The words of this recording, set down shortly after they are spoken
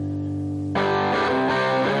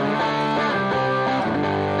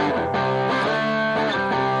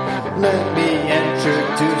Let me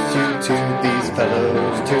introduce you to these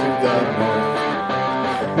fellows to the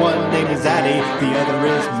north. One name is Addy, the other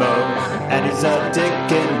is Mo. Addy's a dick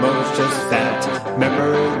and Mo's just fat.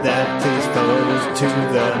 Remember that, these fellows to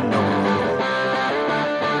the north.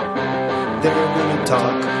 They're gonna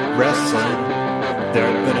talk wrestling.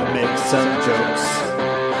 They're gonna make some jokes.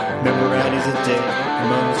 Remember Addy's a dick and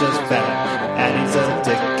Mo's just fat. Addy's a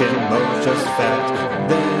dick and Mo's just fat.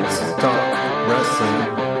 Let's talk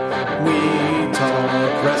wrestling. We talk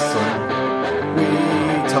wrestling. We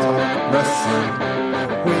talk wrestling.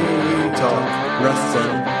 We talk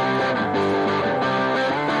wrestling.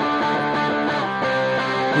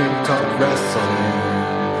 We talk wrestling.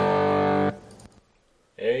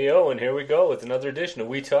 Hey yo, and here we go with another edition of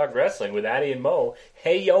We Talk Wrestling with Addy and Mo.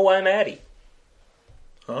 Hey yo, I'm Addy.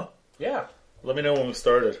 Huh? Yeah, Let me know when we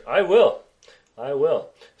started. I will.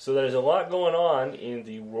 So there's a lot going on in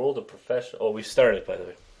the world of professional... Oh, we started, by the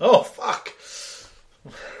way. Oh, fuck.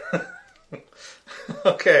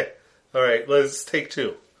 Okay. All right, let's take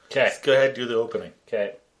two. Okay. Let's go ahead and do the opening.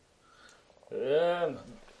 Okay.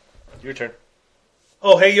 Your turn.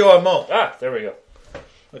 Oh, hey, yo, I'm Mo. Ah, there we go.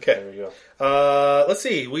 Okay. There we go. Let's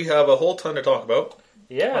see. We have a whole ton to talk about.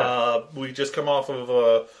 Yeah. We just come off of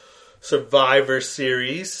a Survivor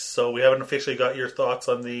Series, so we haven't officially got your thoughts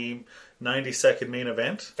on the 90-second main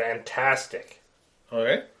event. Fantastic.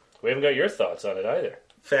 Okay. We haven't got your thoughts on it either.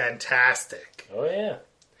 Fantastic. Oh, yeah.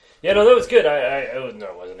 Yeah, no, that was good. I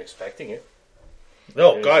wasn't expecting it.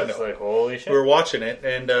 No, It was God, just no. like, holy shit. We were watching it,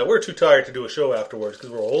 and we're too tired to do a show afterwards because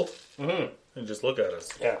we're old. Mm-hmm. And just look at us.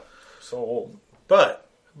 Yeah. So old. But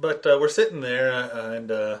we're sitting there,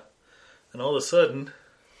 and all of a sudden,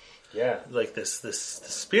 Yeah. like this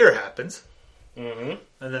spear happens, Mm-hmm.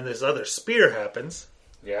 and then this other spear happens,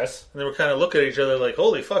 Yes. and then we're kind of looking at each other like,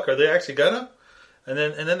 "Holy fuck, are they actually gonna?" And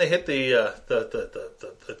then they hit the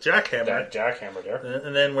jackhammer, That jackhammer there.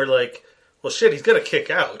 and then we're like, "Well, shit, he's gonna kick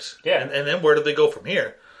out." Yeah. And then where do they go from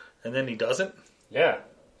here? And then he doesn't. Yeah.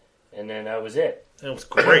 And then that was it. And it was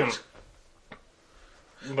great.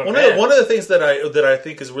 But One of the things that I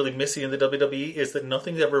think is really missing in the WWE is that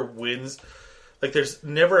nothing ever wins. Like there's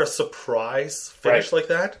never a surprise finish Right. like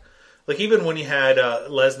that. Like even when you had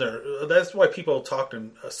Lesnar, that's why people talked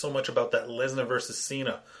so much about that Lesnar versus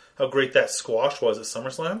Cena. How great that squash was at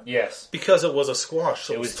SummerSlam Yes. because it was a squash,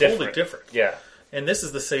 so It it was was totally different. Yeah. And this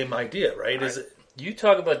is the same idea, right? Is it? You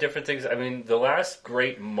talk about different things. I mean, the last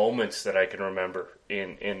great moments that I can remember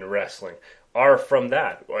in wrestling are from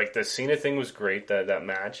that. Like the Cena thing was great. That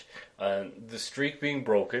match, the streak being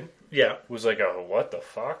broken Yeah, was like a what the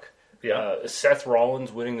fuck. yeah, Seth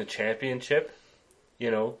Rollins winning the championship. You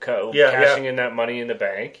know, Yeah, cashing in that Money in the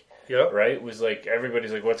Bank. yeah. Right? It was like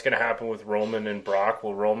everybody's like, what's going to happen with Roman and Brock?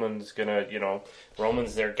 Well, Roman's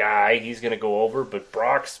their guy. He's going to go over, but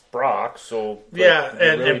Brock's Brock. So Yeah, but they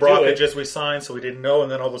really and Brock do had it. just resigned, so we didn't know,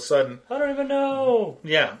 and then all of a sudden, I don't even know.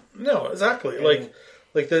 yeah, no, exactly.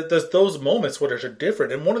 Like there's those moments where are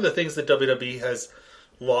different, and one of the things that WWE has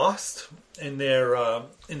lost in their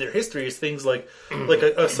history is things like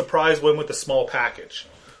a surprise win with a small package,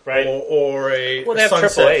 Right. or a Well, they have Triple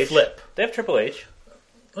sunset H. flip. They have Triple H.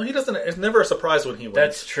 Well, he doesn't. It's never a surprise when he wins.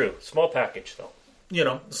 That's true. Small package, though.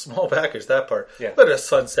 Small package, that part. Yeah. But a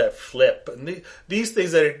sunset flip and these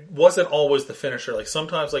things that it wasn't always the finisher. Like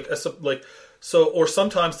sometimes,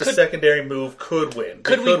 sometimes the secondary move could win.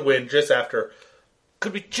 Could Could win just after.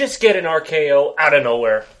 Could we just get an RKO out of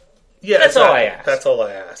nowhere? Yeah, That's all I ask. That's all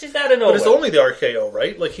I ask. Just out of nowhere. But it's only the RKO,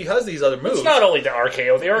 right? Like he has these other moves. It's not only the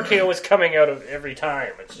RKO. The RKO is coming out of every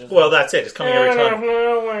time. It's just Well, that's it. It's coming every out of time.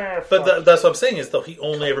 nowhere. But that's what I'm saying is though he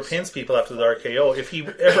only ever pins people after the RKO. If he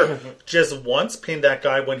ever just once pinned that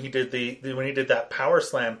guy when he did that power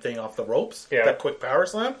slam thing off the ropes, Yeah. that quick power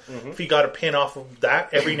slam, if he got a pin off of that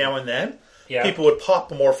every now and then, Yeah. people would pop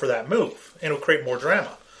more for that move and it would create more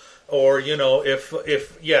drama. Or if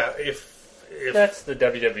That's the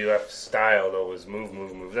WWF style, though, is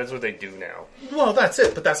move. That's what they do now. well, that's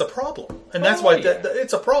it. But that's a problem, and that's Oh, why yeah.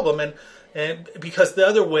 it's a problem. And because the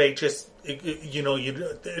other way just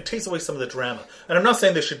it takes away some of the drama. And I'm not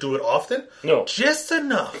saying they should do it often. No. just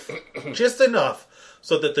enough,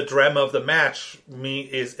 so that the drama of the match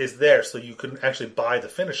is there, so you can actually buy the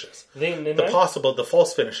finishes, the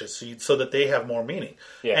false finishes, so that they have more meaning.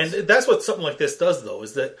 Yes. And that's what something like this does, though,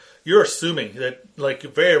 is that you're assuming that like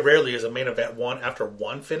very rarely is a main event won after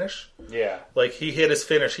one finish. Yeah. Like he hit his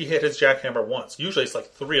finish, he hit his jackhammer once. Usually it's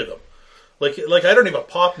like three of them. Like I don't even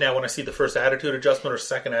pop now when I see the first attitude adjustment or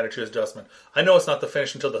second attitude adjustment. I know it's not the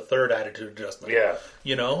finish until the third attitude adjustment. Yeah.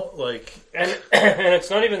 You know, like... And it's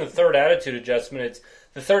not even the third attitude adjustment. It's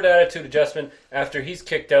the third attitude adjustment after he's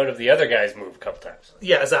kicked out of the other guy's move a couple times.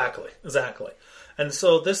 Yeah, exactly. And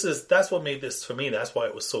so that's what made this, for me, that's why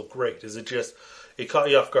it was so great. Is it caught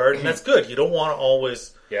you off guard, and that's good. You don't want to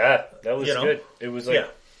always... Yeah, that was good. It was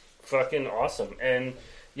fucking awesome. And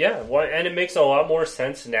and it makes a lot more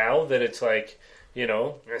sense now that it's like, you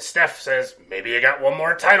know, Steph says, maybe you got one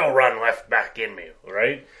more title run left back in me,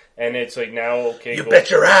 right? And it's like, now, okay. You bet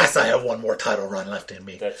your ass I have one more title run left in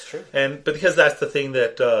me. That's true. But because that's the thing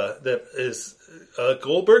that is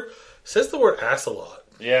Goldberg says the word ass a lot.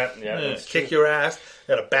 Yeah. Kick your ass.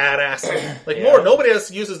 Got a bad ass. Nobody else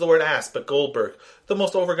uses the word ass but Goldberg. The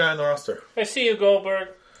most over guy on the roster. I see you, Goldberg.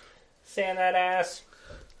 Saying that ass.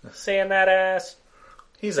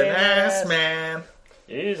 He's an ass man.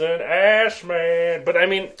 He's an ass man. But I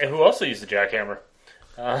mean, who also used the jackhammer?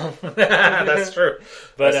 That's true.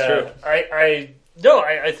 But that's true.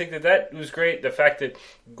 I think that was great. The fact that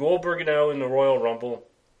Goldberg now in the Royal Rumble,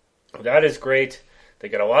 that is great. They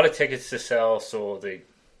got a lot of tickets to sell, so they,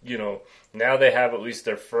 you know, now they have at least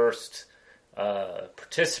their first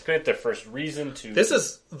participant, their first reason to... This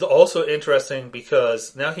is also interesting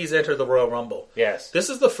because now he's entered the Royal Rumble. Yes.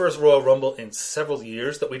 This is the first Royal Rumble in several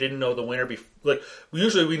years that we didn't know the winner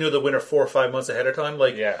usually we knew the winner 4 or 5 months ahead of time.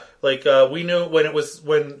 We knew when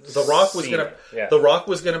The Rock was Cena. The Rock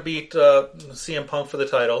was gonna beat CM Punk for the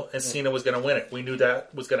title and Cena was gonna win it. We knew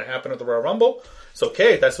that was gonna happen at the Royal Rumble. It's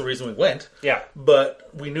okay, that's the reason we went. Yeah.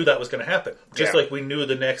 But we knew that was gonna happen. Just like we knew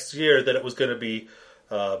the next year that it was gonna be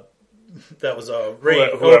that was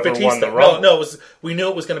Batista. Won the Rumble. We knew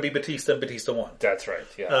it was going to be Batista, and Batista won. That's right.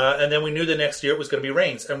 Yeah. And then we knew the next year it was going to be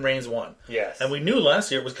Reigns, and Reigns won. Yes. And we knew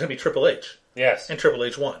last year it was going to be Triple H. Yes. And Triple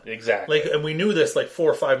H won. Exactly. And we knew this 4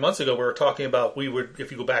 or 5 months ago. We were talking about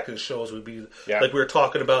if you go back to the shows, we'd be we were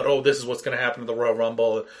talking about this is what's going to happen to the Royal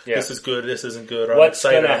Rumble. Yeah. This is good. This isn't good. Or what's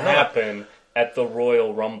going to happen at the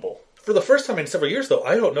Royal Rumble? For the first time in several years, though,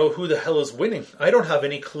 I don't know who the hell is winning. I don't have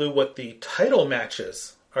any clue what the title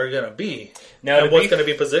matches are going to be. Now, and what's going to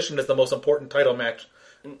be positioned as the most important title match.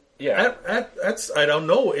 Yeah. I don't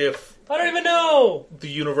know if... I don't even know! The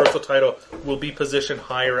Universal title will be positioned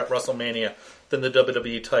higher at WrestleMania than the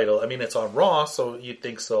WWE title. I mean, it's on Raw, so you'd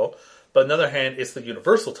think so. But on the other hand, it's the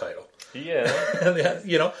Universal title. Yeah.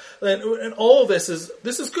 and all of this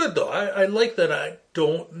is good, though. I like that I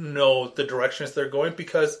don't know the directions they're going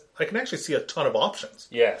because I can actually see a ton of options.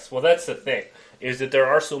 Yes. Well, that's the thing, is that there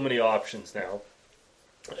are so many options now.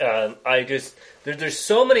 There's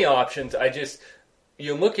so many options.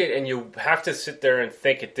 You look at and you have to sit there and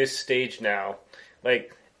think at this stage now,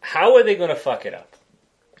 like, how are they going to fuck it up?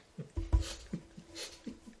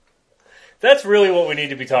 That's really what we need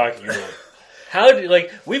to be talking about.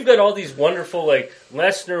 We've got all these wonderful,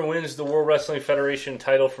 Lesnar wins the World Wrestling Federation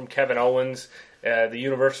title from Kevin Owens, the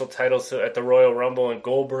Universal title at the Royal Rumble, and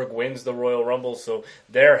Goldberg wins the Royal Rumble, so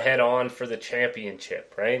they're head on for the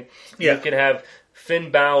championship, right? Yeah. You can have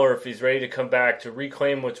Finn Balor, if he's ready to come back to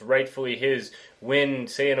reclaim what's rightfully his, win,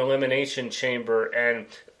 say, an Elimination Chamber, and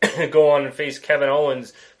go on and face Kevin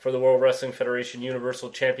Owens for the World Wrestling Federation Universal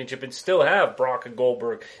Championship, and still have Brock and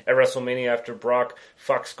Goldberg at WrestleMania after Brock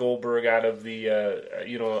fucks Goldberg out of the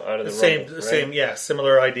Rumble,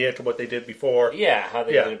 similar idea to what they did before. Yeah, how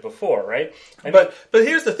they did it before, right? But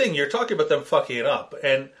here's the thing: you're talking about them fucking it up,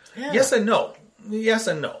 and yes and no,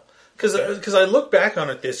 because I look back on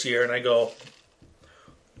it this year and I go,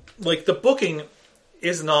 the booking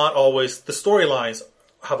is not always, the storylines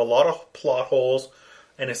have a lot of plot holes,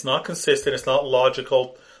 and it's not consistent, it's not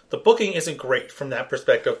logical. The booking isn't great from that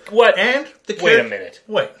perspective. What? And wait a minute.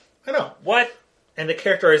 Wait, I know. What? And the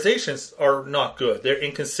characterizations are not good. They're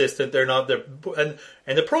inconsistent. And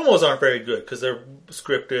the promos aren't very good because they're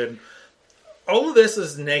scripted. All of this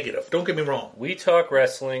is negative. Don't get me wrong. We Talk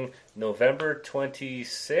Wrestling, November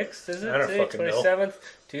 26th, is it? I don't fucking know. 27th,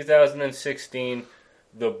 2016.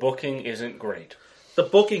 The booking isn't great. The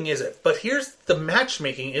booking isn't. But the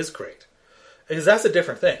matchmaking is great. Because that's a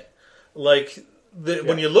different thing.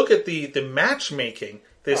 When you look at the matchmaking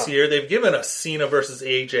this year, they've given us Cena versus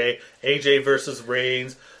AJ versus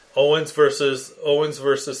Reigns, Owens versus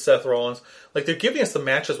Seth Rollins. They're giving us the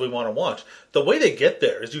matches we want to watch. The way they get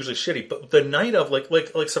there is usually shitty, but the night of like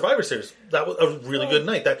Survivor Series, that was a really good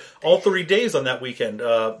night. That all 3 days on that weekend,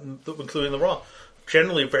 including the Raw,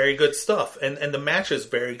 generally very good stuff, and the match is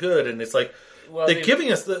very good, and it's Well, they're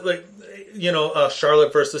giving us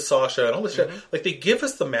Charlotte versus Sasha and all this shit. Like they give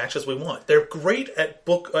us the matches we want. They're great at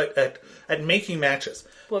at making matches.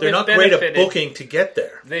 Well, they're not great at booking to get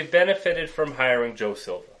there. They've benefited from hiring Joe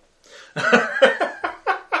Silva.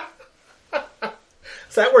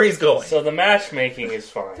 Is that where he's going? So the matchmaking is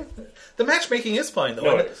fine. The matchmaking is fine, though.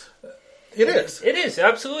 No, it is. It is. It is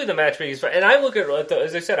absolutely the matchmaking is fine. And I look at,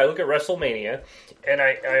 as I said, I look at WrestleMania, and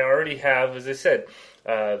I already have, as I said,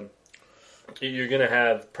 you're going to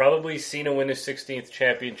have probably Cena win his 16th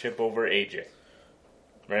championship over AJ,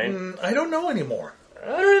 right? I don't know anymore. I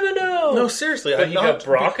don't even know. No, seriously. But you got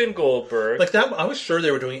Brock and Goldberg. Like that, I was sure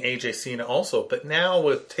they were doing AJ Cena also, but now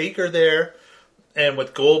with Taker there and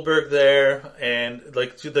with Goldberg there, and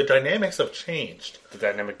like the dynamics have changed. The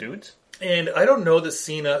dynamic dudes. And I don't know that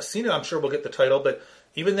Cena, I'm sure will get the title, but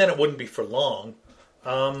even then it wouldn't be for long.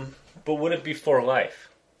 But would it be for life?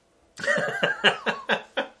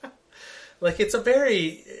 Like it's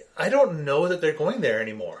I don't know that they're going there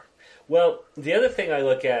anymore. Well, the other thing I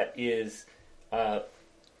look at is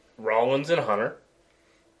Rollins and Hunter,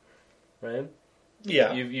 right?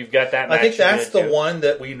 Yeah. You've got that match. I think that's the one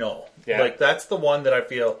that we know. Yeah. Like that's the one that I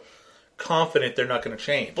feel confident they're not going to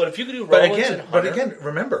change. But if you could do Rollins and Hunter... But again,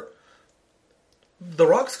 remember, The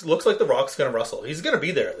Rock's looks like The Rock's going to wrestle. He's going to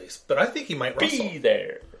be there at least, but I think he might wrestle. Be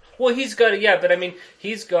there. Well, he's got but I mean,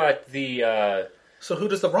 he's got the... So who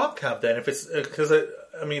does The Rock have then? If it's because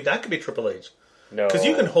that could be Triple H. No, because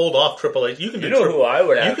you can hold off Triple H. You can who I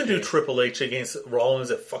would. You can do Triple H against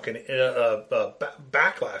Rollins at fucking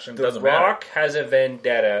Backlash, and it doesn't matter. The matter. Rock has a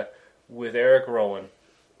vendetta with Eric Rowan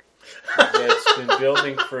that's been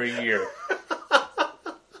building for a year.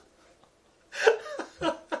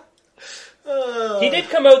 He did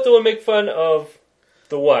come out though and make fun of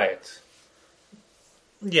the Wyatts.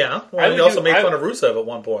 Yeah, well, he also made fun of Rusev at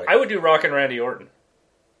one point. I would do Rock and Randy Orton.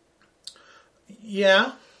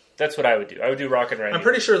 Yeah. That's what I would do. I would do Rock and Randy. I'm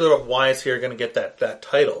pretty sure the Wyatts here are going to get that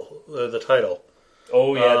title, the title.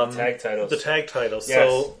 Oh yeah, the tag titles. The tag titles. Yes.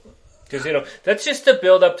 So, because that's just to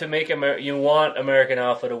build up to make you want American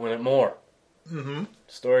Alpha to win it more. Mm-hmm.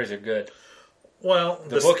 Stories are good. Well,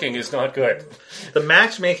 the booking is not good. The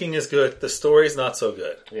matchmaking is good. The story's not so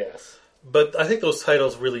good. Yes. But I think those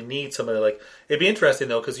titles really need somebody like... It'd be interesting,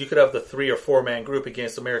 though, because you could have the 3 or 4 man group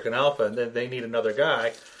against American Alpha, and then they need another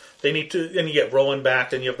guy. They need to... And you get Rowan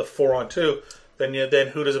back, then you have the 4-on-2. Then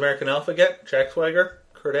who does American Alpha get? Jack Swagger?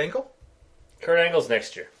 Kurt Angle? Kurt Angle's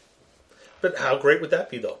next year. But how great would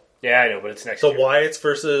that be, though? Yeah, I know, but it's next year. The Wyatts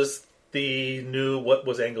versus the new... What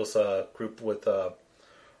was Angle's group with...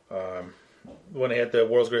 when they had the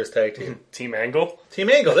World's Greatest Tag Team. Team Angle?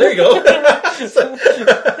 Team Angle, there you go.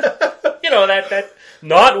 That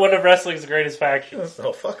not one of wrestling's greatest factions.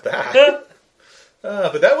 Oh, fuck that.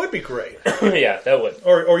 But that would be great. Yeah, that would.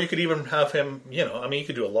 Or you could even have him, you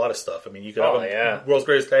could do a lot of stuff. I mean, you could have World's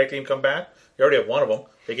Greatest Tag Team come back. You already have one of them.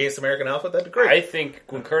 Against American Alpha, that'd be great. I think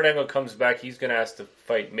when Kurt Angle comes back, he's going to ask to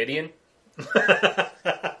fight Midian. He's going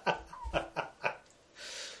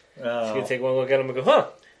to take one look at him and go,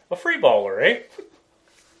 a free baller, eh?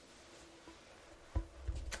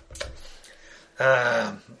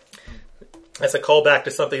 That's a callback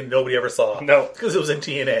to something nobody ever saw. No. Because it was in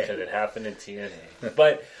TNA. Because it happened in TNA.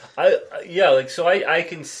 But, I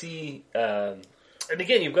can see... and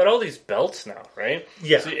again, you've got all these belts now, right?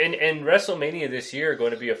 Yeah. So, and WrestleMania this year are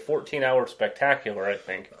going to be a 14-hour spectacular, I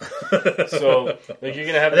think. So, you're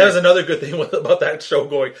going to have... And that was another good thing about that show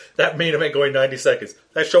that main event going 90 seconds.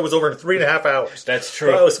 That show was over in 3.5 hours. That's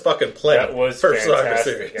true. That was fucking plenty. That was for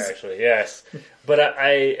fantastic, actually, yes. But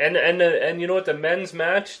and you know what? The men's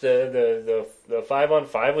match, the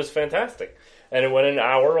 5-on-5 was fantastic. And it went an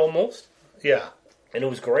hour almost. Yeah. And it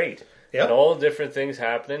was great. Yeah. And all the different things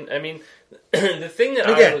happening. I mean, the thing that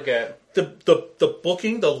I look at... The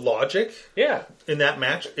booking, the logic in that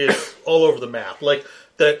match is all over the map. Like,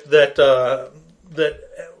 that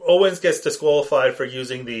Owens gets disqualified for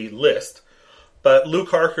using the list, but Luke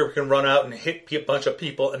Harker can run out and hit a bunch of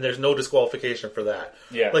people, and there's no disqualification for that.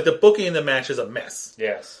 Yeah. Like, the booking in the match is a mess.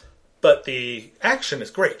 Yes. But the action is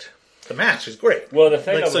great. The match is great. Well, the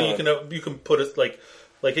thing so you can put it, like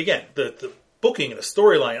again, the booking and the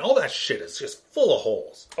storyline, all that shit is just full of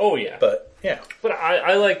holes. Oh yeah, but yeah. But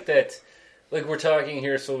I like that. Like we're talking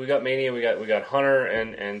here, so we got Mania, we got Hunter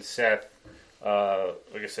and Seth.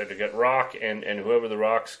 Like I said, we got Rock and whoever the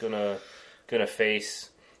Rock's gonna face.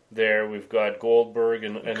 There we've got Goldberg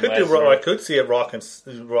and I could see it Rock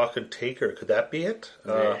and Taker. Could that be it?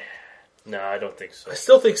 No, I don't think so. I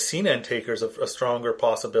still think Cena and Taker's a stronger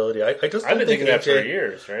possibility. I've been thinking AJ, that for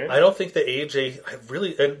years, right? I don't think the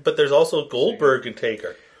AJ. But there's also Goldberg and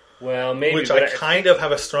Taker. Well, maybe. Which but I kind of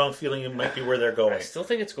have a strong feeling it might be where they're going. I still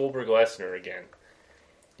think it's Goldberg Lesnar again.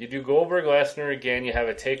 You do Goldberg Lesnar again. You have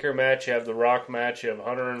a Taker match. You have the Rock match. You have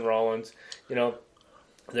Hunter and Rollins.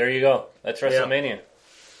 There you go. That's WrestleMania.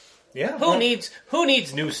 Yeah. Who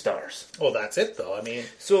needs new stars? Well, that's it, though. I mean,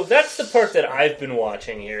 so that's the part that I've been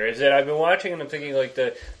watching here. Is that I've been watching and I'm thinking like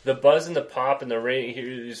the buzz and the pop and the rate here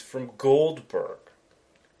is from Goldberg.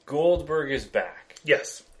 Goldberg is back.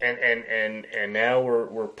 yes. And now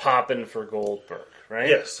we're popping for Goldberg, right?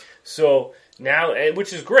 Yes. So now,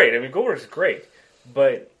 which is great. I mean, Goldberg's great,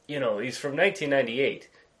 but he's from 1998,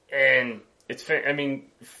 and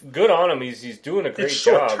good on him. He's doing a great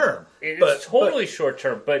job. Short term. It's totally short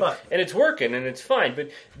term, but and it's working and it's fine. But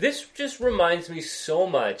this just reminds me so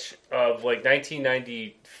much of like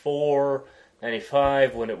 1994,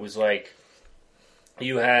 95 when it was like.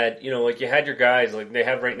 You had, you had your guys like they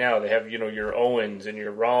have right now. They have, your Owens and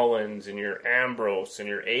your Rollins and your Ambrose and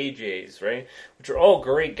your AJs, right? Which are all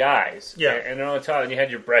great guys. Yeah. And they're on top. And you had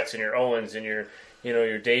your Bretts and your Owens and your,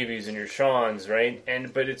 your Davies and your Shawns, right?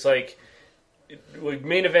 But it's like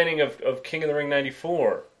main eventing of King of the Ring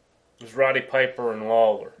 94 was Roddy Piper and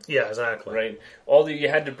Lawler. Yeah, exactly. Right? You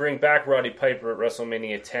had to bring back Roddy Piper at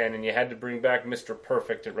WrestleMania 10, and you had to bring back Mr.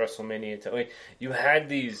 Perfect at WrestleMania 10. Like, you had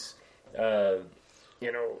these...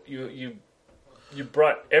 you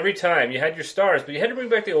brought every time you had your stars, but you had to bring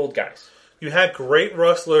back the old guys. You had great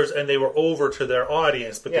wrestlers, and they were over to their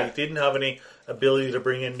audience, but Yeah. they didn't have any ability to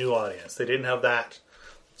bring in new audience. They didn't have that.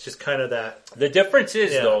 It's just kind of that. The difference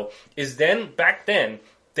is though, is back then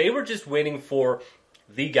they were just waiting for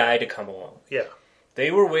the guy to come along. Yeah. They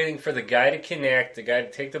were waiting for the guy to connect, the guy to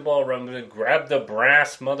take the ball, run, grab the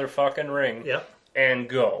brass motherfucking ring, Yeah. and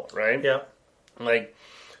go. Right? Yeah. Like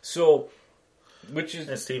so. Which is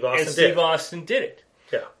And Steve Austin Steve did. Austin did it.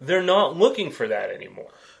 Yeah. They're not looking for that anymore.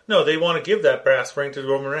 No, they want to give that brass ring to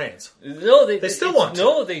Roman Reigns. No, They still want to.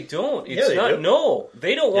 No, they don't. It's they not. do. No,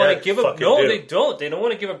 they don't want Yeah, to give a. fucking No, do. they don't. They don't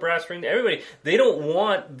want to give a brass ring to everybody. They don't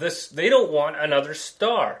want this. They don't want another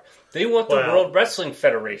star. They want the Wow. World Wrestling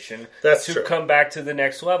Federation That's to true. come back to the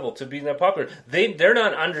next level, to be that popular. They're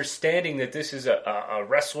not understanding that this is a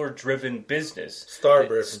wrestler-driven business,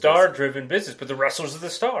 star-driven business. But the wrestlers are the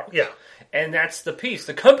star. Yeah. And that's the piece.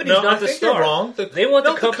 The company's No, not I the think star. you're wrong. They want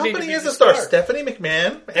the company to be is the the star. star. Stephanie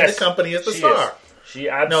McMahon and Yes, the company is the she star. She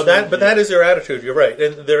absolutely. No, that is their attitude. You're right,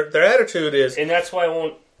 and their attitude is. And that's why I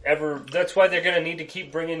won't ever. That's why they're going to need to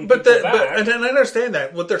keep bringing But people back. and I understand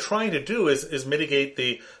that what they're trying to do is mitigate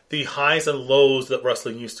the highs and lows that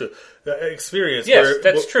wrestling used to experience. Yes,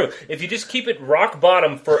 that's true. If you just keep it rock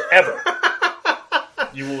bottom forever,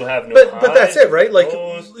 you will have no. But that's it, right? Like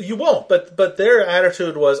lows. you won't. But their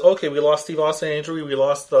attitude was okay. We lost Steve Austin injury. We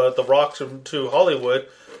lost the Rock to Hollywood,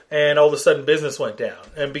 and all of a sudden business went down.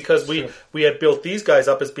 And because we had built these guys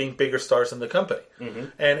up as being bigger stars in the company,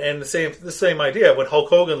 and the same idea when Hulk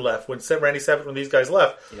Hogan left, when Randy Savage, when these guys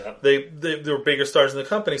left, Yeah. they were bigger stars in the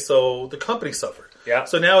company, so the company suffered. Yeah.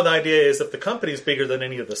 So now the idea is if the company is bigger than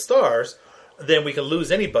any of the stars, then we can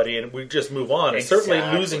lose anybody and we just move on. And certainly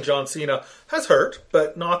Exactly. losing John Cena has hurt,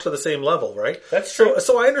 but not to the same level, right? That's true.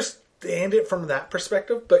 So I understand it from that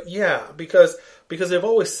perspective, but yeah, because they've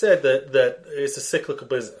always said that it's a cyclical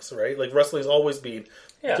business, right? Like wrestling's always been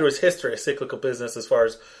through its history a cyclical business as far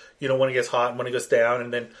as when it gets hot and when it goes down,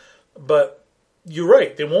 and then but you're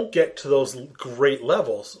right, they won't get to those great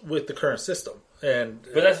levels with the current system.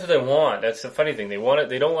 But that's what they want. That's the funny thing. They want it.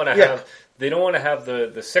 They don't want to Yeah. have. They don't want to have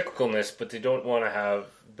the cyclicalness, but they don't want to have.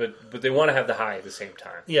 But they want to have the high at the same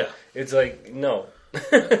time. Yeah. It's like no.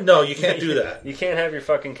 No, you can't do that. You can't have your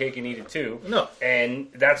fucking cake and eat it too. No. And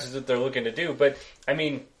that's what they're looking to do. But I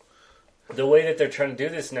mean, the way that they're trying to do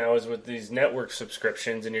this now is with these network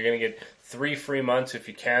subscriptions, and you're going to get 3 free months if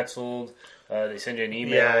you canceled. They send you an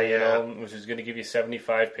email, which is going to give you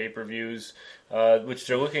 75 pay-per-views, which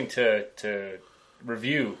they're looking to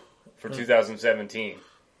review for 2017.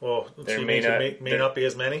 Well, There so may may not be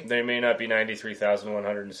as many. There may not be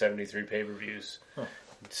 93,173 pay-per-views.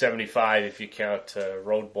 75 if you count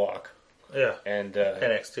Roadblock Yeah. and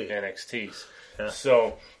NXTs. Yeah.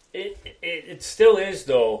 So it still is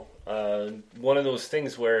though one of those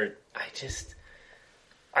things where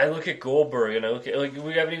I look at Goldberg and I look at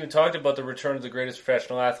we haven't even talked about the return of the greatest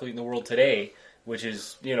professional athlete in the world today, which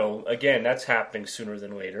is again that's happening sooner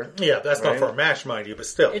than later. Yeah, that's not for a match, mind you, but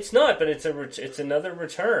still, It's not, but it's another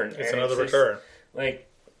return. it's And another just, return. like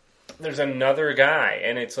there's another guy,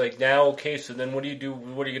 and it's like now okay. So then what do you do?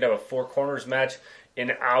 What are you gonna have a 4 corners match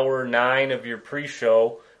in hour 9 of your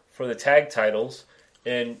pre-show for the tag titles?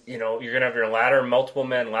 And you're gonna have your multiple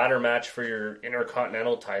man ladder match for your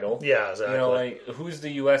Intercontinental title. Yeah, exactly. Who's the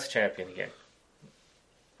U.S. champion again?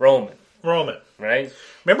 Roman, right?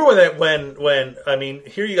 Remember when I mean,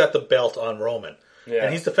 here you got the belt on Roman, Yeah.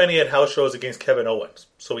 and he's defending at house shows against Kevin Owens,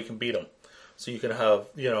 so we can beat him, so you can have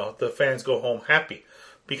the fans go home happy,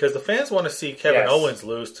 because the fans want to see Kevin Yes. Owens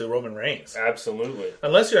lose to Roman Reigns, Absolutely.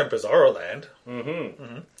 unless you're in Bizarro Land.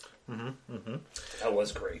 That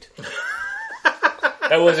was great.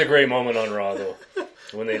 That was a great moment on Raw, though,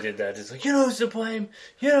 when they did that. It's like, you know who's to blame?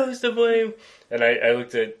 You know who's to blame? And I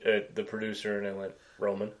looked at the producer and I went,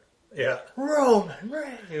 Roman? Yeah, Roman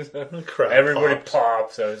Reigns. Crowd Everybody popped.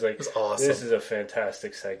 pops. I was like, was awesome. This is a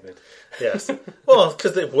fantastic segment. Yes. Well,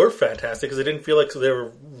 because they were fantastic, because they didn't feel like they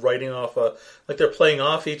were writing off, like they're playing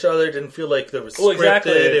off each other. It didn't feel like there was scripted. Well,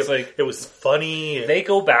 exactly. It's it was funny. They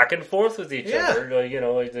go back and forth with each Yeah. other.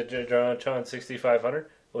 Like the John 6500.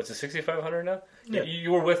 What's the 6500 now? Yeah.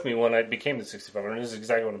 You were with me when I became the 6500. This is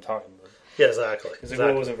exactly what I'm talking about. Yeah, exactly. Because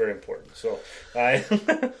it wasn't very important. So, I...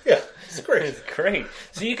 Yeah, it's great. It's great.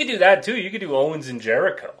 So you could do that too. You could do Owens and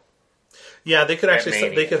Jericho. Yeah, they could actually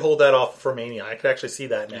Mania. they could hold that off for Mania. I could actually see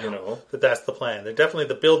that now. You That's the plan. They're definitely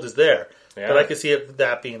the build is there, Yeah. but I could see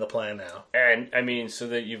that being the plan now. And I mean, so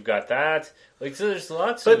that you've got that. Like, so there's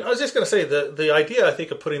lots But of. I was just going to say the idea I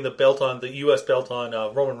think of putting the U.S. belt on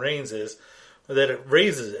Roman Reigns is that it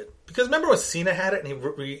raises it, because remember when Cena had it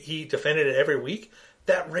and he defended it every week.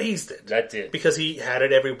 That raised it. That did. Because he had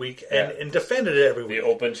it every week and defended it every week. The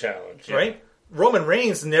open challenge. Yeah. Right? Roman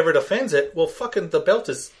Reigns never defends it. Well, fucking the belt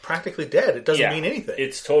is practically dead. It doesn't mean anything.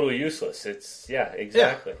 It's totally useless.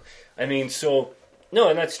 Exactly. I mean, so, no,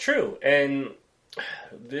 and that's true. And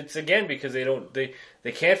it's, again, because they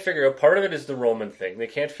can't figure out, part of it is the Roman thing. They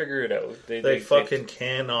can't figure it out. They fucking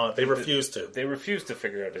cannot. They refuse to. They refuse to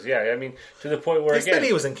figure it out. I mean, to the point where, They said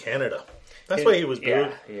he was in Canada. That's why he was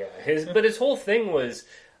booed. Yeah. But his whole thing was,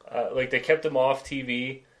 like, they kept him off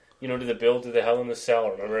TV, to the build to the Hell in the Cell.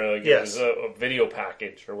 Remember, like, Yes. it was a video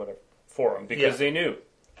package or whatever for him, because they knew.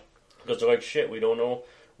 Because they're like, shit, we don't know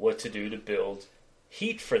what to do to build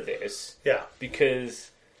heat for this. Yeah.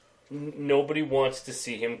 Because nobody wants to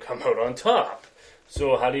see him come out on top.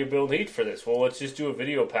 So how do you build heat for this? Well, let's just do a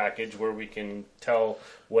video package where we can tell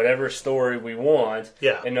whatever story we want,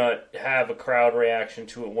 and not have a crowd reaction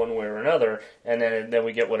to it one way or another, and then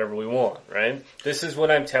we get whatever we want, right? This is what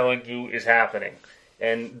I'm telling you is happening,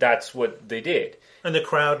 and that's what they did. And the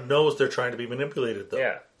crowd knows they're trying to be manipulated, though.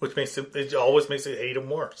 Yeah. Which it always makes it hate him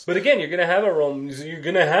worse. But again, you're gonna have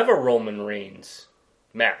a Roman Reigns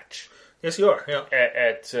match. Yes, you are. Yeah.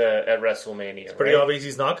 At WrestleMania. It's pretty obvious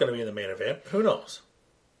he's not going to be in the main event. Who knows?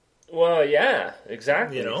 Well, yeah,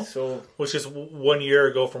 exactly. So, which is 1 year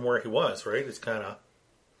ago from where he was, right? It's kind of.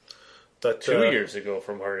 But 2 years ago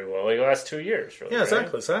from where he was, like the last 2 years, really. Yeah,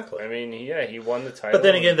 right? exactly. I mean, he won the title. But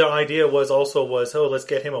then again, the idea was, let's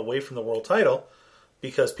get him away from the world title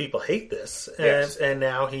because people hate this, and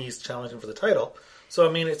now he's challenging for the title. So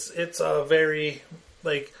I mean, it's a very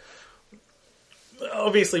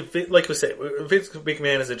obviously, like we say, Vince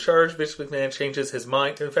McMahon is in charge. Vince McMahon changes his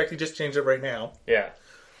mind. In fact, he just changed it right now. Yeah.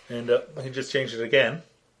 And he just changed it again.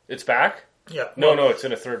 It's back? Yeah. No, it's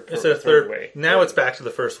in a third. It's in a third way. Now it's back to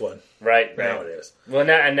the first one. Right. Now it is. Well,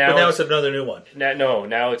 now it's another new one.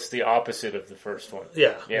 Now it's the opposite of the first one.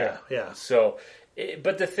 Yeah. So,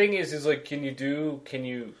 but the thing is like, if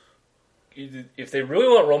they really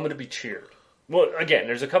want Roman to be cheered, well, again,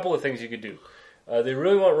 there's a couple of things you could do. They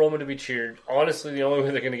really want Roman to be cheered. Honestly, the only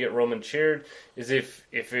way they're going to get Roman cheered is if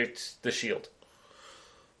it's the Shield.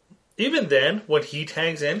 Even then, when he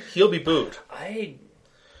tags in, he'll be booed.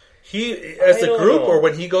 As a group, or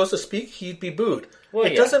when he goes to speak, he'd be booed. Well,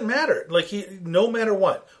 it doesn't matter. No matter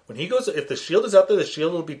what, when he goes, if the Shield is out there, the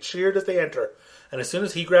Shield will be cheered as they enter. And as soon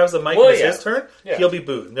as he grabs the mic and it's his turn, he'll be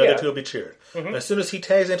booed. And the other two will be cheered. Mm-hmm. And as soon as he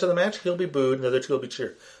tags into the match, he'll be booed, and the other two will be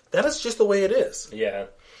cheered. That is just the way it is. Yeah.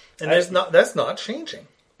 And that's not changing.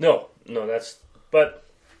 No, but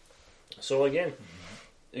so again,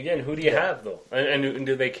 who do you have though? And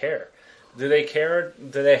do they care? Do they care?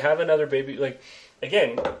 Do they have another baby? Like,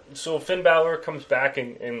 again, so Finn Balor comes back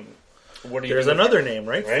and what do you? There's another name,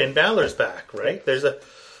 right? Finn Balor's back, right? There's a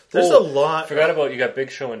lot. Forgot about you got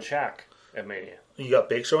Big Show and Shaq at Mania. You got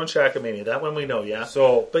Big Show and Shaq at Mania. That one we know, yeah.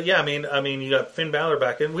 So, but yeah, I mean, you got Finn Balor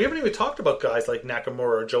back, and we haven't even talked about guys like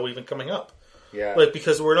Nakamura or Joe even coming up. Yeah,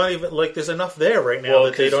 because we're not even there's enough there right now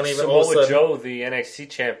that they don't even. Samoa Joe, the NXT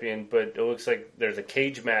champion, but it looks like there's a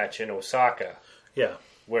cage match in Osaka. Yeah,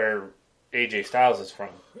 where AJ Styles is from.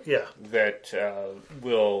 Yeah, that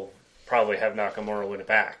will probably have Nakamura win it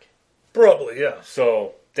back. Probably, yeah.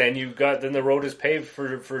 So then the road is paved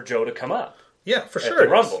for Joe to come up. Yeah, for sure. At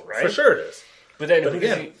the Rumble, right? For sure it is. But then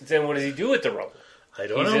what does he do at the Rumble? I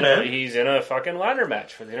don't know, man. He's in a fucking ladder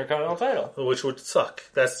match for the Intercontinental title. Which would suck.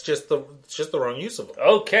 That's just the wrong use of it.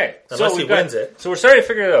 Okay. Unless he wins it. So we're starting to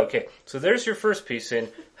figure it out. Okay. So there's your first piece in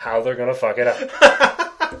how they're going to fuck it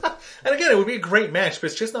up. And again, it would be a great match, but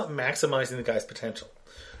it's just not maximizing the guy's potential.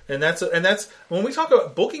 And that's when we talk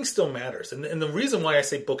about booking still matters. And the reason why I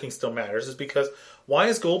say booking still matters is because why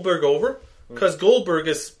is Goldberg over? Because Goldberg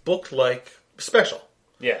is booked like special.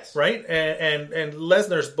 Yes. Right? And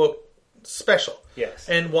Lesnar's booked special. Yes.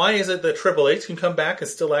 And why is it that Triple H can come back and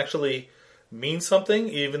still actually mean something,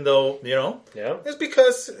 even though, Yeah. It's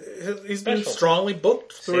because he's been strongly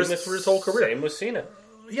booked through his whole career. Same with Cena.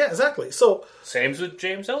 Yeah, exactly. So same with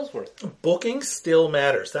James Ellsworth. Booking still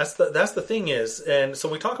matters. That's the thing is, and so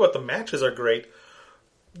we talk about the matches are great.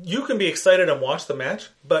 You can be excited and watch the match,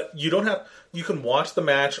 but you don't have. You can watch the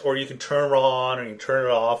match, or you can turn Raw on, or you can turn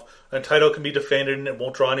it off. And title can be defended, and it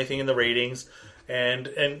won't draw anything in the ratings. And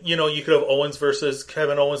you could have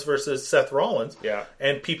Kevin Owens versus Seth Rollins. Yeah.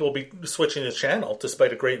 And people will be switching the channel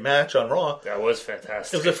despite a great match on Raw. That was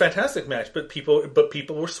fantastic. It was a fantastic match, but people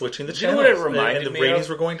were switching the channels. You know what it reminded me of? And the ratings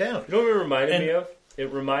were going down. You know what it reminded me of?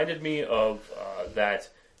 It reminded me of that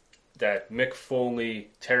Mick Foley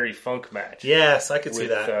Terry Funk match. Yes, I could see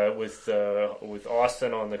that. With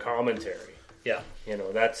Austin on the commentary. Yeah.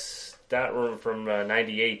 That's that one from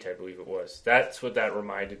 '98, I believe it was. That's what that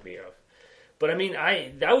reminded me of. But I mean,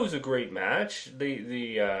 that was a great match.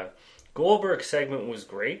 The Goldberg segment was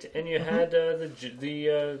great, and you had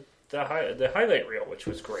the highlight reel, which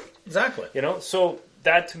was great. Exactly. So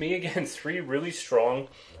that to me again, 3 really strong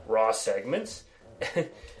Raw segments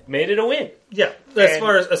made it a win. Yeah, as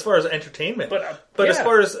far as entertainment, but as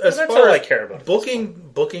far as all I care about.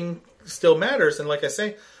 Booking still matters, and like I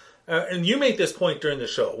say, and you made this point during the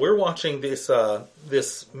show. We're watching this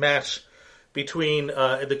match between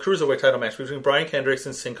the Cruiserweight title match between Brian Kendricks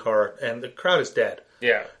and Sin Cara, and the crowd is dead.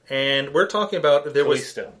 Yeah. And we're talking about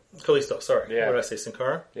Kalisto, sorry. Yeah. What did I say, Sin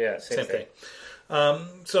Cara? Yeah, same thing.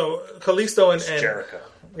 So Kalisto and Jericho.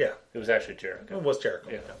 Yeah. It was actually Jericho. It was Jericho.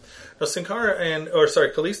 Yeah. No, Sin Cara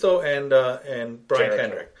Kalisto and Brian Jericho.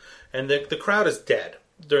 Kendrick. And the crowd is dead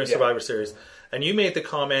during Survivor Series. And you made the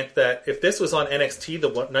comment that if this was on NXT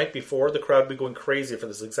the night before, the crowd would be going crazy for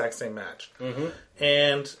this exact same match. Mm-hmm.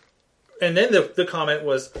 And then the comment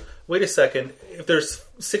was, wait a second, if there's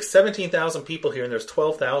 17,000 people here and there's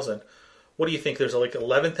 12,000, what do you think? There's like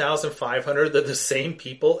 11,500 that the same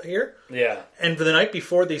people here? Yeah. And for the night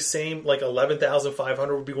before, these same like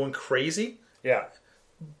 11,500 would be going crazy? Yeah.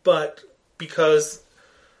 But because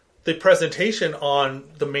the presentation on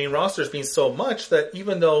the main roster has been so much that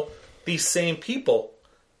even though these same people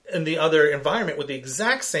in the other environment with the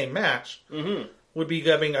exact same match would be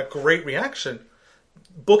having a great reaction,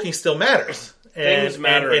 booking still matters. Things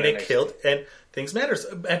matter. And it killed. And things matters.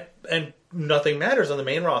 And nothing matters on the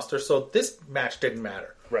main roster, so this match didn't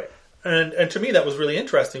matter. Right. And to me that was really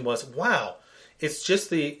interesting was, wow, it's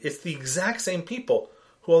the exact same people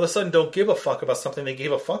who all of a sudden don't give a fuck about something they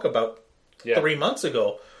gave a fuck about 3 months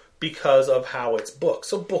ago because of how it's booked.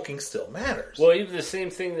 So booking still matters. Well, even the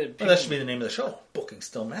same thing that that should be the name of the show. Booking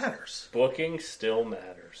still matters. Booking still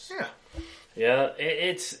matters. Yeah. Yeah,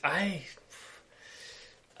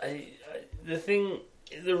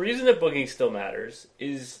 the reason that booking still matters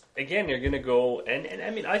is, again, you're going to go, and I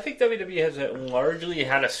mean, I think WWE has largely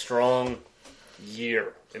had a strong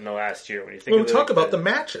year in the last year. When you think talk about the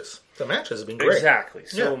matches. The matches have been great. Exactly.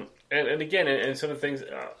 So, and again, and some of the things,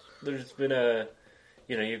 there's been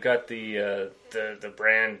you've got the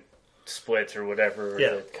brand split or whatever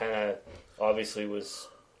that kind of obviously was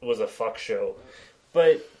a fuck show.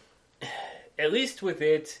 But at least with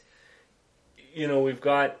it, we've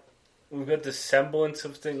got the semblance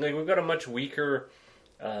of things. Like, we've got a much weaker,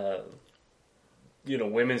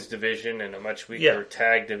 women's division and a much weaker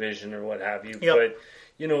tag division or what have you. Yep.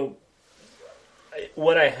 But,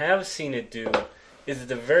 what I have seen it do is at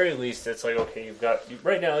the very least, it's like, okay, you've got,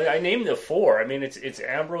 right now, I named the 4. I mean, it's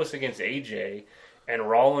Ambrose against AJ and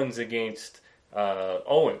Rollins against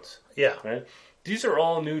Owens. Yeah. Right? These are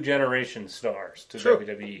all new generation stars to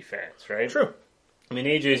WWE fans, right? True. I mean,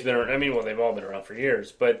 AJ's been around, they've all been around for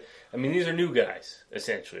years, but, I mean, these are new guys,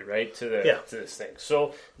 essentially, right, to this thing.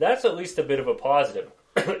 So, that's at least a bit of a positive.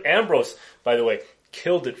 Ambrose, by the way,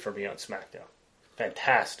 killed it for me on SmackDown.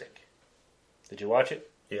 Fantastic. Did you watch it?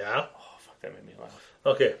 Yeah. Oh, fuck, that made me laugh.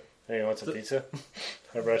 Okay. Hey, you want some pizza?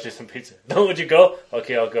 I brought you some pizza. No, would you go?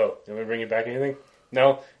 Okay, I'll go. You want me to bring you back anything?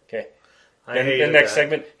 No? Okay. The next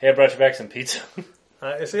segment, hey, I brought you back some pizza.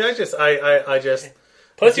 I just...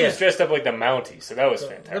 Plus, he was dressed up like the Mountie, so that was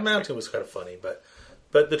fantastic. The Mountie was kind of funny, but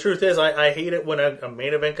the truth is, I hate it when a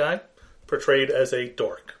main event guy portrayed as a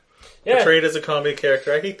dork. portrayed as a comedy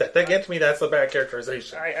character. I hate that. That to me, that's the bad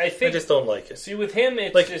characterization. I think I just don't like it. See, with him,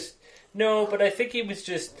 it's just no. But I think he was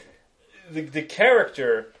just the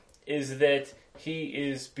character is that he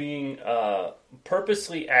is being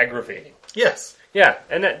purposely aggravating. Yes. Yeah,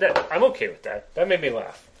 and that I'm okay with that. That made me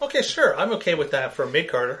laugh. Okay, sure. I'm okay with that for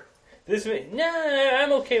mid-carder.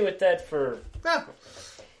 I'm okay with that for. Yeah.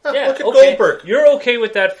 Yeah, look at okay. Goldberg. You're okay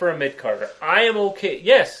with that for a mid-carder. I am okay.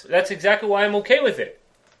 Yes, that's exactly why I'm okay with it.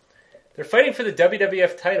 They're fighting for the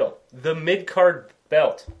WWF title, the mid-card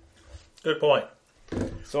belt. Good point.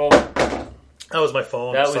 So that was my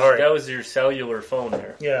phone. Sorry. That was your cellular phone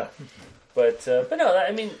there. Yeah. But no,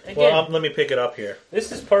 I mean, again, well, let me pick it up here.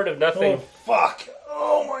 This is part of nothing. Oh fuck!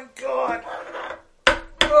 Oh my god!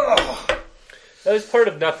 Oh. That was part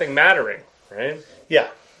of nothing mattering, right? Yeah,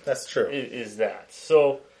 that's true. Is that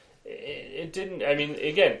so? It didn't. I mean,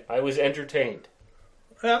 again, I was entertained.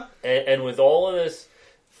 Yeah. And with all of this,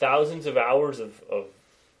 thousands of hours of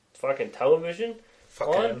fucking television.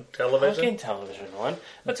 Fucking television on.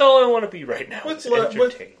 That's all I want to be right now.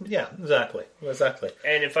 Entertained. Yeah, exactly.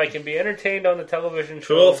 And if I can be entertained on the television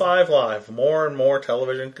show... 205 Live. More and more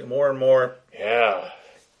television. More and more... Yeah.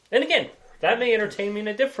 And again, that may entertain me in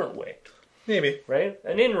a different way. Maybe. Right?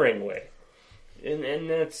 An in-ring way. And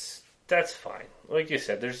that's fine. Like you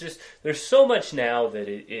said, there's so much now that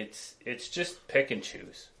it's just pick and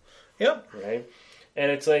choose. Yep. Right?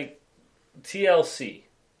 And it's like TLC.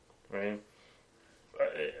 Right?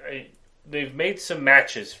 They've made some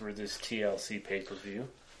matches for this TLC pay-per-view.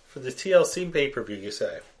 For the TLC pay-per-view, you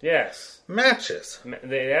say? Yes. Matches?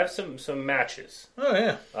 They have some matches. Oh,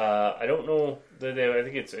 yeah. I don't know. I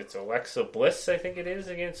think it's Alexa Bliss, I think it is,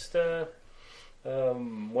 against,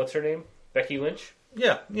 what's her name? Becky Lynch?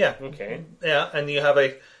 Yeah. Okay. Yeah, and you have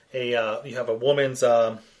a woman's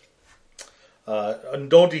no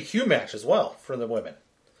DQ match as well for the women.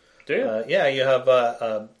 Do you? Yeah, you have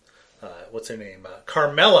what's her name?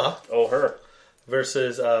 Carmella. Oh, her.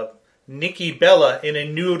 Versus Nikki Bella in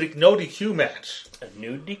a no DQ match. A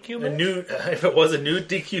nude DQ match? If it was a nude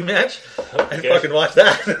DQ match, okay. I'd fucking watch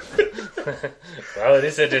that. Well, it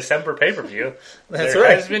is a December pay-per-view. That's there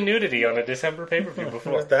right. has been nudity on a December pay-per-view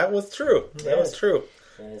before. That was true. That was true.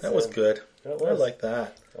 Yes, that was good. Was. I like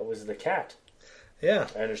that. That was the cat. Yeah.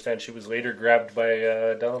 I understand she was later grabbed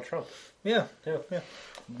by Donald Trump. Yeah.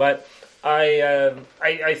 But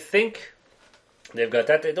I think they've got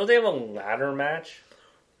that. Don't they have a ladder match?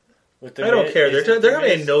 With the I don't care. They're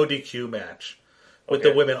having a no DQ match with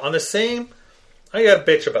the women on the same. I got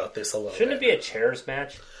to bitch about this a little. Shouldn't it be a chairs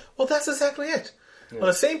match? Well, that's exactly it. Yeah. On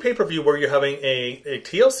the same pay-per-view where you're having a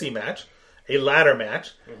TLC match, a ladder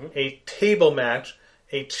match, a table match,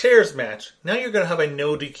 a chairs match. Now you're going to have a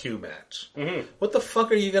no DQ match. Mm-hmm. What the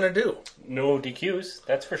fuck are you going to do? No DQs,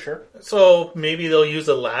 that's for sure. So maybe they'll use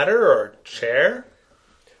a ladder or a chair.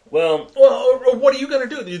 Well, or what are you going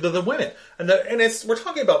to do? The women, and we're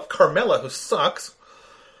talking about Carmella, who sucks.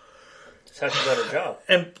 That's how she got her job.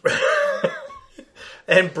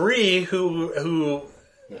 And Brie, who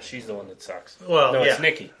no, she's the one that sucks. Well, no, it's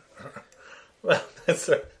Nikki. Well, that's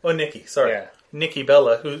Nikki. Sorry, yeah. Nikki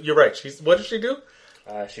Bella. Who you're right. What does she do?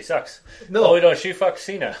 She sucks. No, no, she fucks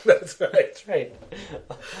Cena. That's right. That's right.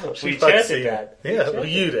 We chanted Cena. That. Yeah,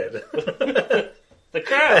 you did. The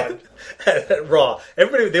crowd. At Raw.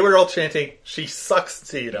 They were all chanting, "She sucks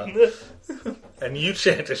Cena." And you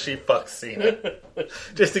chanted, "She fucks Cena."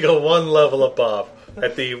 Just to go one level above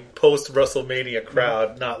at the post-WrestleMania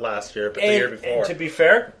crowd, not last year, but the year before. And to be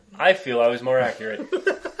fair, I feel I was more accurate.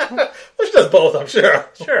 Which does both, I'm sure.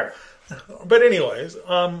 Sure. But anyways,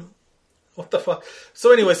 what the fuck?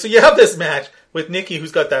 So anyway, so you have this match with Nikki,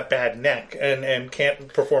 who's got that bad neck and can't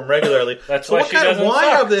perform regularly. That's so why she doesn't why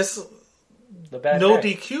suck. have this the bad no neck.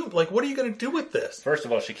 DQ? Like, what are you going to do with this? First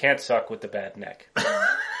of all, she can't suck with the bad neck.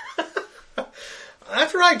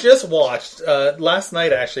 After I just watched, last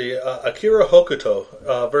night actually, Akira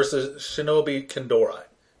Hokuto versus Shinobi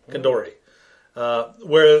Kandori,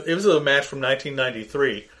 where it was a match from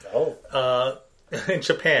 1993. Oh. In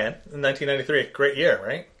Japan, in 1993. Great year,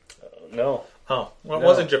 right? No. Oh, well, it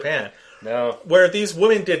wasn't Japan. No. Where these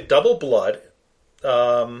women did double blood,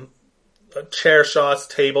 chair shots,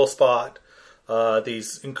 table spot,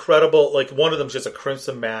 these incredible, like one of them's just a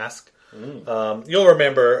crimson mask. You'll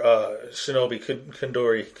remember Shinobi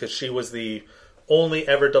Kandori because she was the only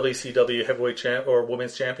ever WCW heavyweight champ or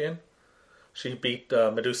women's champion. She beat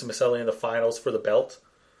Medusa Miceli in the finals for the belt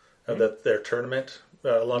of their tournament.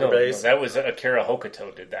 London Base. No, that was Akira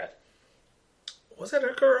Hokuto did that. Was that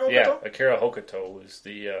Akira Hokuto? Yeah, Akira Hokuto was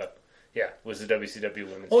the Yeah, was the WCW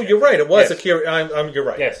Women's. Oh, you're right. It was yes. Akira. You're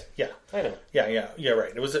right. Yes, Yeah. I know. Yeah.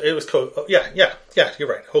 Right. It was. Yeah. You're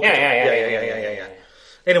right. Hokuto. Yeah.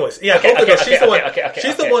 Anyways, yeah. Okay, Hokuto. okay, She's the one. okay,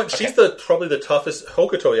 She's the one. She's probably the toughest.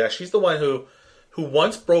 Hokuto. Yeah. She's the one who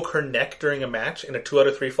once broke her neck during a match in a 2 out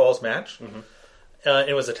of 3 falls match.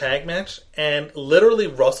 It was a tag match, and literally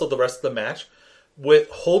wrestled the rest of the match with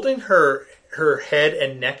holding her head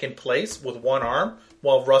and neck in place with one arm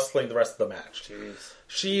while wrestling the rest of the match. Jeez.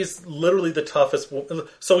 She's literally the toughest woman.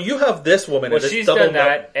 So you have this woman. Well, in this she's double done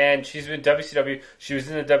that, and she's been WCW. She was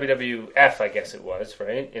in the WWF, I guess it was,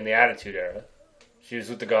 right? In the Attitude Era. She was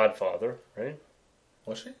with the Godfather, right?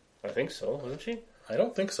 Was she? I think so, wasn't she? I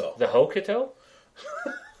don't think so. The Hokuto?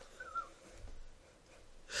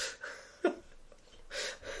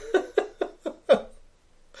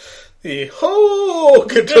 The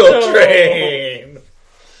Hokuto train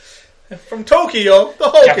from Tokyo. The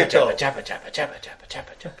Hokuto.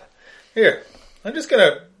 Chappa. Here, I'm just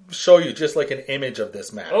gonna show you just like an image of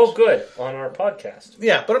this match. Oh, good. On our podcast.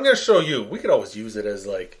 Yeah, but I'm gonna show you. We could always use it as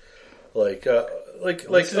this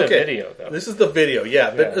is a video, though. This is the video, yeah,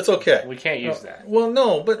 but Yeah. it's okay. We can't use that. Well,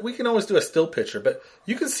 no, but we can always do a still picture. But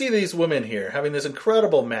you can see these women here having this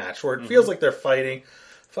incredible match where it feels like they're fighting,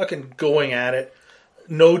 fucking going at it.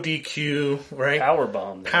 No DQ, right? Power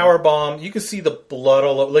bomb. You can see the blood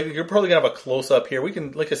all over. Like you're probably gonna have a close up here. We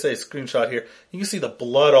can, like I say, a screenshot here. You can see the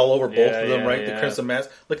blood all over both of them, right? The Crimson Mask.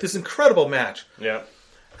 Like this incredible match. Yeah.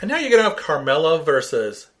 And now you're gonna have Carmella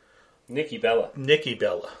versus Nikki Bella.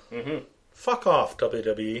 Mm-hmm. Fuck off,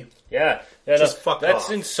 WWE. Yeah. Just fuck That's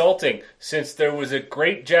off. insulting, since there was a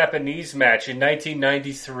great Japanese match in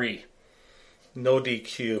 1993. No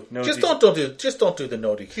DQ. No just DQ. don't do the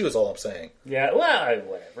no DQ. Is all I'm saying. Yeah, well,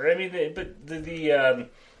 whatever. I mean,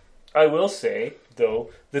 I will say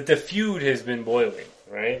though that the feud has been boiling,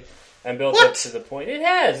 right? And built up to the point it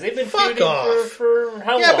has. They've been Fuck feuding off. for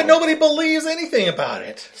how long? Yeah, but nobody believes anything about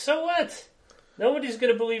it. So what? Nobody's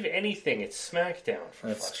going to believe anything. It's SmackDown.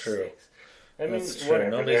 That's fuck's true. sakes. I mean, That's true.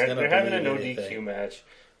 whatever. Nobody's They're gonna having a believe no anything. DQ match.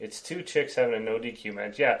 It's two chicks having a no DQ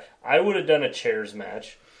match. Yeah, I would have done a chairs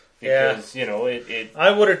match because it.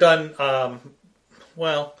 I would have done.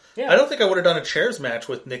 Well, Yeah. I don't think I would have done a chairs match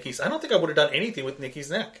with Nikki's. I don't think I would have done anything with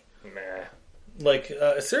Nikki's neck. Meh. Like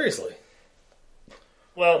seriously.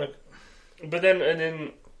 Well, but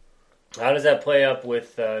then, how does that play up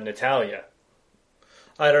with Natalia?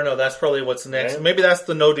 I don't know. That's probably what's next. Right. Maybe that's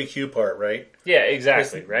the no DQ part, right? Yeah,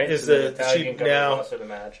 exactly. Right. is so the- Natalia she can come now- across to the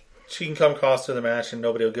match. She can come cost to the match, and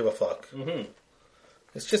nobody will give a fuck. Mm-hmm.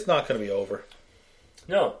 It's just not going to be over.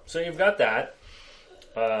 No, so you've got that,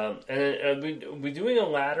 and then are we doing a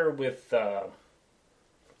ladder with?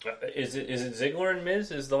 Is it Ziggler and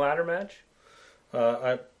Miz? Is the ladder match?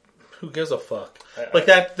 Who gives a fuck? Like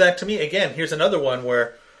that to me again. Here's another one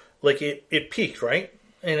where, like it peaked, right?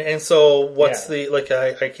 And so what's Yeah. the like?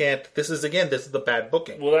 I can't. This is the bad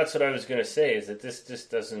booking. Well, that's what I was going to say. Is that this just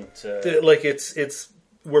doesn't? Like it's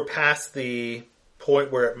we're past the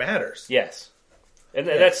point where it matters. Yes, and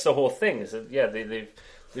that's the whole thing. Is that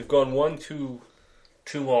they've gone one too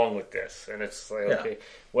long with this, and it's like okay,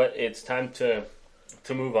 it's time to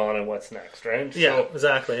move on, and what's next, right? Yeah, So,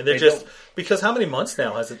 exactly. And they're they just don't- because how many months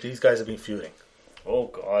now has it? These guys have been feuding. oh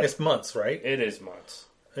god, It's months, right? it is months.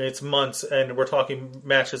 It's months, and we're talking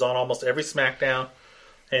matches on almost every SmackDown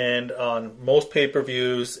and on most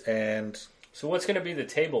pay-per-views. And So what's going to be the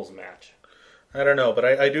tables match? I don't know, but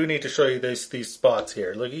I do need to show you these spots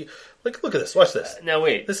here. Look at this. Watch this. Now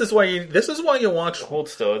wait, This is why you watch hold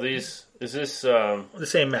still. Is this the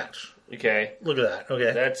same match. okay? Look at that.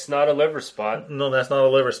 Okay. That's not a liver spot. No, that's not a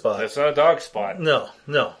liver spot. That's not a dog spot. No.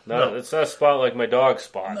 It's not a spot like my dog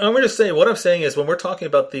spot. I'm going to say what I'm saying is when we're talking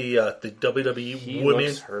about the WWE He women,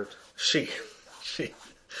 looks hurt.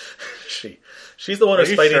 she's the one Are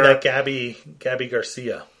who's you fighting sure? that Gabby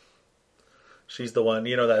Garcia. She's the one,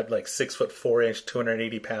 that like 6'4"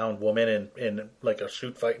 280-pound woman in like a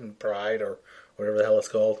shoot fight in Pride or whatever the hell it's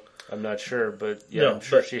called. I'm not sure, but yeah, No, I'm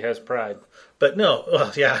sure but- she has pride. But no,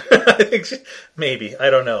 well, yeah, I think maybe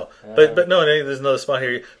I don't know, but no, there's another spot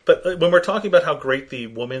here. But when we're talking about how great the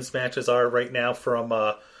women's matches are right now from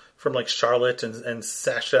like Charlotte and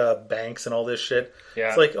Sasha Banks and all this shit, Yeah.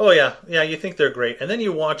 it's like yeah, you think they're great, and then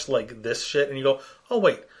you watch like this shit and you go, oh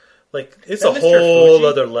wait, like it's Is a that Mr. whole Fuji?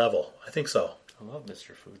 other level. I think so. I love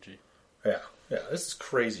Mr. Fuji. Yeah, this is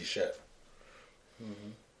crazy shit.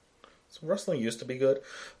 So wrestling used to be good,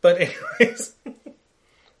 but anyways.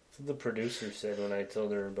 That's what the producer said when I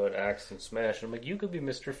told her about Axe and Smash. I'm like, you could be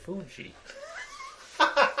Mr. Fuji.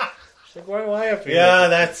 She's like, why do I have to be Yeah,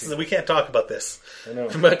 Mr. Fuji? we can't talk about this. I know.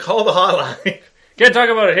 But call the hotline. Can't talk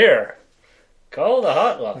about it here. Call the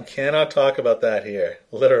hotline. We cannot talk about that here.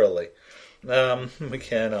 Literally. We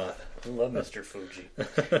cannot. I love Mr. Fuji.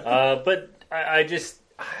 But I don't know.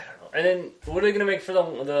 And then what are they going to make for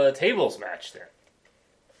the tables match there?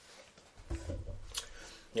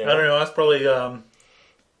 I don't know. That's probably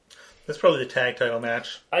the tag title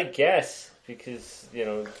match. I guess because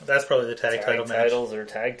that's probably the tag title match. Titles are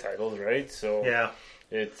tag titles, right? So yeah,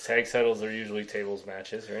 tag titles are usually tables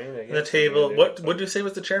matches, right? The table. What did you say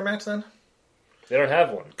was the chair match then? They don't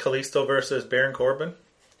have one. Kalisto versus Baron Corbin.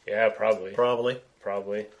 Yeah, probably.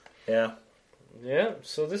 Yeah. Yeah.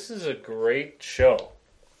 So this is a great show.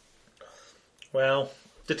 Well,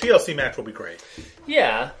 the TLC match will be great.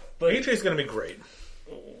 Yeah, but AJ is going to be great.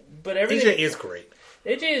 But everything AJ is great.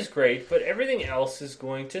 AJ is great, but everything else is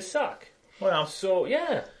going to suck. Well, so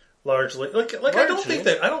yeah, largely. Like I don't think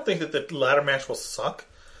that the ladder match will suck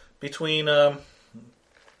between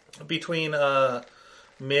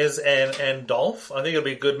Miz and Dolph. I think it'll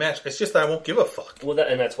be a good match. It's just that I won't give a fuck. Well,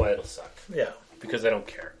 that's why it'll suck. Yeah, because I don't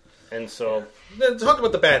care. And so, talk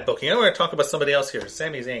about the bad booking. I want to talk about somebody else here,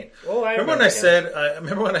 Sami Zayn. Oh, remember when I said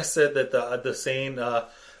that the Zayn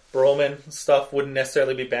Broman stuff wouldn't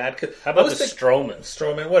necessarily be bad. How about Strowman?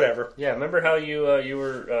 Strowman, whatever. Yeah, remember how you were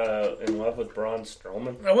in love with Braun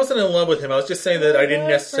Strowman? I wasn't in love with him. I was just saying that I didn't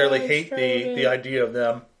necessarily hate the idea of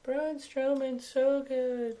them. Braun Strowman's so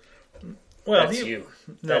good. Well, that's you.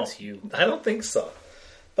 No, that's you. I don't think so.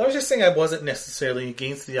 But I was just saying I wasn't necessarily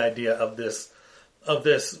against the idea of this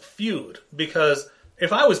feud, because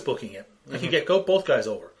if I was booking it, I could get both guys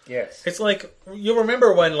over. Yes. It's like, you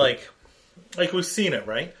remember when like we've seen it,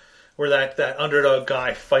 right? Where that underdog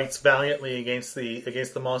guy fights valiantly against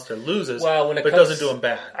the monster, loses, but doesn't do him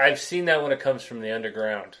bad. I've seen that when it comes from the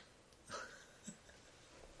underground.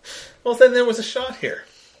 Well, then there was a shot here.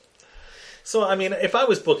 So, I mean, if I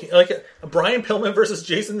was booking, like, Brian Pillman versus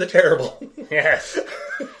Jason the Terrible. Yes.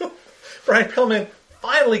 Brian Pillman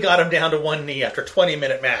finally got him down to one knee after a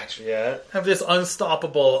 20-minute match. Yeah. Have this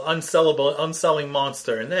unstoppable, unselling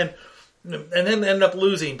monster, and then end up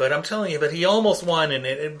losing. But I'm telling you, he almost won, and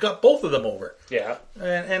it got both of them over. Yeah.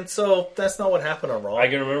 And so that's not what happened on Raw. I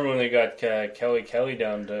can remember when they got Kelly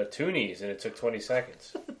down to 2 knees, and it took 20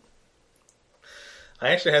 seconds. I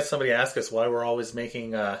actually had somebody ask us why we're always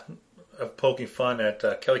making poking fun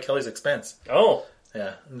at Kelly's expense. Oh.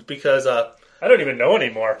 Yeah, because I don't even know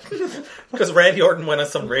anymore. Because Randy Orton went on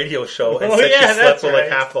some radio show and said she slept with like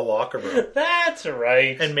half the locker room. That's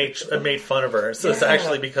right. And made fun of her. So it's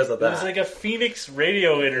actually because of that. It was like a Phoenix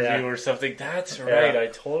radio interview or something. That's right. I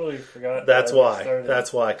totally forgot. That's why.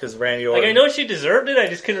 That's why. Because Randy Orton. Like, I know she deserved it. I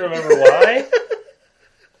just couldn't remember why.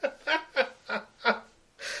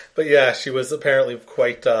 But yeah, she was apparently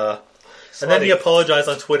quite. And then he apologized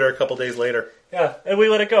on Twitter a couple days later. Yeah, and we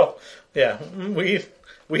let it go. Yeah,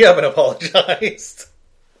 we haven't apologized.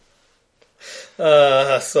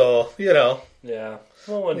 So, you know. Yeah.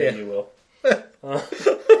 Well, one day you will.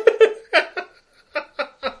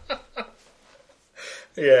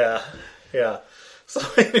 Yeah. So,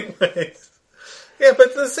 anyways. Yeah,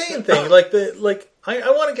 but the same thing. I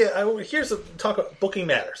want to get. Here's a talk about booking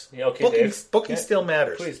matters. Yeah, okay, Dave. Booking still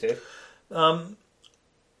matters. Please, Dave.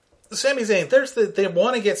 Sami Zayn. They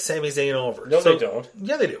want to get Sami Zayn over. No, they don't.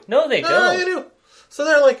 Yeah, they do. No, they don't. No, they do. So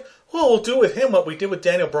they're like, well, we'll do with him what we did with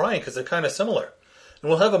Daniel Bryan because they're kind of similar, and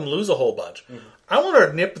we'll have him lose a whole bunch. Mm-hmm. I want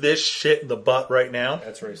to nip this shit in the butt right now.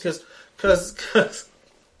 That's racist. Because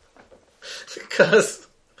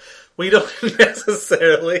we don't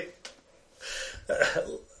necessarily.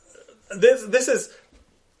 This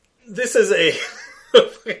is a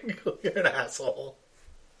you're an asshole.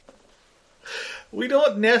 We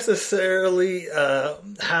don't necessarily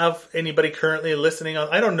have anybody currently listening on.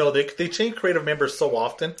 I don't know. They change creative members so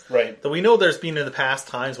often, right? That we know there's been in the past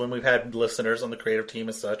times when we've had listeners on the creative team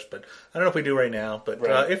and such. But I don't know if we do right now. But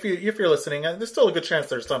right. If you're listening, there's still a good chance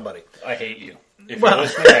there's somebody. I hate you. If you're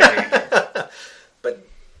listening, I hate you. But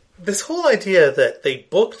this whole idea that they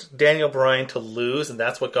booked Daniel Bryan to lose and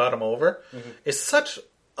that's what got him over is such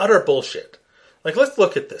utter bullshit. Like, let's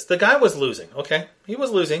look at this. The guy was losing, okay? He was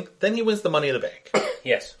losing. Then he wins the Money in the Bank.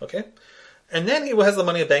 Yes. Okay? And then he has the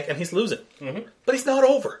Money in the Bank and he's losing. Mm-hmm. But he's not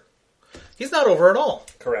over. He's not over at all.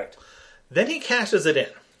 Correct. Then he cashes it in.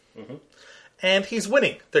 Mm-hmm. And he's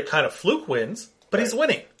winning. They're kind of fluke wins, but he's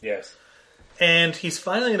winning. Yes. And he's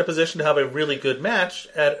finally in a position to have a really good match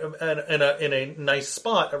in a nice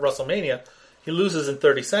spot at WrestleMania. He loses in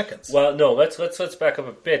 30 seconds. Well, no, let's back up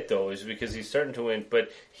a bit, though, is because he's starting to win,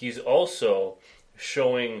 but he's also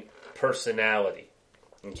showing personality.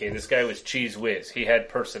 Okay, this guy was Cheese Whiz. He had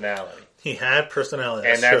personality. He had personality.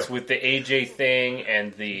 And that's true. with the AJ thing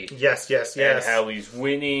and the... Yes. And how he's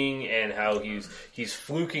winning and how he's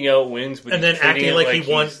fluking out wins. But and then acting like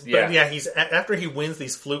he won. Yeah. But he's after he wins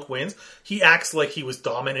these fluke wins, he acts like he was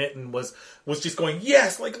dominant and was just going,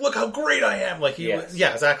 yes, like, look how great I am. Like he was,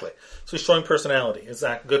 yeah, exactly. So he's showing personality.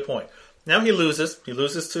 Exactly. Good point. Now he loses. He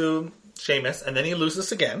loses to Sheamus, and then he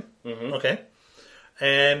loses again. Mm-hmm. Okay.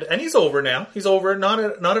 And he's over now. He's over, not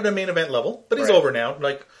at a main event level, but he's over now.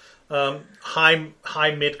 Like,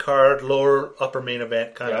 high mid card, lower upper main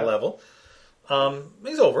event kind of level.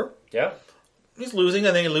 He's over. Yeah. He's losing,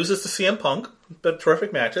 and then he loses to CM Punk, but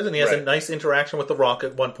terrific matches, and he has a nice interaction with The Rock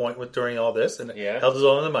at one point during all this, and held his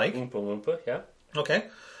own on the mic. Oompa Loompa, yeah. Okay.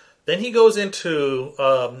 Then he goes into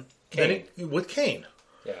Kane. With Kane.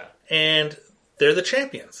 Yeah. And they're the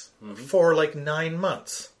champions for like 9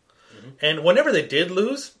 months. Mm-hmm. And whenever they did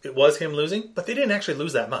lose, it was him losing, but they didn't actually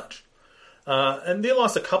lose that much. And they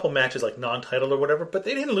lost a couple matches, like non-title or whatever, but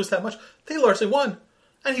they didn't lose that much. They largely won.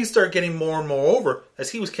 And he started getting more and more over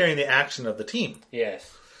as he was carrying the action of the team.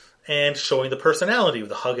 Yes. And showing the personality with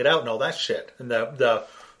the hug it out and all that shit. And the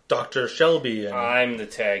Dr. Shelby. And I'm the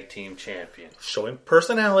tag team champion. showing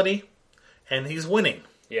personality. And he's winning.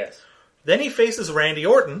 Yes. Then he faces Randy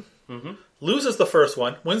Orton. Mm-hmm. Loses the first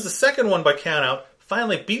one. Wins the second one by countout.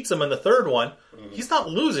 Finally beats him in the third one. Mm-hmm. He's not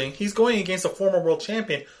losing. He's going against a former world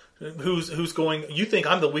champion. Who's going, you think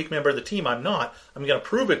I'm the weak member of the team. I'm not. I'm going to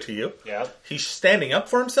prove it to you. Yeah. He's standing up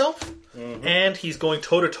for himself, and he's going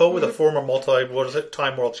toe-to-toe with a former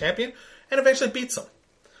multi-time world champion, and eventually beats him.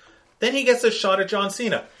 Then he gets a shot at John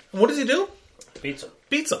Cena. And what does he do? Beats him.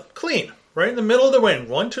 Beats him. Clean. Right in the middle of the ring.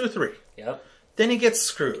 1, 2, 3. Yep. Then he gets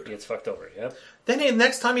screwed. He gets fucked over, yep. Then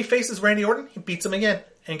next time he faces Randy Orton, he beats him again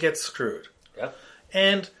and gets screwed. Yep.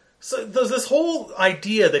 And so there's this whole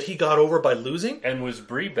idea that he got over by losing. And was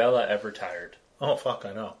Brie Bella ever tired? Oh, fuck,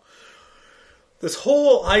 I know. This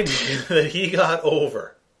whole idea that he got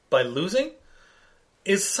over by losing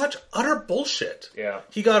is such utter bullshit. Yeah.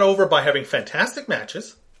 He got over by having fantastic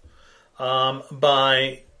matches,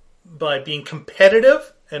 by being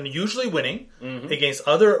competitive and usually winning against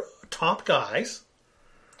other top guys,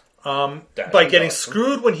 by getting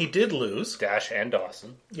screwed when he did lose. Dash and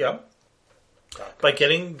Dawson. Yep. By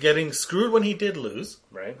getting screwed when he did lose.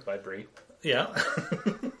 Right, by Brie. Yeah.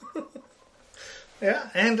 Yeah,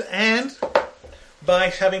 and by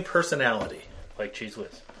having personality. Like Cheese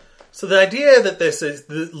Whiz. So the idea that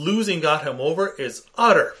the losing got him over is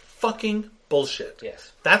utter fucking bullshit.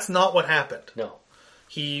 Yes. That's not what happened. No.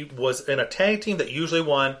 He was in a tag team that usually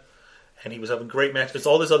won, and he was having great matches. It's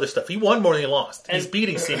all this other stuff. He won more than he lost. He's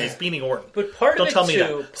beating Cena. He's beating Orton. But part Don't of tell it me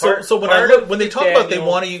too, that. So when they talk about they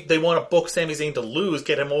want to book Sami Zayn to lose,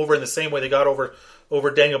 get him over in the same way they got over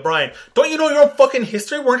Daniel Bryan. Don't you know your own fucking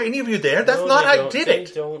history? Weren't any of you there? That's not how you did it.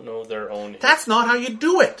 They don't know their own history. That's not how you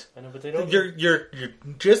do it. I know, but they don't. You're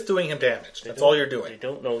just doing him damage. That's all you're doing. They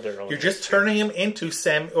don't know their own. You're just turning him into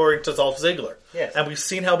into Dolph Ziggler. Yes. And we've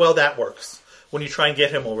seen how well that works when you try and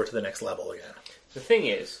get him over to the next level again. The thing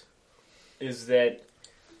is that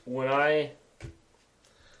when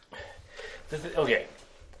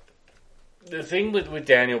the thing with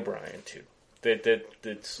Daniel Bryan too,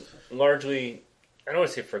 that's largely, I don't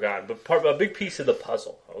want to say forgotten, but a big piece of the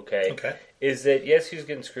puzzle, okay, is that yes, he was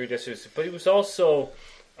getting screwed, but he was also,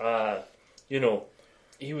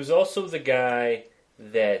 he was also the guy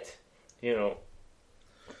that,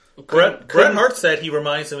 Bret Hart said he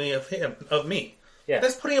reminds me of me. Yeah,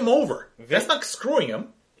 that's putting him over. That's not screwing him.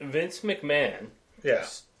 Vince McMahon,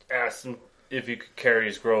 asked him if he could carry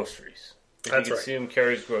his groceries. If you could see him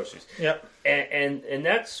carry his groceries. Yep. And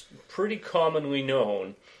that's pretty commonly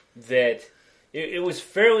known that it was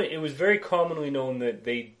very commonly known that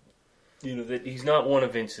that he's not one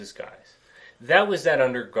of Vince's guys. That was that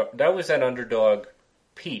underdog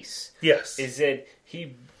piece. Yes. Is that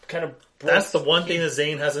he kind of that's the one thing that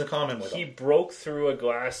Zayn has in common with him. He broke through a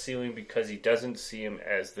glass ceiling because he doesn't see him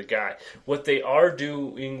as the guy. What they are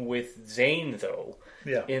doing with Zayn, though,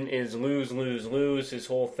 is lose. His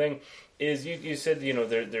whole thing is you said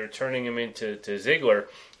they're turning him into Ziggler,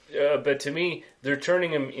 but to me they're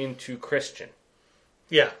turning him into Christian.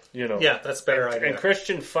 Yeah, that's a better idea. And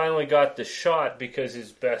Christian finally got the shot because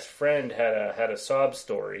his best friend had a sob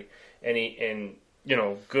story, and he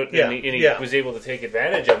was able to take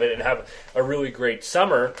advantage of it and have a really great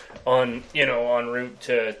summer en route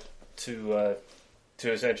to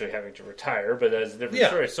essentially having to retire, but that's a different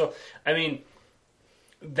story. So, I mean,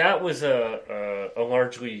 that was a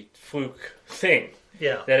largely fluke thing.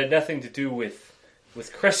 Yeah, that had nothing to do with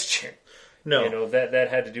Christian. No, that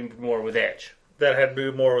had to do more with Edge. that had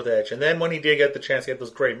to do more with Edge. And then when he did get the chance to get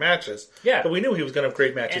those great matches, Yeah. but we knew he was going to have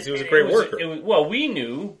great matches. And- he was a and great it was- worker. it was- well, we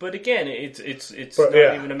knew, but again, it's But, not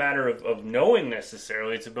yeah. even a matter of knowing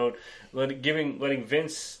necessarily. It's about letting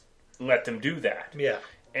Vince let them do that. yeah.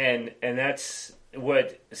 And that's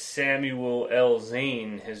what Samuel L.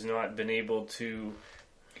 Zane has not been able to.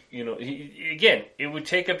 It would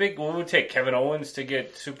take what would it take Kevin Owens to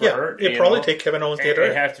get super hurt? It'd probably take Kevin Owens to get It'd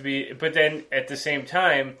hurt. have to be, but then at the same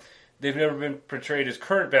time, they've never been portrayed as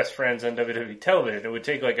current best friends on WWE television. It would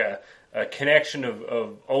take like a connection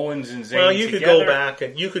of Owens and Zayn. Well, you together.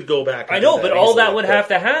 could go back. And I know, do but all easily, that would have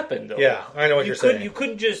to happen, though. Yeah, I know what you're saying. You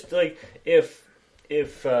couldn't just like if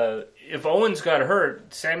Owens got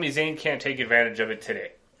hurt, Sami Zayn can't take advantage of it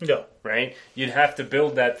today. No. Right? You'd have to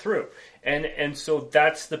build that through. And so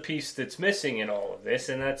that's the piece that's missing in all of this,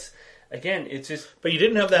 and that's again, it's just. But you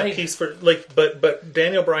didn't have that piece for but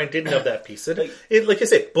Daniel Bryan didn't have that piece. It like I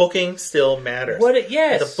said, booking still matters.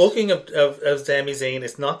 Yes. The booking of Sami Zayn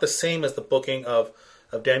is not the same as the booking of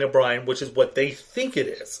Daniel Bryan, which is what they think it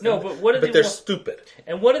is. No, but what do they they're want? stupid.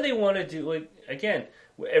 And what do they want to do? Like again,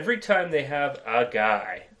 every time they have a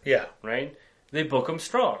guy, Yeah. right? They book him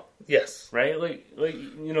strong. Yes. Right?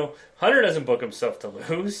 Hunter doesn't book himself to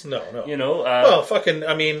lose. No. Well,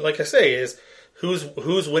 like I say, is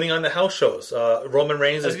who's winning on the house shows? Roman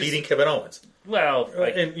Reigns is beating Kevin Owens. Well, for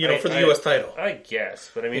the U.S. title. I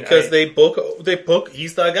guess, but I mean, because they book.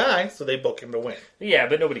 He's the guy, so they book him to win. Yeah,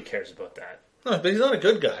 but nobody cares about that. No, but he's not a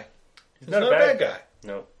good guy. He's not a bad guy.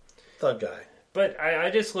 No, thug guy. But I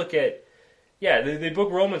just look at, they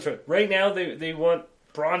book Roman right now. They want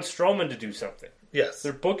Braun Strowman to do something. Yes.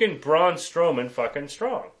 They're booking Braun Strowman fucking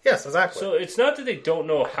strong. Yes, exactly. So it's not that they don't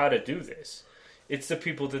know how to do this. It's the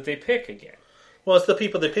people that they pick again. Well, it's the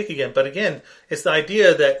people they pick again. But again, it's the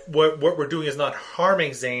idea that what we're doing is not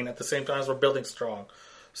harming Zayn at the same time as we're building Strowman.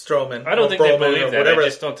 I don't think they believe that. Whatever. I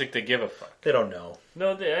just don't think they give a fuck. They don't know.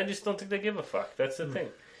 No, I just don't think they give a fuck. That's the thing.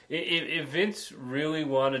 If Vince really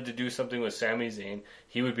wanted to do something with Sami Zayn,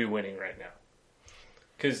 he would be winning right now.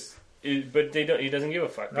 But they don't. He doesn't give a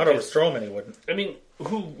fuck. Not over Strowman, he wouldn't. I mean,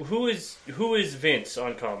 who is Vince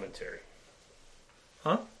on commentary?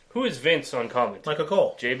 Huh? Who is Vince on commentary? Michael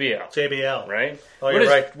Cole. JBL. Right? Oh, you're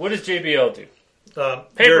right. What does JBL do?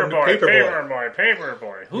 Paperboy.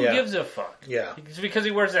 Paperboy. Who gives a fuck? Yeah. It's because he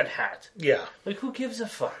wears that hat. Yeah. Like, who gives a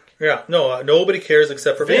fuck? Yeah. No, nobody cares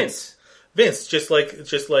except for Vince. Vince, just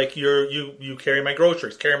like you carry my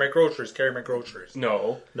groceries, carry my groceries.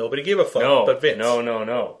 No. Nobody gave a fuck but Vince.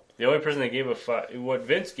 No. The only person that gave a fuck, what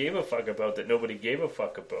Vince gave a fuck about that nobody gave a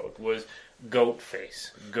fuck about was Goat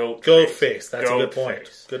Face. Goat Face. That's a good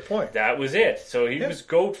point. Good point. That was it. So he was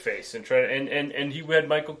Goat Face and and he had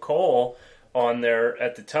Michael Cole on there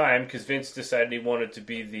at the time because Vince decided he wanted to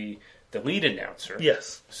be the lead announcer.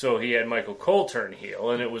 Yes. So he had Michael Cole turn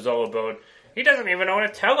heel, and it was all about he doesn't even own a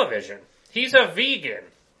television. He's a vegan.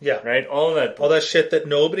 Yeah. Right? All that shit that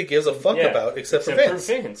nobody gives a fuck about except for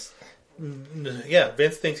Vince. Yeah,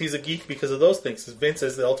 Vince thinks he's a geek because of those things. Vince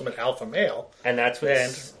is the ultimate alpha male. And that's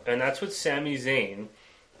what Sami Zayn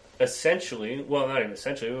essentially, well, not even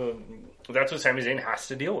essentially, that's what Sami Zayn has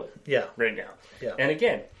to deal with. Yeah. Right now. Yeah. And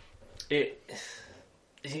again,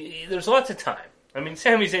 there's lots of time. I mean,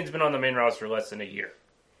 Sami Zayn's been on the main roster less than a year.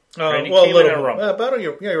 Right? Well, a little about a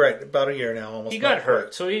year. Yeah, you're right. About a year now, almost. He got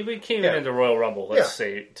hurt, so he came in into Royal Rumble. Let's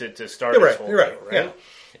say to start. You're his right. whole You're right. deal, right?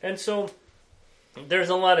 Yeah. And so there's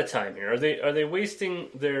a lot of time here. Are they wasting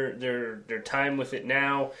their time with it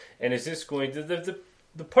now? And is this going to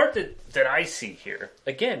the part that I see here?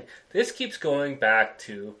 Again, this keeps going back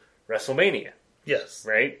to WrestleMania. Yes.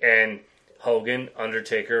 Right? And Hogan,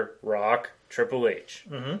 Undertaker, Rock, Triple H.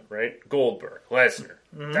 Mm-hmm. Right? Goldberg, Lesnar.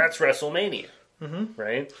 Mm-hmm. That's WrestleMania. Mm-hmm.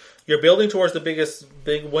 Right? You're building towards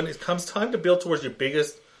when it comes time to build towards your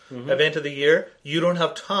biggest event of the year, you don't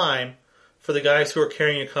have time for the guys who are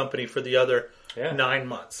carrying your company for the other 9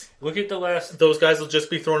 months. Look at the last... Those guys will just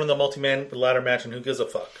be thrown in the multi-man ladder match and who gives a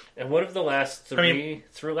fuck. And what if the last three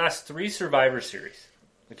Survivor Series?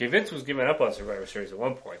 Okay, Vince was giving up on Survivor Series at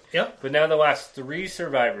one point. Yeah. But now the last 3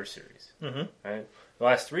 Survivor Series. Mm-hmm. Right? The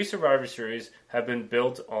last 3 Survivor Series have been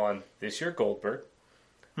built on this year Goldberg,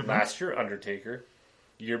 last year Undertaker,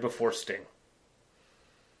 year before Sting.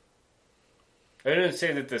 I didn't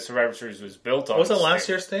say that the Survivor Series was built on Was it last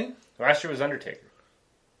year's Sting? Last year was Undertaker.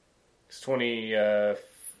 It's 25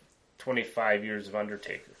 years of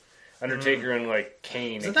Undertaker. Undertaker and like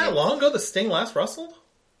Kane. Is it that long ago that Sting last wrestled?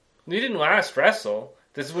 He didn't last wrestle.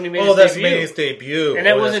 This is when he made his debut. And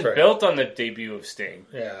that wasn't built on the debut of Sting.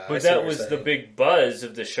 Yeah, but that was the big buzz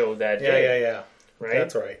of the show that day. Yeah. Right?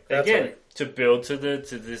 That's right. To build to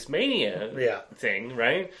this Mania thing,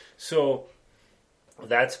 right? So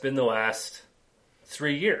that's been the last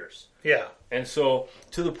 3 years. Yeah. And so,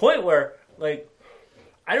 to the point where, like,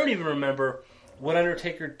 I don't even remember what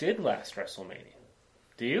Undertaker did last WrestleMania.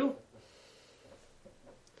 Do you?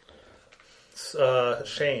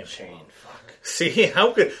 Shane. Shane, fuck. See,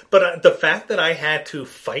 how good. But the fact that I had to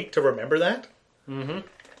fight to remember that. Mm-hmm.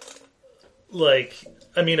 Like,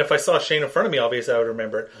 I mean, if I saw Shane in front of me, obviously I would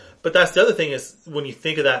remember it. But that's the other thing is, when you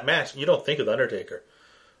think of that match, you don't think of the Undertaker.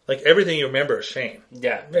 Like, everything you remember is Shane.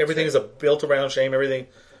 Yeah. Everything is built around Shane. Everything,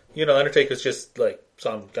 Undertaker's just, like,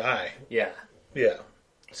 some guy. Yeah. Yeah.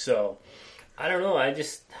 So, I don't know.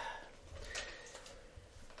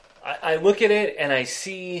 I look at it and I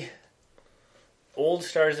see old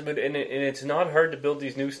stars, and it's not hard to build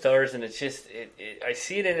these new stars, and it's just, I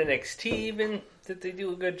see it in NXT even, that they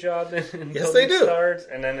do a good job in yes, they do. Stars,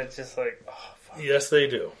 and then it's just like, oh, fuck. Yes, they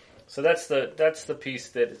do. So that's the piece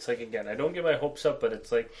that it's like, again, I don't get my hopes up, but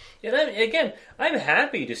it's like, I'm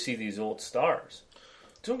happy to see these old stars.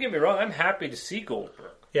 Don't get me wrong, I'm happy to see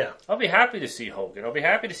Goldberg. Yeah. I'll be happy to see Hogan. I'll be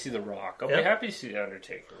happy to see The Rock. I'll be happy to see The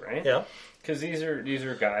Undertaker, right? Yeah. Because these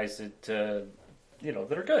are guys that, that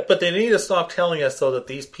are good. But they need to stop telling us, though, that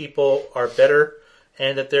these people are better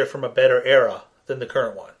and that they're from a better era than the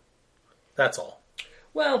current one. That's all.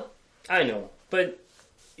 Well, I know. But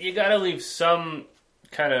you got to leave some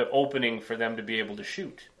kind of opening for them to be able to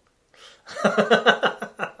shoot.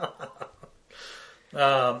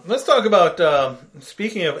 Let's talk about,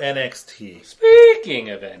 speaking of NXT. Speaking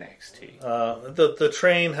of NXT. The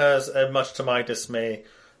train has, much to my dismay,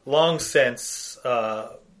 long since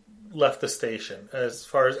left the station as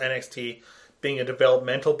far as NXT being a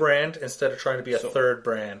developmental brand instead of trying to be a third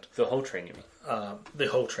brand. The whole train, you mean? The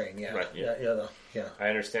whole train, yeah. Right, yeah. Yeah. I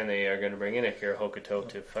understand they are going to bring in Akira Hokuto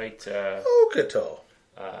to fight Hokuto.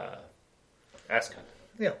 Asuka.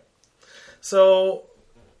 Yeah. So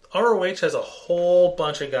ROH has a whole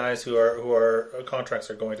bunch of guys who are contracts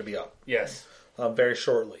are going to be up. Yes. Very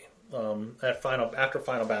shortly. After Final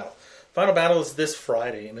Battle. Final Battle is this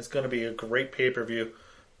Friday, and it's going to be a great pay-per-view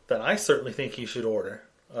that I certainly think you should order.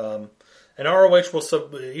 And ROH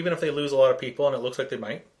will, even if they lose a lot of people, and it looks like they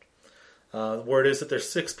might, the word is that there's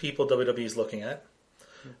 6 people WWE's looking at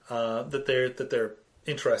that they're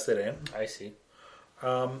interested in. I see.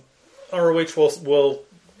 ROH will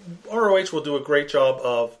do a great job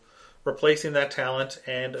of replacing that talent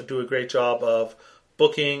and do a great job of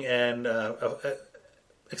booking and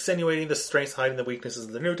extenuating the strengths, hiding the weaknesses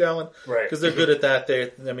of the new talent. Right. Because they're good at that.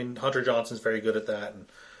 Hunter Johnson's very good at that. And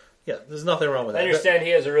yeah, there's nothing wrong with that. I understand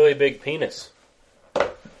he has a really big penis.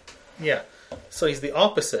 Yeah. So he's the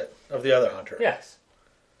opposite of the other Hunter. Yes.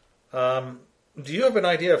 Do you have an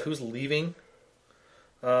idea of who's leaving?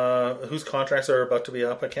 Whose contracts are about to be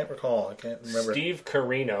up? I can't recall. I can't remember. Steve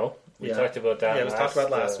Corino. We talked about that. Yeah, it was talked about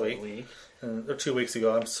last week. week. Or 2 weeks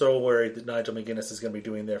ago. I'm so worried that Nigel McGuinness is going to be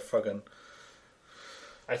doing their fucking.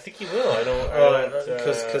 I think he will. I don't.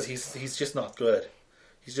 Because he's just not good.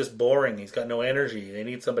 He's just boring. He's got no energy. They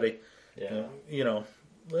need somebody. Yeah.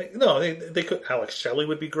 They could. Alex Shelley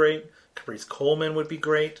would be great. Caprice Coleman would be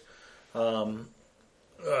great. Rocky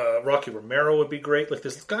Romero would be great. Like,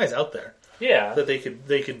 there's guys out there. Yeah. That they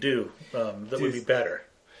could do that would be better.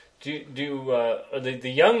 The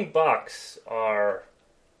Young Bucks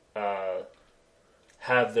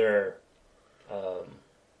have their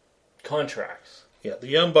contracts? Yeah, the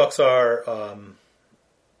Young Bucks are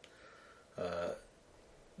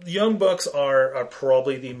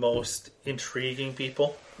probably the most intriguing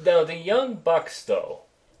people. Now, the Young Bucks, though,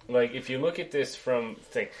 like, if you look at this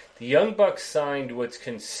the Young Bucks signed what's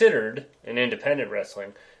considered, in independent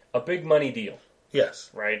wrestling, a big money deal. Yes.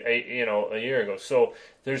 Right? A year ago. So,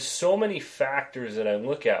 there's so many factors that I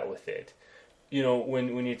look at with it.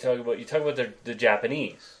 When you talk about the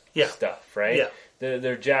Japanese stuff, right? Yeah.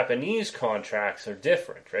 Their Japanese contracts are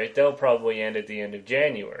different, right? They'll probably end at the end of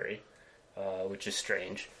January, which is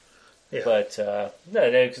strange. Yeah. But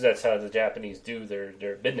because that's how the Japanese do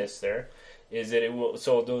their business there. Is that it will?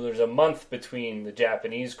 So there's a month between the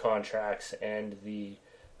Japanese contracts and the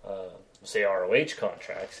say ROH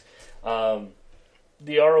contracts.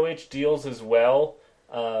 The ROH deals as well.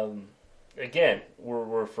 Again,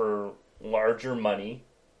 were for larger money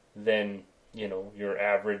than your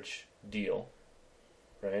average deal,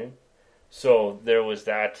 right? So there was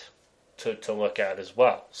that to look at as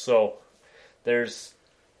well. So there's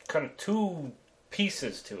kind of 2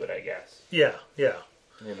 pieces to it, I guess. Yeah.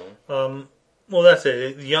 Well, that's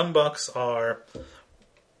it. The Young Bucks are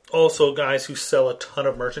also guys who sell a ton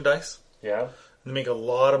of merchandise. Yeah. They make a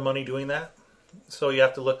lot of money doing that. So you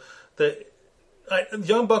have to look. The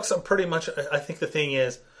Young Bucks are pretty much, I think the thing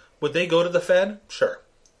is, would they go to the Fed? Sure.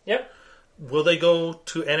 Yep. Will they go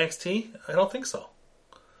to NXT? I don't think so.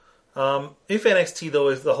 If NXT, though,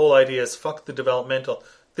 if the whole idea is fuck the developmental,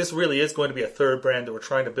 this really is going to be a third brand that we're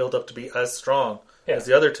trying to build up to be as strong as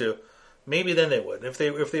the other two, maybe then they would. If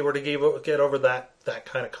they were to get over that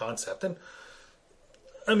kind of concept. And,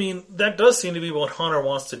 I mean, that does seem to be what Honor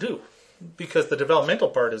wants to do, because the developmental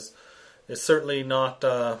part is certainly not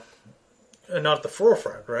at the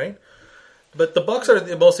forefront, right? But the Bucks are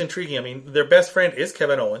the most intriguing. I mean, their best friend is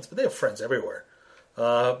Kevin Owens, but they have friends everywhere.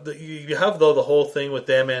 You have, though, the whole thing with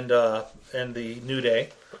them and the New Day.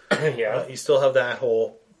 Yeah. You still have that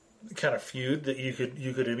whole kind of feud that you could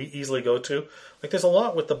easily go to. Like, there's a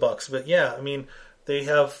lot with the Bucks, but yeah, I mean,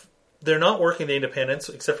 they're not working the independents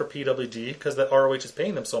except for PWG because the ROH is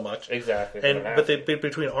paying them so much. Exactly. But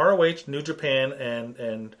between ROH, New Japan,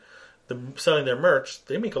 and selling their merch,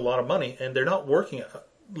 they make a lot of money, and they're not working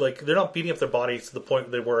they're not beating up their bodies to the point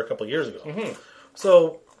they were a couple of years ago. Mm-hmm.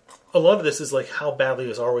 So a lot of this is like, how badly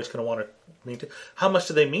is ROH going to want to maintain? How much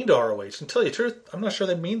do they mean to ROH? And to tell you the truth, I'm not sure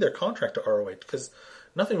they mean their contract to ROH because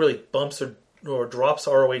nothing really bumps or drops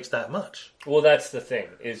ROH that much. Well, that's the thing.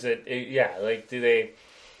 Is it? Do they?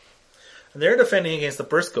 And they're defending against the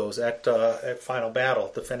Briscoes at Final Battle,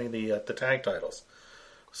 defending the tag titles.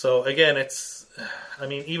 So again,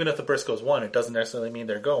 even if the Briscoes won, it doesn't necessarily mean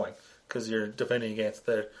they're going, because you're defending against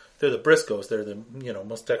they're the Briscoes. They're the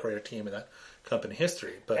most decorated team in that company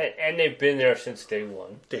history. But and they've been there since day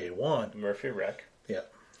one. Day one, Murphy Wreck. Yeah.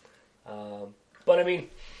 But I mean,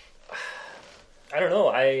 I don't know.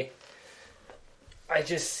 I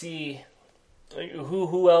just see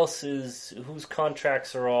who else is whose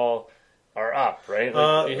contracts are up, right?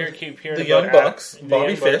 Like, keep hearing the about Young Bucks,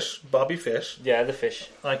 Bobby Fish. Yeah, the Fish.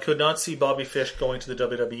 I could not see Bobby Fish going to the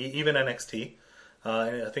WWE, even NXT.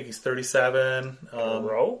 I think he's 37.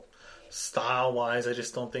 Row? Style-wise, I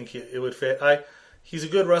just don't think it would fit. He's a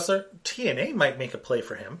good wrestler. TNA might make a play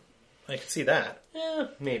for him. I could see that. Yeah,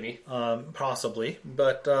 maybe. Possibly.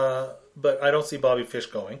 But I don't see Bobby Fish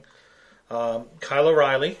going. Kyle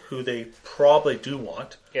O'Reilly, who they probably do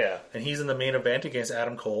want. Yeah. And he's in the main event against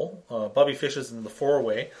Adam Cole. Bobby Fish is in the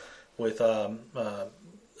four-way with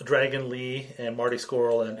Dragon Lee and Marty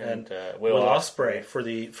Scurll and Will Ospreay for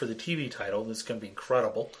the TV title. This is going to be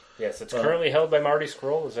incredible. Yes, it's currently held by Marty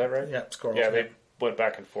Scurll. Is that right? Yeah, Scurll. Yeah, they went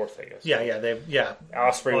back and forth, I guess.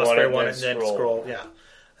 Ospreay won it, and then Scurll. Scurll. Yeah,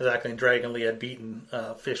 exactly. And Dragon Lee had beaten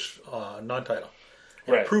Fish non-title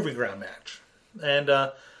in Right. a proving ground match. And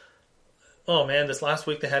oh man, this last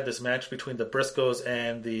week they had this match between the Briscoes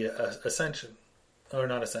and the Addiction.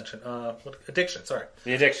 Sorry,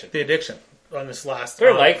 The Addiction. the Addiction on this last.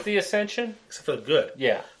 They're like the Ascension. except for the good.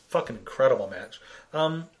 Yeah. Fucking incredible match.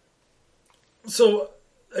 So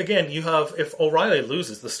again, you have, if O'Reilly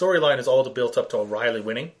loses, the storyline is all built up to O'Reilly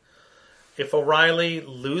winning. If O'Reilly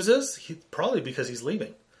loses, probably because he's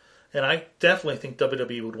leaving. And I definitely think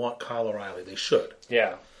WWE would want Kyle O'Reilly. They should.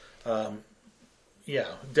 Yeah. Yeah,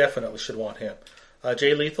 definitely should want him.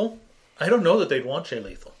 Jay Lethal? I don't know that they'd want Jay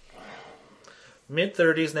Lethal.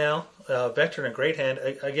 Mid-30s now, veteran, a great hand.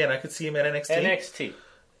 Again, I could see him at NXT. NXT.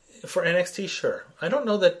 For NXT, sure. I don't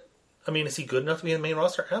know that... I mean, is he good enough to be in the main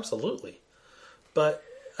roster? Absolutely. But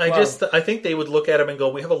I think they would look at him and go,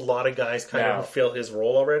 we have a lot of guys kind of fill his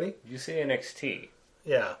role already. You say NXT.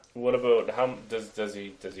 Yeah. What about, how does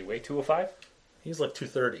he weigh 205? He's like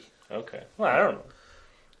 230. Okay. Well, I don't know.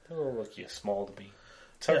 He'll look small to be.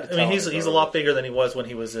 It's hard to I mean, tell he's a lot bigger than he was when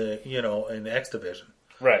he was, in the X division.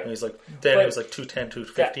 Right. And he's like, then he was like 210,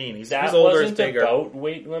 215. He's that older, he's wasn't bigger. about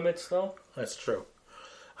weight limits, though? That's true.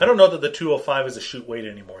 I don't know that the 205 is a shoot weight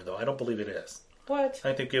anymore, though. I don't believe it is. What? I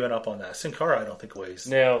think they've given up on that. Sin Cara, I don't think weighs.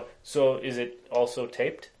 Now, so is it also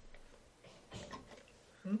taped?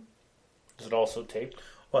 Is it also taped?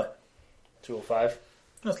 What? 205?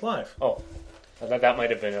 That's live. Oh. I thought that might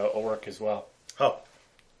have been a work as well. Oh.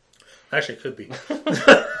 Actually, it could be.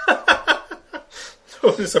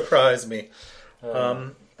 Wouldn't surprise me.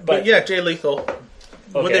 But yeah, Jay Lethal. Okay.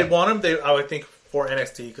 Would they want him? I would think for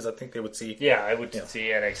NXT, because I think they would see. Yeah, I would see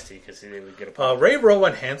NXT because they would get a Ray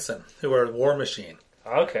Rowan Hansen, who are War Machine.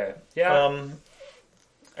 Okay. Yeah.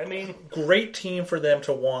 I mean, great team for them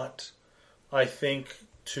to want, I think,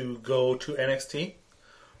 to go to NXT.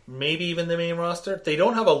 Maybe even the main roster. They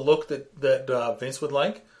don't have a look that Vince would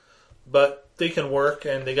like, but they can work,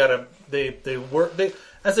 and they work.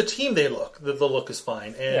 As a team, the look is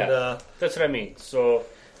fine, and that's what I mean. So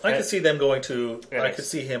I could see them going to. NXT. I could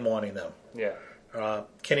see him wanting them. Yeah.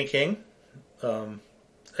 Kenny King,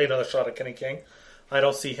 another shot at Kenny King. I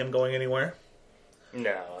don't see him going anywhere.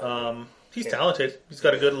 No. He's talented. He's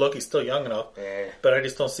got a good look. He's still young enough. Yeah. But I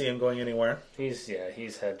just don't see him going anywhere. He's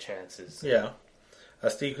had chances. Yeah.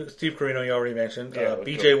 Steve Corino, you already mentioned. Yeah,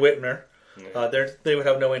 BJ Whitmer. Yeah. They would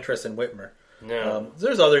have no interest in Whitmer. No.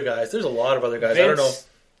 There's other guys. There's a lot of other guys. Vince,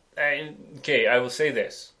 I don't know. Okay, I will say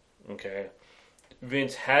this. Okay,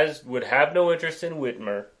 Vince would have no interest in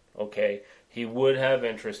Whitmer. Okay, he would have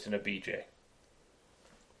interest in a BJ.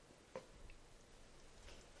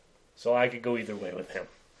 So I could go either way with him.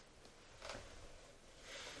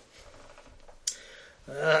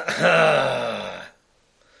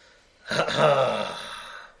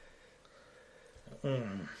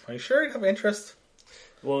 Are you sure you have interest?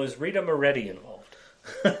 Well, is Rita Moretti involved?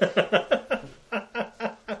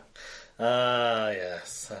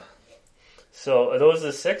 Yes. So are those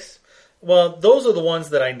the 6? Well, those are the ones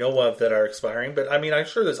that I know of that are expiring. But I mean, I'm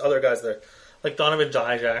sure there's other guys that, like Donovan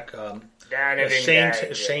Dijak,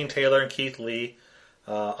 Shane Taylor, and Keith Lee.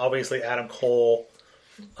 Obviously, Adam Cole.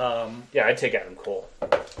 Yeah, I'd take Adam Cole.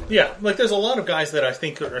 Yeah, like there's a lot of guys that I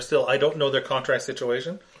think are still. I don't know their contract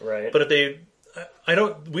situation, Right. but if they, I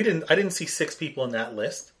didn't see 6 people in that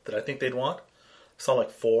list that I think they'd want. I saw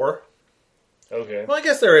like 4. Okay. Well, I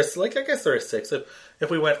guess there is 6. If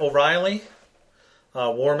we went O'Reilly,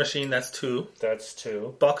 War Machine, that's 2. That's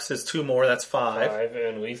 2. Bucks is 2 more, that's 5. 5,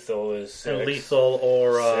 and Lethal is 6. And Lethal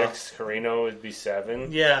or 6. Carino would be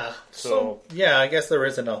 7. yeah. So yeah, I guess there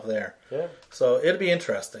is enough there. Yeah. So it'd be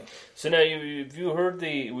interesting. So now have you heard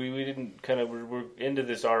we didn't kind of we're into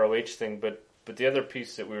this ROH thing, but the other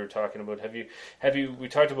piece that we were talking about, we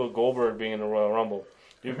talked about Goldberg being in the Royal Rumble.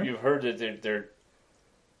 You've heard that they're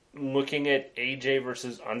looking at AJ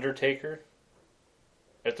versus Undertaker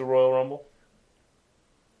at the Royal Rumble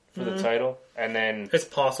for the title, and then It's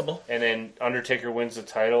possible. and then Undertaker wins the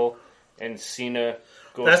title, and Cena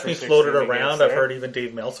goes. That's for been 16 floated against around. I've there. heard even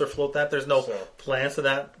Dave Meltzer float that. There's no So- plans to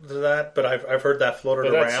that, but I've heard that floated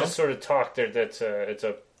But that's around. just sort of talk there. It's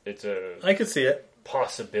a I could see it.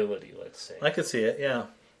 possibility, let's say. I could see it. Yeah,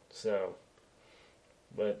 So,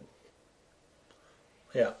 but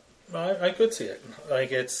yeah. I could see it.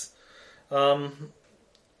 Like it's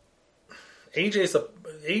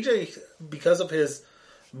AJ because of his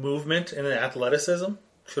movement and athleticism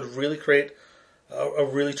could really create a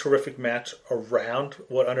really terrific match around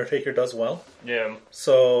what Undertaker does well. yeah,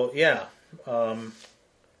 So yeah,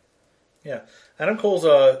 yeah. Adam Cole's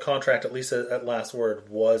contract, at least at last word,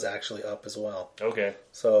 was actually up as well. okay,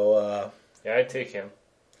 So yeah, I'd take him.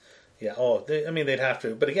 yeah. They'd have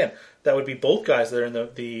to. But again, that would be both guys that are in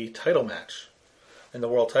the title match, in the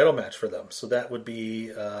world title match for them. So that would be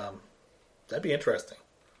that'd be interesting.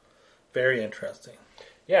 Very interesting.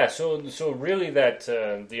 Yeah, so really that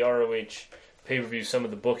the ROH pay-per-view, some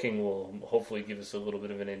of the booking will hopefully give us a little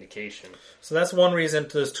bit of an indication. So that's one reason.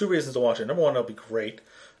 There's 2 reasons to watch it. Number one, it'll be great.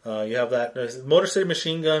 You have that there's Motor City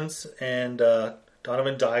Machine Guns and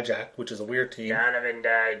Donovan Dijak, which is a weird team. Donovan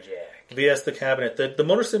Dijak. VS the Cabinet. The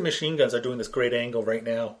Motor City Machine Guns are doing this great angle right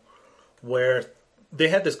now, where they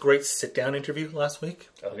had this great sit-down interview last week.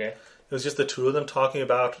 Okay. It was just the 2 of them talking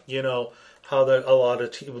about how a lot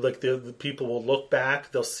of the people will look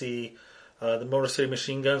back. They'll see the Motor City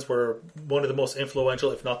Machine Guns were one of the most influential,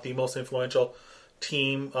 if not the most influential,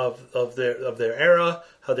 team of their era.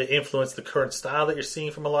 How they influenced the current style that you're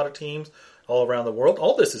seeing from a lot of teams all around the world.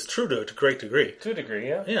 All this is true to a great degree. To a degree,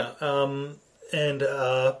 yeah. Yeah, and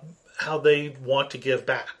how they want to give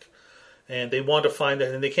back. And they want to find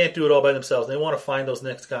that, and they can't do it all by themselves. They want to find those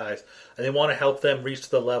next guys, and they want to help them reach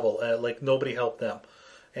the level like nobody helped them.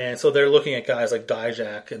 And so they're looking at guys like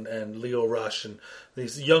Dijak and Leo Rush and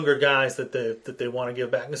these younger guys that they want to give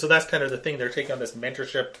back. And so that's kind of the thing. They're taking on this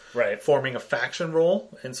mentorship, Right. forming a faction role,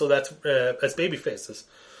 and so that's as baby faces.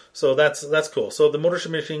 So that's cool. So the Motor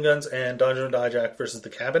City Machine Guns and Donovan Dijak versus the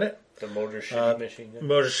Cabinet. The Motor City Machine Gun.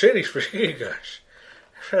 Motor City Machine Guns.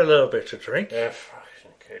 A little bit to drink. Yeah,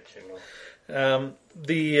 fucking kid, you know.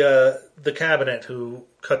 The Cabinet, who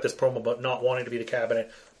cut this promo about not wanting to be the Cabinet,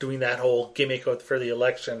 doing that whole gimmick for the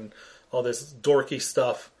election, all this dorky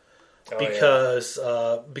stuff, Oh,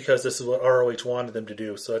 because this is what ROH wanted them to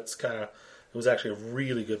do. So it was actually a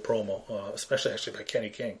really good promo, especially by Kenny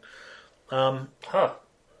King. Huh.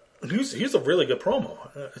 He's a really good promo.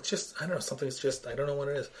 It's just, I don't know, something's just, I don't know what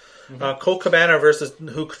it is. Colt Cabana versus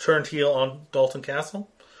who turned heel on Dalton Castle.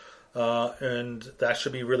 And that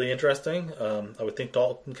should be really interesting. I would think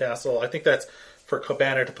Dalton Castle, I think that's for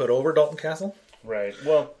Cabana to put over Dalton Castle. Right.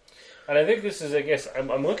 Well, and I think this is, I guess,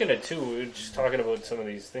 I'm looking at too, we were just talking about some of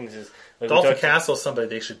these things. Is like Dalton Castle is somebody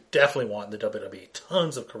they should definitely want in the WWE.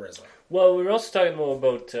 Tons of charisma. Well, we were also talking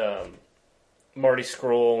about Marty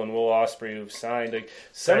Scurll and Will Ospreay who've signed. Like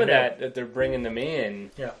some of that they're bringing them in,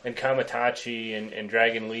 Yeah. and Kamatachi and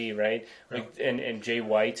Dragon Lee, right? Like, and Jay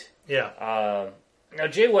White. Yeah. Now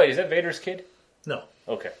Jay White, is that Vader's kid? No.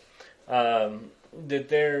 Okay. That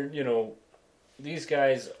they're, these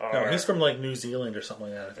guys are... No, he's from like New Zealand or something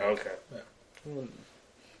like that, I think. Okay. Yeah.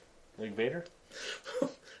 Like Vader?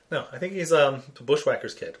 No, I think he's the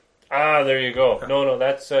Bushwhackers kid. Ah, there you go. No,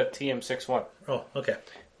 that's TM61. Oh, okay.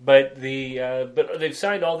 But but they've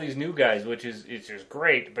signed all these new guys, which is it's just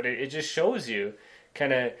great. But it just shows you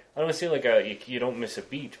kind of, I don't want to say like you don't miss a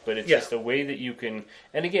beat, but it's just a way that you can.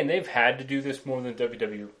 And again, they've had to do this more than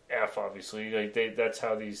WWF, obviously. Like that's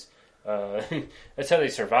how these. That's how they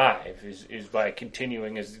survive is by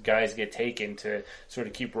continuing as guys get taken to sort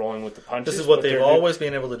of keep rolling with the punches. This is what they've always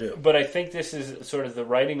been able to do. But I think this is sort of the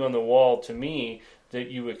writing on the wall to me that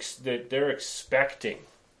that they're expecting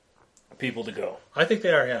people to go. I think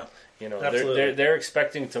they are, yeah. Absolutely. They're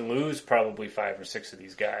expecting to lose probably 5 or 6 of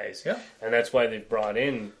these guys. Yeah. And that's why they've brought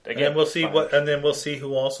in again. And we'll see we'll see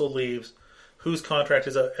who also leaves, whose contract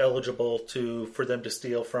is eligible for them to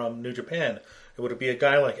steal from New Japan. It would be a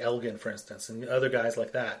guy like Elgin, for instance, and other guys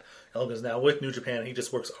like that. Elgin's now with New Japan. He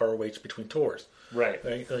just works ROH between tours. Right.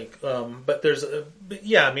 But there's,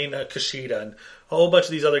 Kushida and a whole bunch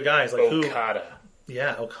of these other guys. Like Okada.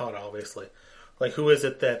 Yeah, Okada, obviously. Like, who is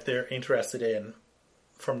it that they're interested in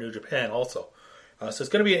from New Japan also? So it's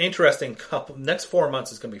going to be an interesting couple. Next 4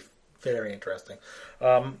 months is going to be very interesting.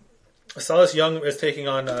 Silas Young is taking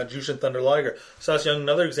on Jushin Thunder Liger. Silas Young,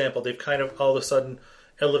 another example. They've kind of all of a sudden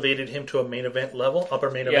elevated him to a main event level,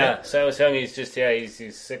 upper main event. Yeah, Silas Young, he's just,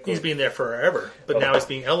 he's sick. He's been there forever, but now he's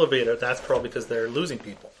being elevated. That's probably because they're losing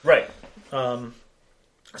people. Right.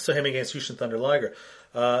 So him against Jushin Thunder Liger.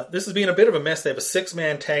 This has been a bit of a mess. They have a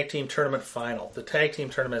 6-man tag team tournament final. The tag team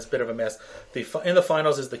tournament is a bit of a mess. In the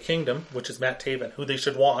finals is the Kingdom, which is Matt Taven, who they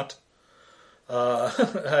should want.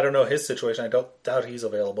 I don't know his situation. I don't doubt he's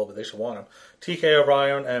available, but they should want him. TK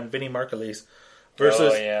O'Brien and Vinny Margulies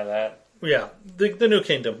versus... Oh, yeah, that... Yeah, the New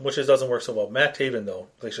Kingdom, which doesn't work so well. Matt Taven, though,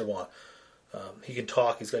 they should want. He can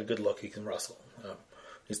talk. He's got a good look. He can wrestle.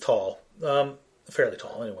 He's tall. Fairly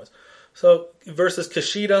tall, anyways. So, versus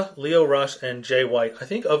Kushida, Lio Rush, and Jay White. I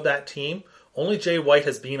think of that team, only Jay White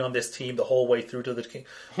has been on this team the whole way through to the King.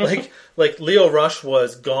 Like Lio Rush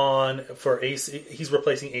was gone for AC. He's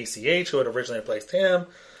replacing ACH, who had originally replaced him.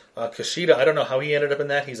 Kushida, I don't know how he ended up in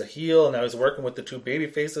that. He's a heel, and now he's working with the 2 baby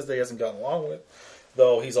faces that he hasn't gotten along with.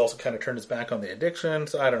 Though he's also kind of turned his back on the addiction,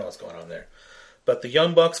 so I don't know what's going on there. But the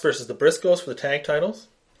Young Bucks versus the Briscoes for the tag titles.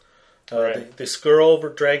 Right. The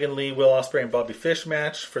Skrull, Dragon Lee, Will Ospreay, and Bobby Fish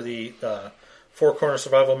match for the 4-corner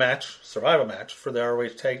survival match for the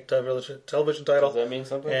ROH tag television title. Does that mean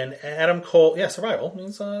something? And Adam Cole, survival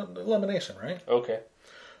means elimination, right? Okay.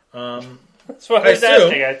 That's what I was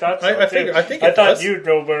asking. I thought so. I thought you'd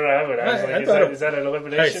know where I would. I was like, is that an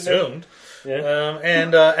elimination? I assumed. Yeah.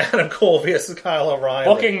 And Adam Cole versus Kyle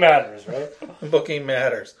O'Reilly. Booking matters, right? Booking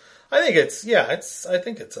matters. I think it's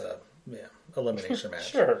a elimination match.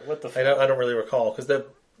 Sure. What the fuck? I don't really recall because the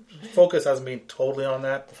focus hasn't been totally on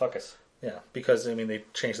that. The fuckus. Yeah, because they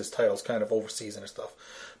changed his titles kind of overseas and stuff.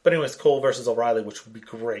 But anyways, Cole versus O'Reilly, which would be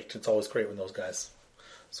great. It's always great when those guys.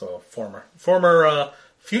 So former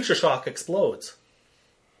Future Shock explodes.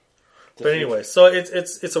 But anyway, so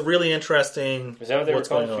it's a really interesting. Is that what they were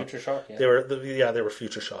called? Future Shock? Yeah. They were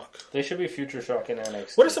Future Shock. They should be Future Shock in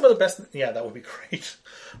NXT. What are some of the best? Yeah, that would be great.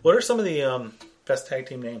 What are some of the best tag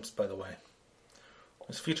team names, by the way?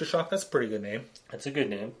 Is Future Shock? That's a pretty good name. That's a good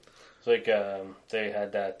name. It's like they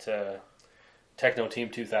had that Techno Team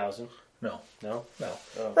 2000. No. Oh.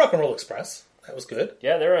 Rock and Roll Express. That was good.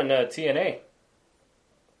 Yeah, they're on TNA.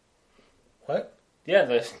 What? Yeah,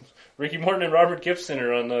 the Ricky Morton and Robert Gibson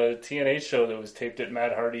are on the TNA show that was taped at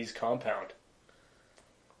Matt Hardy's compound.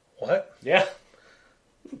 What? Yeah.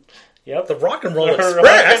 Yep. The Rock and Roll Express. Rock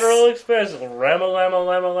and Roll Express. Rama Lama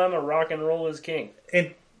Lama Lama. Rock and Roll is king.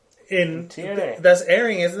 In TNA. That's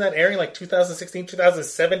airing. Isn't that airing like 2016,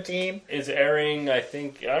 2017? It's airing. I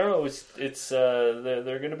think. I don't know. It's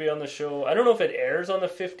they're going to be on the show. I don't know if it airs on the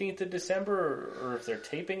 15th of December or if they're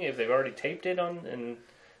taping. If they've already taped it on and.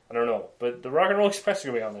 I don't know, but the Rock and Roll Express are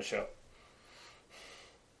going to be on the show.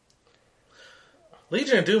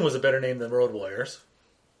 Legion of Doom was a better name than Road Warriors.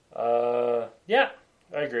 Yeah,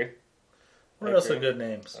 I agree. What else are good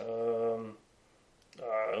names? Well,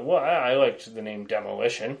 I liked the name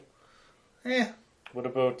Demolition. What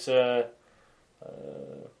about, I'm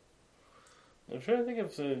trying to think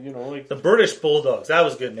of, like... The British Bulldogs, that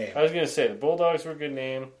was a good name. I was going to say, the Bulldogs were a good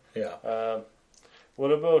name. Yeah.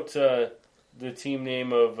 What about, the team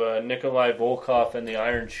name of Nikolai Volkov and the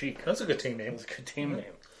Iron Sheik? That's a good team name. It's a good team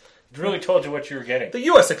name. It really told you what you were getting. The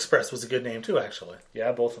U.S. Express was a good name too, actually.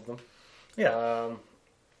 Yeah, both of them. Yeah.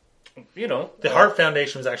 you know, The Hart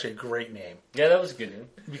Foundation was actually a great name Yeah, that was a good name.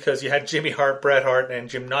 because you had Jimmy Hart, Bret Hart, and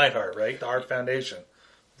Jim Neidhart, right? The Hart Foundation.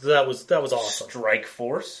 So that was awesome. Strike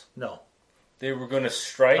Force. No, They were going to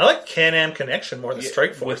strike. I like Can-Am Connection more than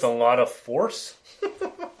Strike Force. with a lot of force.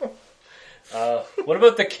 What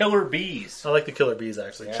about the Killer Bees? I like the Killer Bees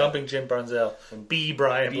actually. Yeah. Jumping Jim Brunzell, B.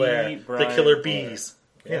 Brian B. Blair, Brian the Killer Blair. Bees.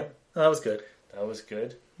 Yeah. Yeah, that was good. That was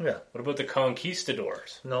good. Yeah, What about the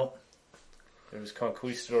Conquistadors? no, There was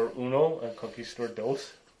Conquistador Uno and Conquistador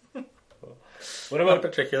Dos. What not about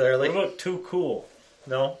particularly. what about Too Cool?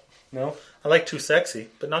 No, No, I like Too Sexy,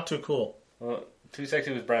 but not Too Cool. Too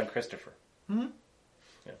Sexy was Brian Christopher.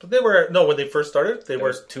 But they were when they first started, they It were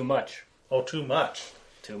was too much. too much.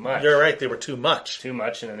 Too much. You're right, they were too much. Too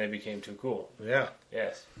much, and then they became too cool. Yeah.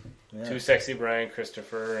 Yes. Yeah. Too Sexy Brian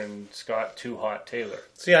Christopher and Scott Too Hot Taylor.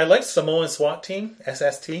 See, I liked Samoan SWAT Team,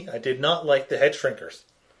 SST. I did not like the Head Shrinkers.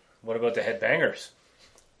 What about the Headbangers?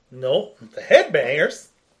 No, the Headbangers.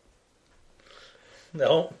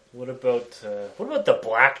 No, What about the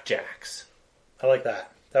Blackjacks? I like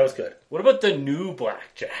that. That was good. What about the new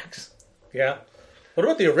Blackjacks? Yeah. What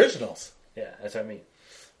about the originals? Yeah, that's what I mean.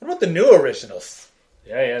 What about the new originals?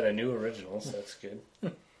 Yeah, the new originals. That's good.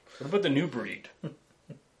 What about the new breed?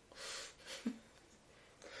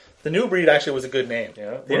 The New Breed actually was a good name. Yeah.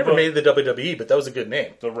 They What never about- made the WWE, but that was a good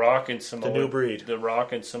name. The Rock and Samoa. The New Breed. The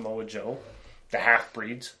Rock and Samoa Joe. The Half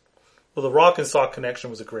Breeds. Well, the Rock and Sock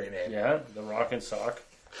Connection was a great name. Yeah, the Rock and Sock.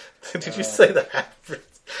 Did you say the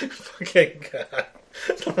half-breeds? Fucking God.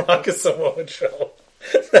 The Rock and Samoa Joe.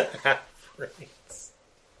 The half-breeds.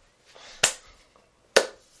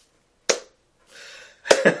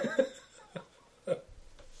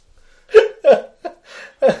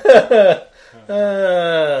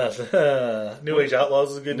 New Age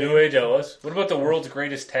Outlaws is a good name. New Age Outlaws. What about the world's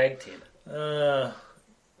greatest tag team? Yeah,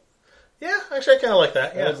 actually, I kind of like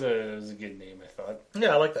that. Yeah, That was a good name, I thought.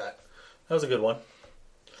 yeah, I like that. That was a good one,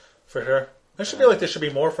 for sure. I should feel like there should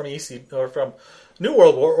be more from EC or from New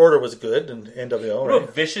World Order was good and NWO, What right?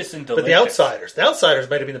 about Vicious and But Delicious? the Outsiders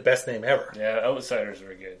might have been the best name ever. Yeah, Outsiders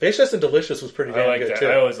were good. Vicious and Delicious was pretty I damn like good that. too.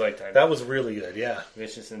 I always liked that. That was really good. Yeah,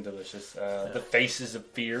 Vicious and Delicious. The Faces of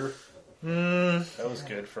Fear. That was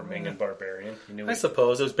good for Ming and Barbarian. You knew I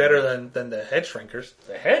suppose it was better than the Head Shrinkers.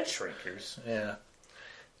 the Head Shrinkers. Yeah,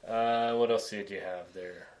 What else did you have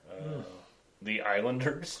there? The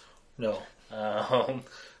Islanders. no, Think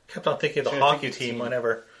kept on thinking of the Trying to hockey think of team team.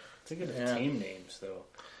 whenever. of Yeah. team names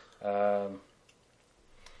though.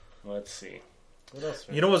 Let's see. What else?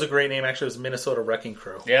 You know what was a great name? Actually, it was Minnesota Wrecking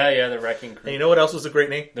Crew. Yeah, the Wrecking Crew. And you know what else was a great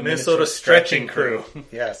name? The Minnesota Minnesota Stretching Stretching Crew.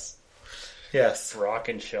 Yes. Yes. Brock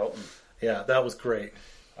and Shelton. Yeah, that was great.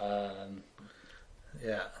 Um,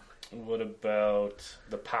 Yeah. what about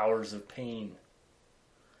the Powers of Pain?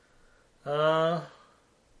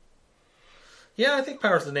 Yeah, I think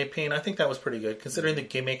Powers of the Pain. I think that was pretty good, considering the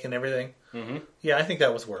gimmick and everything. Mm-hmm. Yeah, I think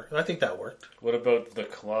that was work. I think that worked. What about the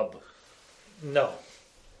Club? No,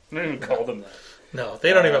 I don't even call them that. no,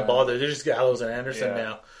 they don't even bother. They're just Gallows and Anderson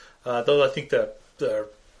Yeah. now. Though I think the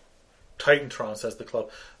Titantron says the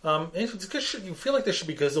club. It's good. You feel like there should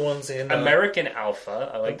be good ones in American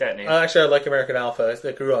Alpha. I like that name. Actually, I like American Alpha.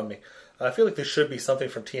 That grew on me. I feel like there should be something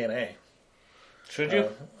from TNA. Should you?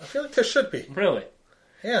 I feel like there should be. Really?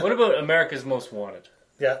 Yeah. What about America's Most Wanted?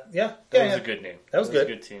 Yeah. Yeah. That Yeah. was yeah. a good name. That was good.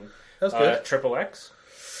 a good team. That was good. Triple X.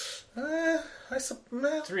 Three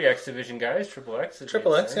 3X Division guys. Triple X.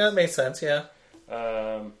 Triple X. Yeah, it made sense. Yeah.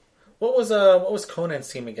 Um, What was Conan's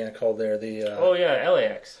team again called there? The oh yeah,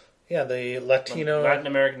 LAX. yeah, the Latino. Latin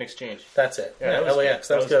American Exchange. That's it. Yeah, Yeah, that was LAX.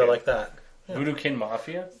 good. That was good. I like that. Voodoo Kin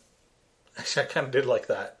Mafia. Actually, I kind of did like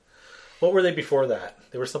that. What were they before that?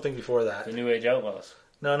 There was something before that. The New Age Outlaws.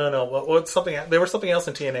 No. What's something? There was something else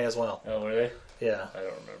in TNA as well. Oh, were they? Yeah. I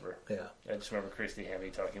don't remember. Yeah. I just remember Christy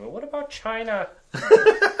Hammy talking about, what about China?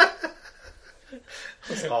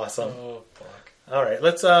 That's awesome. Oh, fuck. All right,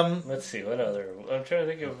 let's Let's see, what other... I'm trying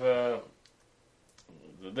to think of...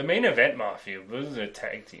 the Main Event Mafia. What was a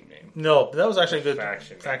tag team name? No, that was actually a good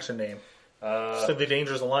Faction name. So the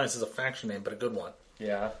Dangerous Alliance is a faction name, but a good one.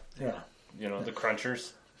 Yeah. Yeah. You know, the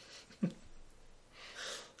Crunchers.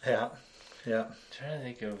 Yeah. Yeah. I'm trying to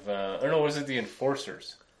think of... or no, was it the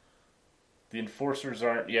Enforcers? The Enforcers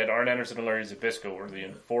aren't... Yeah, Arn Anderson and Larry Zbyszko were the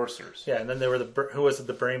Enforcers. Yeah, and then there were who was it?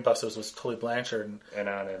 The Brain Busters was Tully Blanchard. And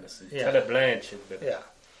Arn Anderson. Yeah. Tele Blanche. Yeah.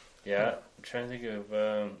 Yeah. I'm trying to think of...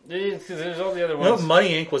 there's all the other You know, ones.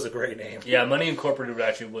 Money Inc. was a great name. Yeah, Money Incorporated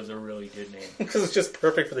actually was a really good name. Because it's just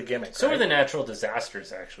perfect for the gimmick. So right? were the Natural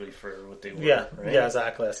Disasters, actually, for what they were. Yeah, right? yeah,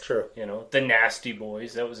 exactly. That's true. You know, the Nasty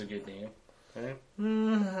Boys, that was a good name. Right?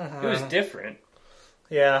 It was different,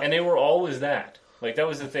 Yeah. and they were always that. Like that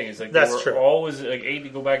was the thing. It's like That's they were true. always like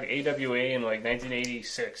go back to AWA in like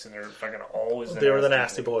 1986, and they're fucking always. They were the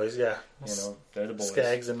nasty boys, yeah. You know, they're the boys.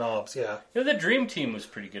 Skags and Knobs, yeah. You know, the Dream Team was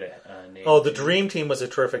pretty good at names. Oh, the Dream Team was a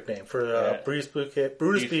terrific name for Brutus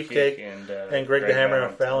Beefcake and Greg the Hammer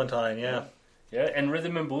Valentine, yeah. Yeah, and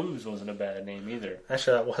Rhythm and Blues wasn't a bad name either.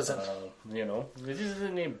 Actually, that wasn't. You know, this is the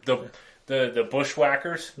name. The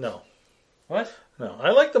Bushwhackers. No. What? No.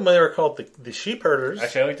 I like them when they were called the Sheep Herders.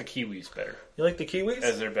 Actually, I like the Kiwis better. You like the Kiwis?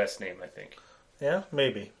 As their best name, I think. Yeah,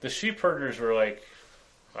 maybe. The Sheep Herders were like,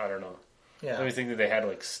 I don't know. Yeah. Let me think that they had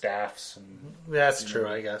like staffs and. That's true,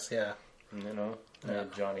 I guess, yeah. You know,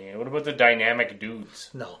 Johnny. And what about the Dynamic Dudes?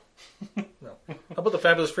 No. No. How about the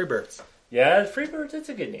Fabulous Freebirds? Yeah, Freebirds, that's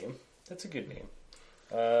a good name. That's a good name.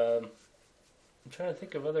 I'm trying to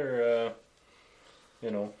think of other,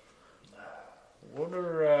 you know, what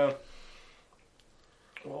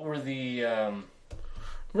were the... I'm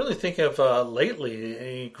really thinking of lately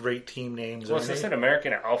any great team names. Well, so I said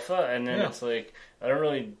American Alpha, and then it's like, I don't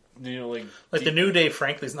really, you know, like... Like the New Day,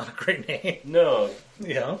 frankly, is not a great name. No.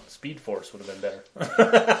 Yeah. Speed Force would have been better.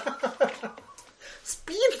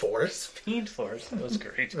 Speed Force? Speed Force, that was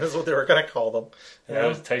great. That's what they were going to call them. Yeah,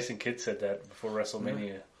 was Tyson Kidd said that before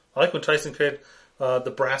WrestleMania. I like when Tyson Kidd,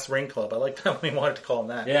 the Brass Ring Club. I like that when he wanted to call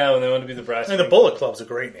them that. Yeah, when they wanted to be the Brass Ring. And the Bullet Club's a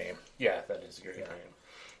great name. Yeah, that is a great name.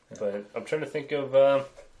 Yeah. But I'm trying to think of,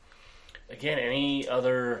 again, any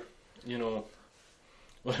other, you know,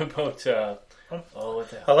 what about, what the hell?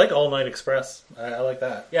 I like All Night Express. I like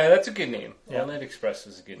that. Yeah, that's a good name. Yeah. All Night Express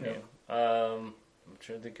is a good name. I'm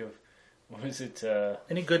trying to think of, what is it?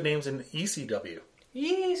 Any good names in ECW?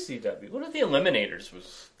 ECW. What are the Eliminators?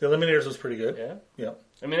 The Eliminators was pretty good. Yeah? Yeah.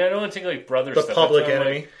 I mean, I don't want to take, like, Brothers The stuff. Public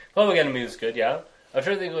Enemy. Like, Public Enemy was good, yeah. I'm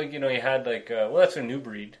trying to think, like, you know, you had, like, well, that's a New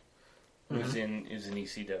Breed. Who's in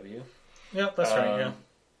ECW. Yeah, that's right, yeah.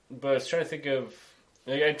 But I was trying to think of...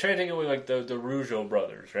 Like, I'm trying to think of, like, the Rougeau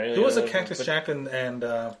brothers, right? Who was a Cactus Jack and...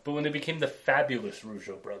 But when they became the Fabulous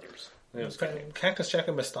Rougeau brothers. That was good. Cactus Jack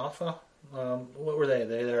and Mustafa? What were they?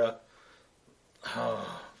 They're...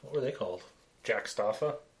 what were they called? Jack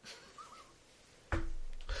Staffa?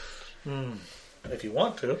 If you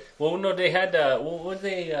want to. Well, no, they had... what were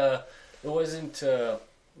they... it wasn't...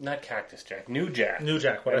 not Cactus Jack. New Jack. New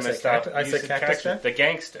Jack. What did I say? I said Cactus Jack? The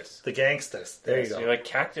Gangstas. The Gangstas. There you go. You're like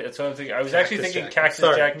Cactus... That's what I'm thinking. I was actually thinking Jack. Cactus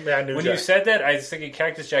Sorry. Jack. Yeah, New when Jack. you said that, I was thinking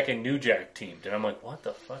Cactus Jack and New Jack teamed. And I'm like, what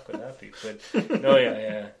the fuck would that be? But no,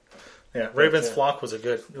 yeah. Yeah, Raven's Flock was a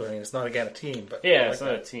good... I mean, it's not, again, a team, but... Yeah, like it's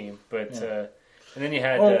not a team. But... and then you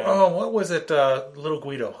had... what was it? Little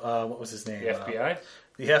Guido. What was his name? The FBI?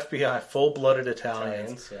 The FBI, full-blooded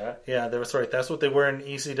Italians. Yeah. Yeah, that's right. That's what they were in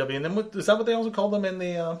ECW. And then is that what they also called them in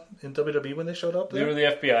the in WWE when they showed up there? They were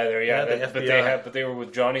the FBI there, yeah. Yeah, the FBI. But they were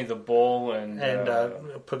with Johnny the Bull and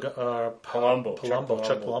Palumbo. Chuck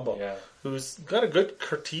Palumbo. Yeah. Who's got a good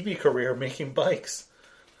TV career making bikes.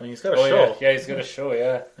 I mean, he's got a show. Yeah, he's got a show,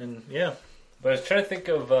 yeah. And yeah. But I was trying to think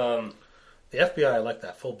of... the FBI, I like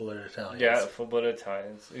that, full-blooded Italians. Yeah, full-blooded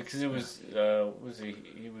Italians. Because it was,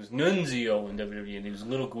 he was Nunzio in WWE, and he was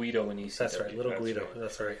Little Guido in ECW. That's right, Little Guido. Right.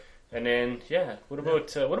 That's right. And then, what about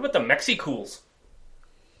the Mexicools?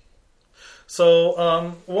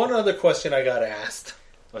 So, one other question I got asked.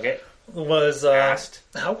 Okay. Was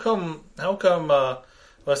how come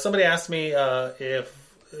somebody asked me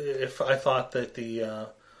if I thought that the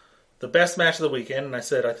best match of the weekend, and I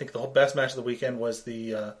said I think the best match of the weekend was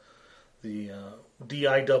the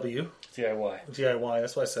DIW. DIY,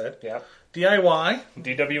 that's what I said. Yeah. DIY.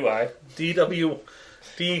 DWI. DUI.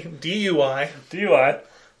 DUI.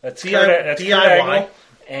 That's DIY.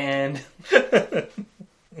 And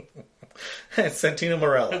Santino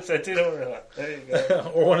Marella. Santino Marella. There you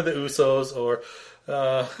go. Or one of the Usos, or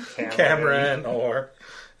Cameron, or...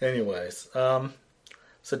 Anyways.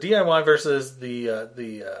 So DIY versus the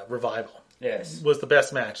Revival. Yes. Was the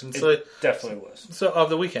best match. And so it definitely was. So of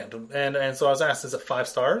the weekend. And so I was asked, is it 5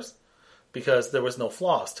 stars? Because there was no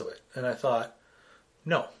flaws to it. And I thought,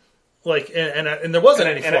 no. Like, and there wasn't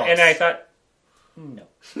any flaws. And I thought, no.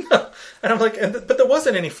 And I'm like, but there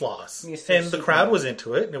wasn't any flaws. And the crowd nice. was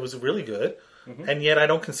into it, and it was really good. Mm-hmm. And yet I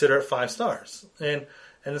don't consider it 5 stars. And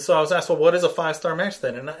so I was asked, well, what is a 5-star match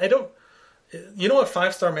then? And I don't, you know what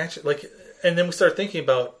 5-star match, like, and then we started thinking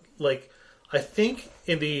about, like, I think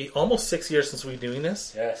in the almost 6 years since we've been doing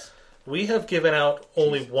this, yes, we have given out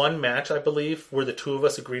only one match, I believe, where the two of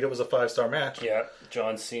us agreed it was a 5-star match. Yeah,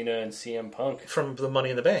 John Cena and CM Punk. From the Money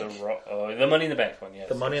in the Bank. The Money in the Bank one, yes.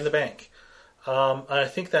 The Money in the Bank. I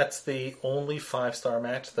think that's the only 5-star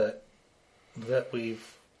match that we've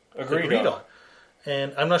agreed on.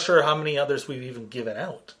 And I'm not sure how many others we've even given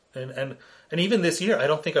out. And And even this year, I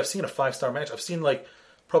don't think I've seen a 5-star match. I've seen like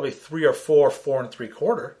probably 3 or 4 4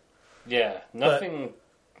 3/4. Yeah, nothing.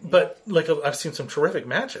 But like I've seen some terrific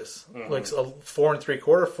matches, like a 4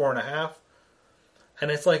 3/4, 4.5, and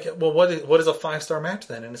it's like, well, what is a 5-star match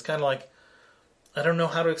then? And it's kind of like, I don't know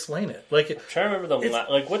how to explain it. Like, I'm trying to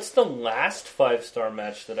remember what's the last 5-star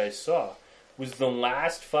match that I saw? Was the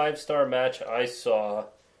last 5-star match I saw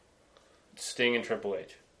Sting and Triple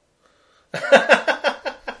H?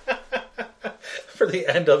 for the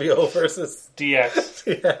NWO versus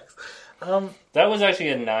DX. DX. That was actually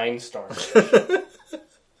a 9-star match.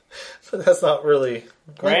 But that's not really.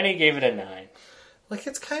 Granny gave it a 9. Like,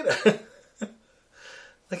 it's kind of.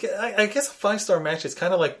 Like, I guess a 5-star match is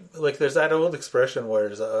kind of like there's that old expression where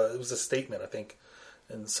it was a statement, I think,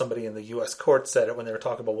 and somebody in the U.S. court said it when they were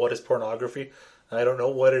talking about what is pornography. I don't know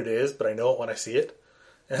what it is, but I know it when I see it.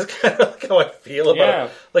 And that's kind of like how I feel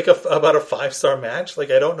about about a 5-star match.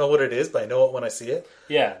 Like, I don't know what it is, but I know it when I see it.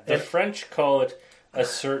 Yeah, the French call it a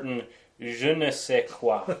je ne sais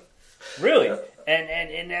quoi. Really,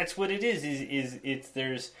 and that's what it is. It's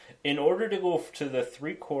there's, in order to go to the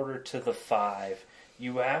 3/4 to the 5,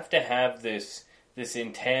 you have to have this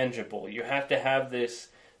intangible. You have to have this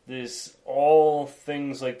all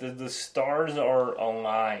things like the stars are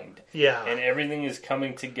aligned. Yeah, and everything is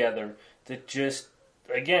coming together. That just,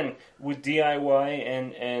 again, with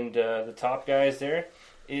DIY and the top guys there,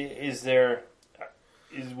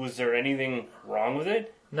 was there anything wrong with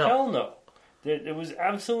it? No. Hell no. There was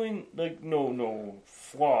absolutely no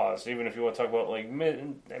flaws. Even if you want to talk about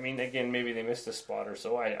again, maybe they missed a spot or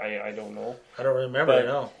so. I don't know. I don't remember. But,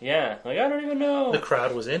 no. Yeah, I don't even know. The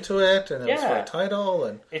crowd was into it, and it was for a title,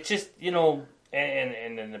 and it's just and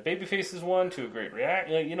then the babyfaces won to a great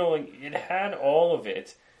react. It had all of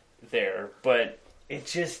it there, but it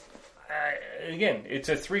just. Again, it's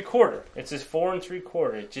a 3/4. It's a 4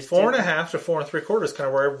 3/4. It just 4.5 to 4 3/4 is kind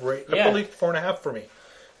of where I believe 4.5 for me.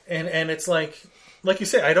 And it's like you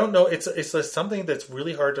say, I don't know. It's something that's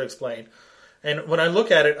really hard to explain. And when I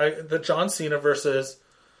look at it, the John Cena versus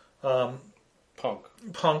Punk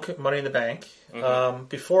Money in the Bank. Mm-hmm.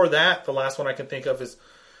 Before that, the last one I can think of is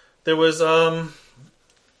there was a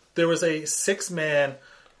 6-man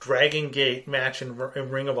Dragon Gate match in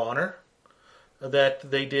Ring of Honor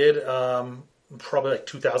that they did probably like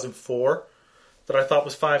 2004 that I thought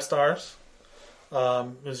was 5 stars.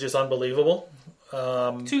 It was just unbelievable.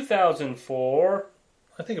 2004.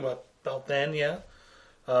 I think about then, yeah.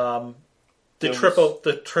 The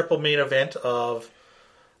triple main event of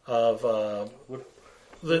the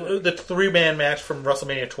 3-man match from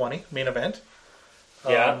WrestleMania 20 main event.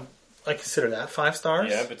 Yeah, I consider that 5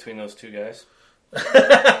 stars. Yeah, between those two guys.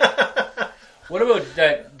 What about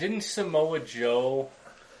that? Didn't Samoa Joe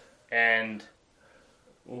and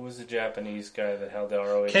what was the Japanese guy that held the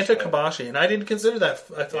ROH? Kenta Kobashi, and I didn't consider that.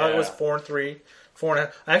 I thought it was 4 3,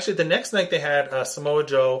 4.5. Actually, the next night they had Samoa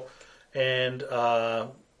Joe, and I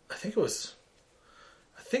think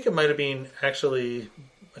it might have been actually,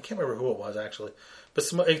 I can't remember who it was actually, but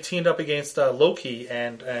it teamed up against Loki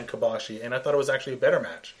and Kobashi, and I thought it was actually a better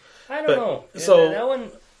match. I don't know. So that one,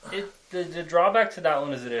 the drawback to that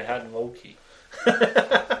one is that it had Loki.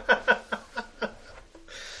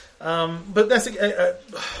 But that's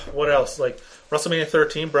what else? Like WrestleMania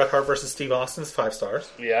 13, Bret Hart versus Steve Austin is 5 stars.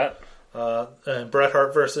 Yeah. And Bret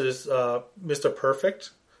Hart versus Mr.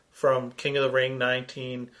 Perfect from King of the Ring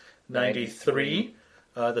 1993.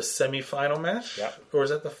 The semifinal match. Yeah. Or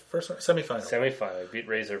was that the first one? Semifinal. Semifinal. Beat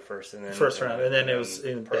Razor first, and then first round, and then it was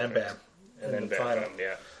in Bam Bam, and then Bam Bam.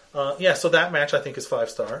 Yeah. Yeah, so that match I think is 5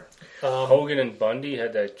 star. Hogan and Bundy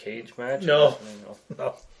had that cage match. No.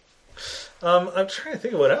 I'm trying to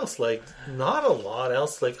think of what else. Like, not a lot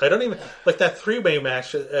else. Like, I don't even like that 3-way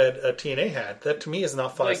match at TNA had. That to me is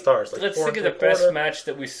not 5 stars. Like, let's think of the best match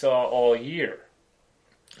that we saw all year: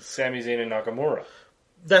 Sami Zayn and Nakamura.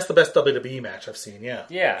 That's the best WWE match I've seen. Yeah,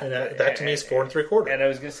 yeah. And that to me is 4 3/4. And I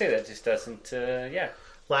was going to say that just doesn't.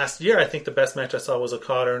 Last year, I think the best match I saw was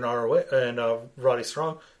Okada and Roddy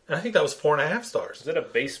Strong. And I think that was 4.5 stars. Is it a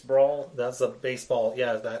base brawl? That's a baseball.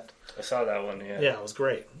 Yeah, that. I saw that one. Yeah, yeah, it was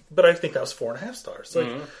great. But I think that was 4.5 stars.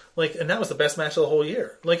 Like, and that was the best match of the whole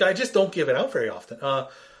year. Like, I just don't give it out very often.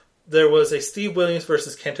 There was a Steve Williams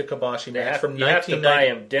versus Kenta Kobashi match from 1990. You have to buy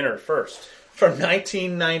him dinner first. From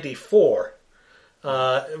 1994,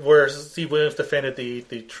 where Steve Williams defended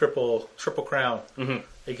the triple crown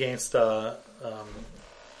against Kobashi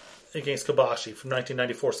from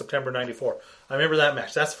 1994, September 94. I remember that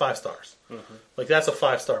match. That's 5 stars. Mm-hmm. Like, that's a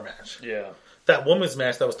 5-star match. Yeah. That women's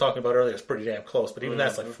match that I was talking about earlier is pretty damn close, but even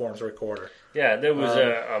that's like 4 3/4. Yeah, there was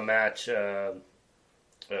a match,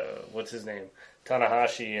 what's his name?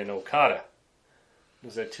 Tanahashi and Okada.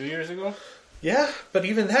 Was that 2 years ago? Yeah, but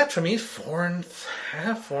even that to me, 4.5,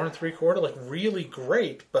 4.75, like really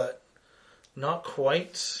great, but not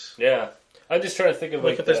quite. Yeah. I'm just trying to think of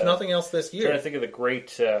Like if there's nothing else this year. Trying to think of the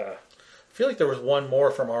great. I feel like there was one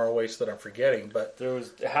more from ROH that I'm forgetting, but There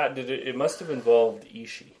was. It must have involved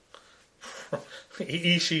Ishii.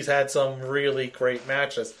 Ishii's had some really great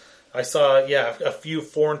matches. I saw, a few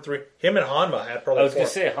 4-3. Him and Hanma had probably. I was going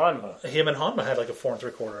to say Hanma. Him and Hanma had like a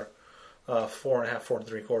 4.75, 4.5,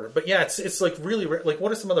 4.75. But yeah, it's like really like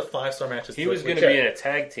what are some other 5-star matches? He was going to be in a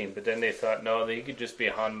tag team, but then they thought no, he could just be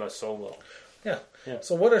Hanma solo. Yeah.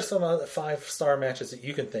 So what are some other 5-star matches that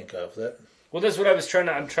you can think of that? Well, that's what I was trying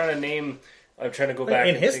to. I'm trying to name. I'm trying to go back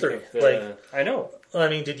in and history. Think of I know. I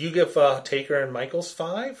mean, did you give Taker and Michaels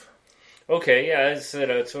 5? Okay, yeah, I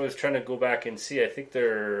said so. I was trying to go back and see. I think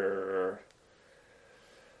they're.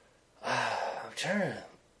 I'm trying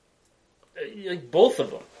to like both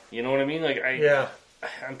of them. You know what I mean? Like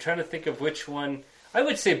I'm trying to think of which one. I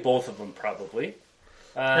would say both of them probably.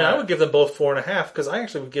 And I would give them both 4.5 because I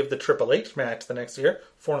actually would give the Triple H match the next year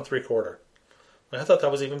 4.75. I thought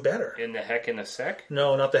that was even better. In the Heck in a Sec?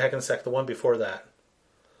 No, not the Heck in a Sec. The one before that.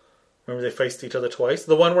 Remember they faced each other twice?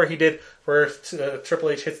 The one where Triple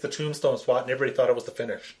H hits the tombstone spot and everybody thought it was the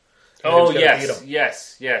finish. Oh,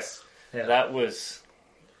 yes. Yeah. That was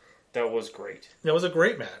great. It was a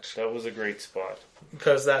great match. That was a great spot.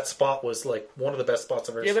 Because that spot was like one of the best spots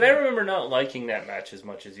I've ever seen. Yeah, but I remember not liking that match as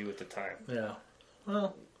much as you at the time. Yeah.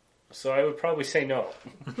 Well. So I would probably say no.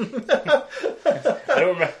 I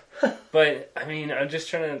don't remember. But, I mean, I'm just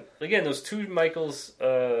trying to... Again, those two Michaels...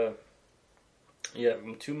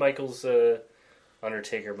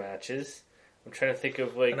 Undertaker matches. I'm trying to think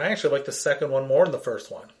of, like... And I actually like the second one more than the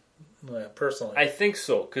first one. Personally. I think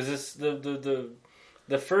so. Because it's the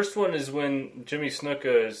first one is when Jimmy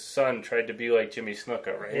Snuka's son tried to be like Jimmy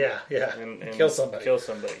Snuka, right? Yeah. And kill somebody.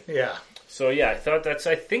 Yeah. So, yeah,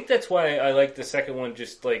 I think that's why I like the second one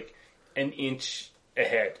just, like, an inch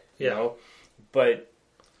ahead, you know? But...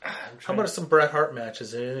 How about some Bret Hart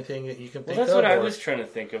matches? Anything that you can think of? Well, that's what I was trying to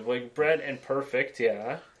think of. Like, Bret and Perfect,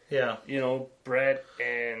 yeah. Yeah. You know, Bret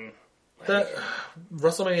and...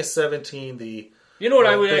 WrestleMania 17, You know what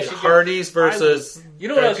I would actually Hardys versus... You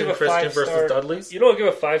know what I'll give a Christian 5-star... versus Dudley's? You know what I'll give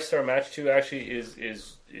a 5-star match to, actually, is...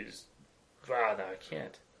 Wow, no, I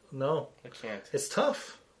can't. No. I can't. It's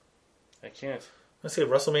tough. I can't. Let's see,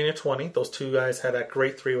 WrestleMania 20, those two guys had that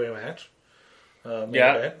great 3-way match.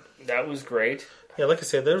 That was great. Yeah, like I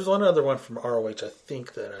said, there's one other one from ROH, I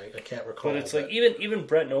think, that I can't recall. But it's like, even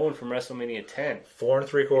Bret and Owen from WrestleMania 10.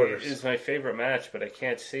 4.75 is my favorite match, but I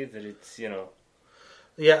can't say that it's, you know...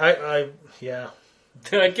 Yeah,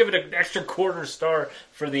 I'd give it an extra quarter star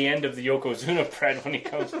for the end of the Yokozuna Bret when he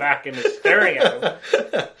comes back and is staring at him.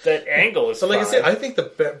 That angle is So like fine. I said, I think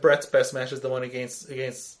the Bret's best match is the one against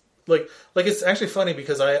like it's actually funny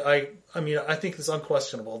because I mean I think it's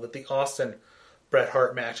unquestionable that the Austin Bret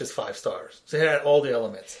Hart match is 5 stars. So it had all the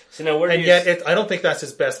elements. So now I don't think that's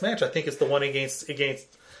his best match. I think it's the one against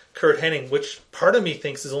Kurt Hennig, which part of me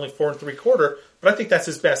thinks is only 4.75, but I think that's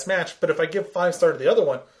his best match. But if I give 5 star to the other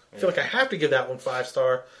one, I feel like I have to give that one 5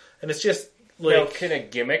 star, and it's just like... Now, can a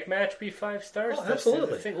gimmick match be 5 stars? Oh,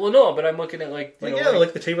 absolutely. Well, no, but I'm looking at like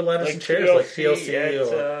the table ladders and chairs, like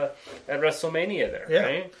TLC at WrestleMania there,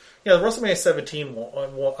 right? Yeah, the WrestleMania 17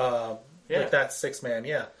 like that 6-man,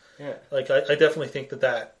 yeah. Like I definitely think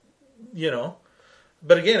that you know,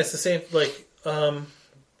 but again, it's the same like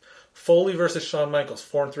Foley versus Shawn Michaels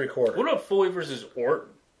 4.75. What about Foley versus Orton?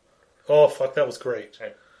 Oh fuck, that was great.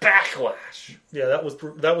 At Backlash. Yeah, that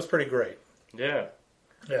was pretty great. Yeah,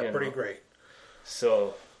 pretty great.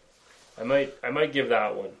 So, I might give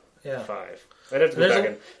that one 5. I'd have to go back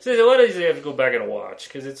and see a lot of these. I have to go back and watch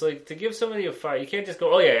because it's like to give somebody a 5. You can't just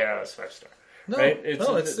go, oh yeah, that's 5 star. No, right?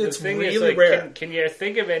 It's really like, rare. Can you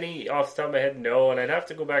think of any off the top of my head? No, and I'd have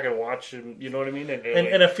to go back and watch them. You know what I mean?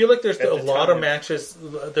 And I feel like there's a lot of matches.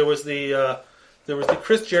 There was the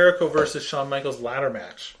Chris Jericho versus Shawn Michaels ladder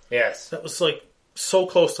match. Yes, that was like so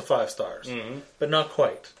close to 5 stars, but not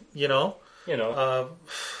quite. You know.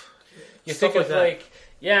 You think of like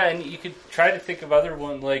and you could try to think of other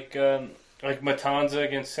one like Matanza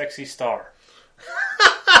against Sexy Star.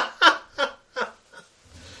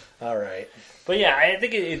 All right. But yeah, I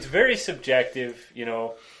think it's very subjective, you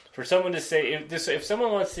know, for someone to say if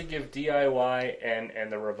someone wants to give DIY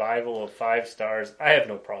and the revival of 5 stars, I have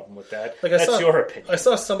no problem with that. Like that's your opinion. I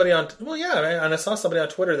saw somebody on and I saw somebody on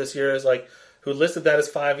Twitter this year who listed that as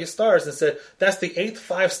 5 stars and said that's the 8th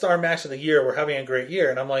 5-star match of the year. We're having a great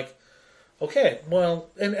year, and I'm like, okay, well,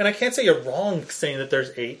 and I can't say you're wrong saying that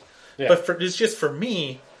there's 8, but it's just for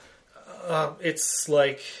me, it's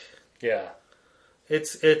like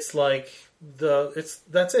It's like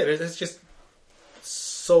that's it. It's just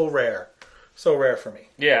so rare for me.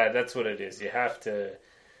 Yeah, that's what it is. You have to.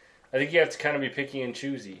 I think you have to kind of be picky and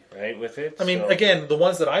choosy, right, with it. I mean, again, the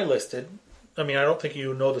ones that I listed. I mean, I don't think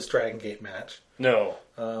you know this Dragon Gate match. No.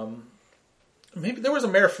 Maybe there was a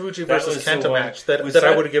Marufuji That versus was the Kenta one- match that was I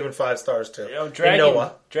that- would have given 5 stars to. Dragon,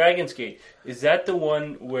 Noah. Dragon's Gate. Is that the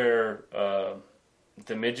one where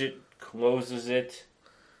the midget closes it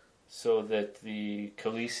so that the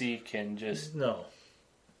Khaleesi can just... No.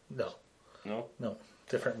 No?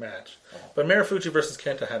 Different match. But Marufuji versus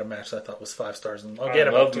Kenta had a match that I thought was 5 stars. And I'll I get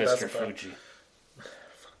him love up to Mr. 2005. Fuji.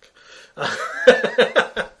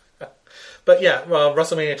 But yeah,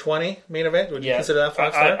 WrestleMania 20 main event. Would you consider that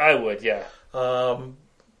 5 star? I would, yeah. And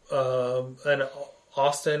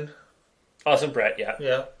Austin, Awesome Brett, yeah.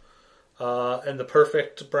 yeah. And the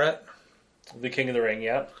perfect Brett. The King of the Ring,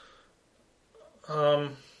 yeah.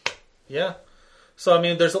 Yeah. So, I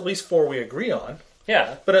mean, there's at least 4 we agree on.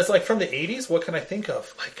 Yeah. But it's like from the 80s, what can I think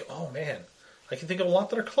of? Like, oh man, I can think of a lot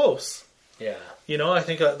that are close. Yeah. You know, I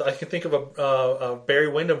can think of a Barry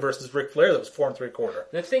Windham versus Ric Flair that was 4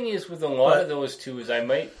 3/4. The thing is with a lot of those too is I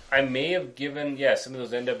may have given some of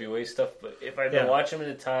those NWA stuff, but if I've been watching them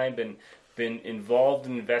at the time, been involved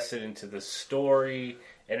and invested into the story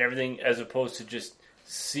and everything, as opposed to just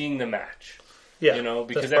seeing the match. Yeah, you know,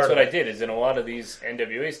 because that's what I did. Is in a lot of these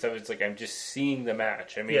NWA stuff, it's like I'm just seeing the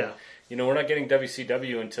match. I mean, you know, we're not getting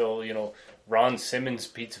WCW until Ron Simmons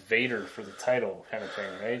beats Vader for the title, kind of thing,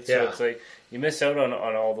 right? So it's like you miss out on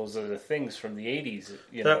all those other things from the '80s.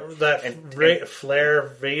 You know, Flair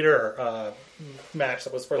Vader match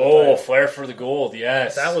that was for the title. Flair for the gold,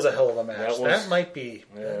 yes, that was a hell of a match. That might be,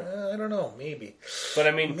 I don't know, maybe, but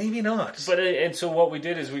I mean, maybe not. But and so what we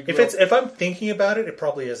did is if I'm thinking about it, it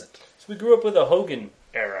probably isn't. So we grew up with a Hogan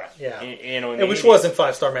era, which wasn't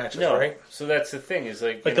 5-star matches, right? So that's the thing is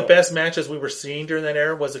like the best matches we were seeing during that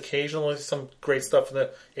era was occasionally some great stuff in the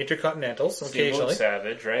Intercontinentals. Occasionally,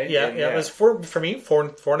 Savage, right? It was for me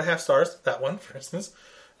 4.5 stars. That one, for instance.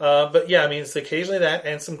 But yeah, I mean, it's occasionally that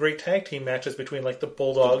and some great tag team matches between like the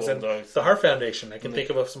Bulldogs and the Hart Foundation. I can think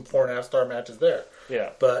of some 4.5 star matches there.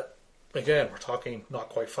 Yeah, but again, we're talking not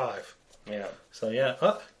quite 5. Yeah. So yeah,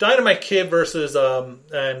 Dynamite Kid versus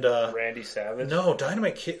Randy Savage. No,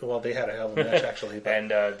 Dynamite Kid. Well, they had a hell of a match actually. But,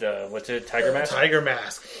 and what's it? Tiger Mask. Tiger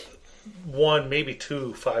Mask. 1, maybe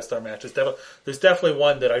 2 5-star matches. There's definitely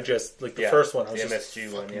one that I just like. The first one, I was the just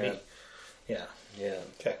MSG one. Yeah.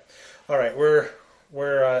 Okay. All right, we're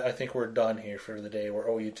I think we're done here for the day. We're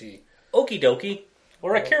OUT. Okie dokie.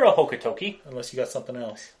 Or Akira Hokatoki. Unless you got something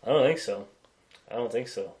else. I don't think so.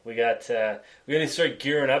 We got we got to start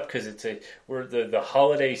gearing up because the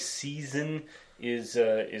holiday season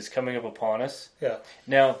is coming up upon us. Yeah.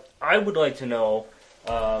 Now I would like to know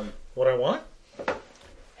what I want.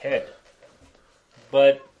 Head.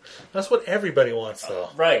 But that's what everybody wants, though.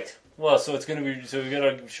 Right. Well, so it's going to be. So we got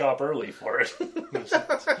to shop early for it.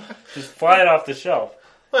 Just fly it off the shelf.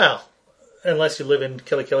 Well, unless you live in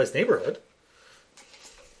Killy's neighborhood.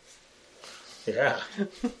 Yeah.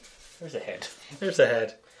 There's a head. There's a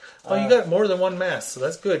head. Oh, you got more than one mask, so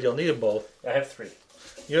that's good. You'll need them both. I have 3.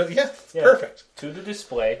 Yeah, perfect. 2 to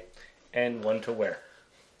display and 1 to wear.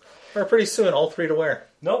 Or pretty soon, all 3 to wear.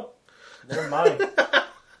 Nope. They're mine.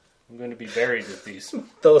 I'm going to be buried with these.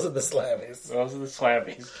 Those are the slammies. Those are the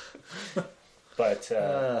slammies. But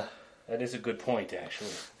that is a good point, actually.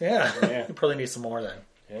 Yeah. You probably need some more then.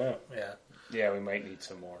 Yeah, we might need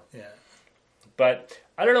some more. Yeah. But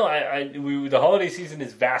I don't know. The holiday season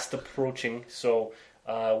is fast approaching, so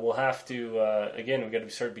we'll have to again. We've got to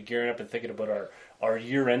start gearing up and thinking about our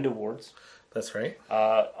year-end awards. That's right.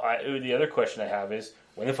 The other question I have is,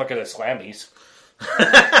 when the fuck are the Slammies?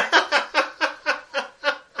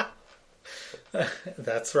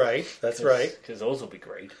 That's right. That's right. Because those will be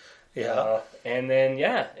great. Yeah. And then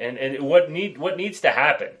and what needs to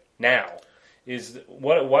happen now is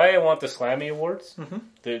why I want the Slammy Awards. Mm-hmm.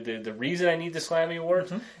 The reason I need the Slammy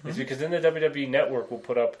Awards is because then the WWE Network will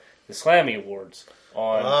put up the Slammy Awards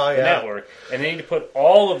on the network, and they need to put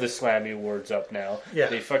all of the Slammy Awards up now. Yeah.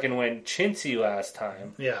 They fucking went chintzy last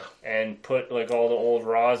time. Yeah. And put like all the old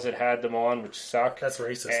Raws that had them on, which suck. That's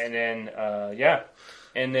racist. And then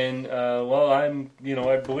and then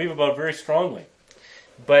I believe about it very strongly.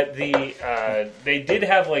 But they did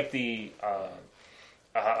have like the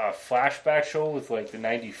a flashback show with like the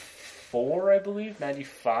 94, I believe,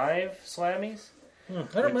 95 Slammies. I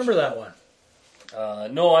don't remember that one.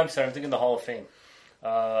 No, I'm sorry. I'm thinking the Hall of Fame.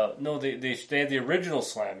 No, they had the original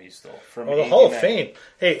Slammies though from Oh, the Hall of 89. Fame.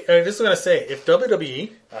 Hey, I just going to say, if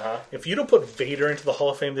WWE, Uh-huh. if you don't put Vader into the Hall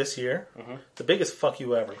of Fame this year, the biggest fuck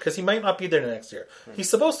you ever. Because he might not be there next year. He's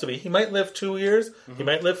supposed to be. He might live 2 years. He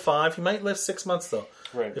might live 5. He might live 6 months, though.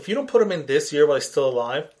 Right. If you don't put him in this year while he's still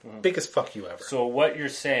alive, biggest fuck you ever. So what you're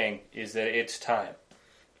saying is that it's time.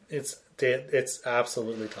 It's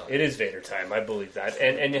absolutely time. It is Vader time. I believe that.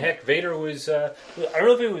 And heck, Vader was. I don't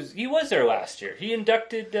know if it was. He was there last year. He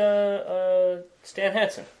inducted Stan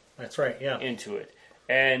Hansen That's right, yeah. into it,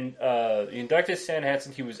 and he inducted Stan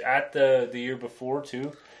Hansen. He was at the year before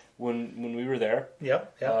too, when we were there.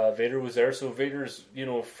 Yep, yep. Vader was there, so Vader's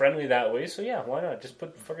friendly that way. So yeah, why not just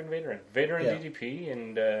put fucking Vader in? Vader and Yeah. DDP,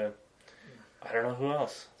 and I don't know who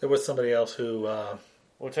else. There was somebody else who...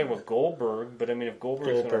 We're talking about Goldberg, but I mean, if Goldberg's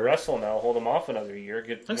going to Goldberg. wrestle now, hold him off another year.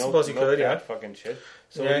 Get I suppose he could, yeah. Fucking shit.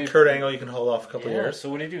 So yeah, Kurt Angle, you can hold off a couple years. So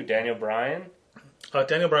what do you do? Daniel Bryan?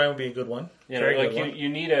 Daniel Bryan would be a good one. Very like good one. you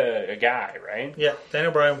need a guy, right? Yeah,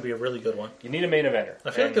 Daniel Bryan would be a really good one. You need a main eventer.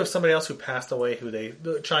 I feel like there was somebody else who passed away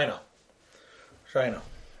China.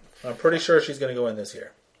 I'm pretty sure she's going to go in this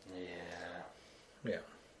year. Yeah. Yeah.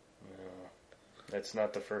 That's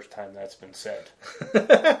not the first time that's been said.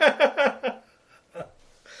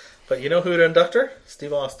 But you know who would induct her?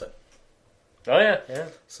 Steve Austin. Oh, yeah.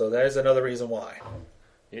 So there's another reason why.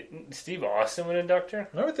 Steve Austin would induct her?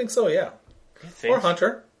 I would think so, yeah. You think Or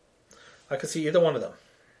Hunter. I could see either one of them.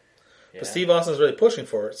 Yeah. But Steve Austin's really pushing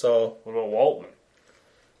for it, so... What about Waltman?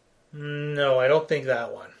 No, I don't think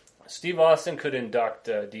that one. Steve Austin could induct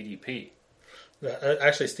DDP.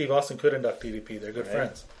 Actually, Steve Austin could induct DDP. They're good Right?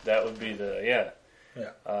 friends. That would be Yeah.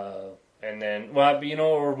 and then,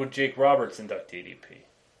 or would Jake Roberts induct DDP?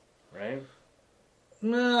 Right?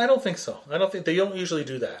 No, I don't think so. They don't usually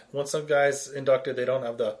do that. Once some guy's inducted, they don't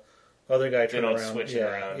have the other guy They turn don't around. switch it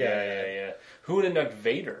around. Yeah. Who would induct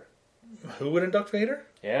Vader? Who would induct Vader?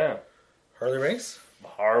 Yeah. Harley Race?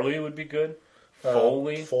 Harley would be good.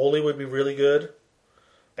 Foley. Foley would be really good.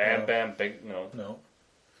 Bam Bam Big. No.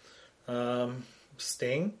 No.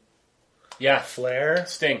 Sting? Yeah. Flair?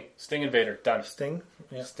 Sting and Vader. Done. Sting?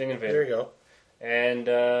 Yeah. Sting and Vader. There you go. And,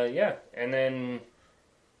 and then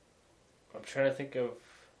I'm trying to think of...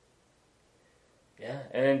 Yeah,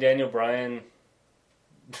 and then Daniel Bryan...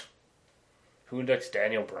 Who inducts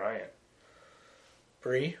Daniel Bryan?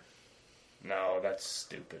 Brie? No, that's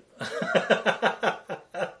stupid.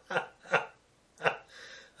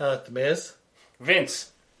 The Miz?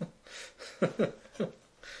 Vince.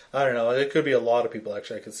 I don't know. It could be a lot of people,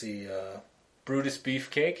 actually. I could see... Brutus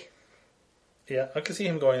Beefcake. Yeah, I could see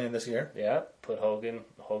him going in this year. Yeah, put Hogan.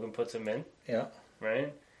 Hogan puts him in, Yeah.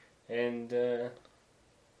 right? And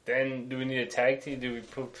then do we need a tag team? Do we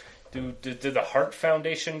put... Did the Hart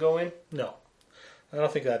Foundation go in? No. I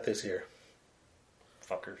don't think that this year.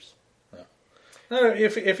 Fuckers. No,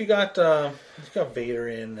 if you got Vader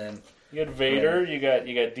in, then... You got Vader, you got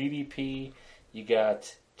DDP, you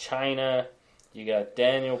got China, you got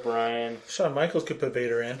Daniel Bryan. Shawn Michaels could put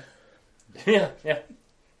Vader in. Yeah.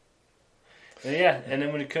 And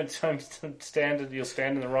then when it comes time to stand, you'll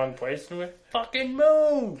stand in the wrong place and like, fucking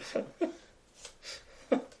move!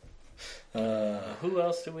 Who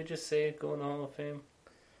else did we just say go in the Hall of Fame?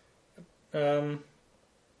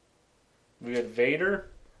 We got Vader.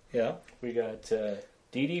 Yeah. We got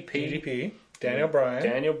DDP. Daniel Bryan.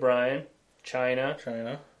 Daniel Bryan. China.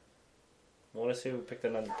 China. I want to say we picked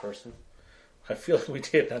another person. I feel like we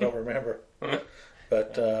did. I don't remember.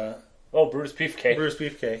 But Bruce Beefcake. Bruce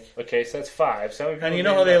Beefcake. Okay, so that's 5. So And you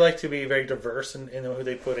know how they like to be very diverse in who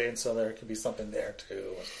they put in, so there could be something there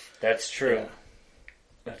too. That's true. Yeah.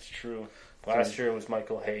 That's true. Last year it was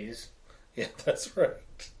Michael Hayes. Yeah, that's right.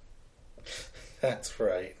 That's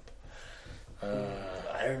right.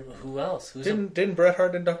 I don't know who else. Didn't Bret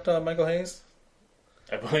Hart induct Michael Hayes?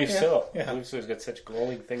 I believe Yeah, so. yeah. I believe so. He's got such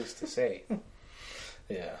glowing things to say.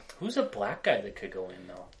 Yeah. Who's a black guy that could go in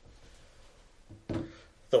though?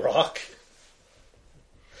 The Rock.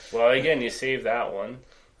 Well, again, you save that one.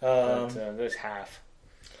 But, there's half.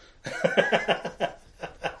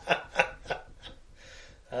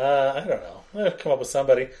 I don't know. I'll come up with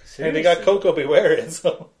somebody. Seriously? And they got Coco Beware in,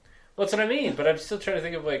 so... Well, that's what I mean. But I'm still trying to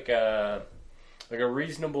think of like a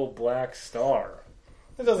reasonable black star.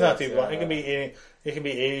 It doesn't have to be black. It can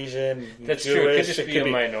be Asian, That's Jewish. true. It could just be a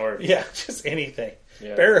minority. Yeah, just anything.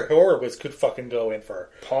 Yeah. Barry Horowitz could fucking go in for...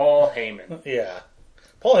 Paul Heyman. Yeah.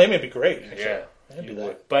 Paul Heyman would be great. Actually. Yeah, I'd do you that.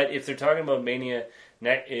 would. But if they're talking about Mania,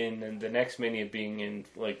 in the next Mania being in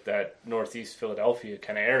like that Northeast Philadelphia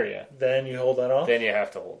kind of area, Then you hold that off? then you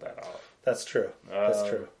have to hold that off. That's true. That's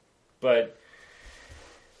true. But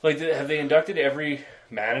like, have they inducted every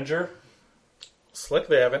manager? Slick,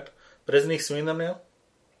 they haven't. But isn't he suing them now?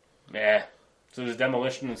 Yeah. So there's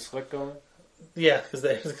Demolition and Slick going? Yeah, because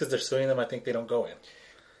they're suing them. I think they don't go in.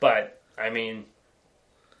 But, I mean,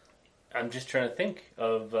 I'm just trying to think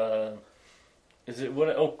of,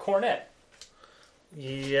 Cornette.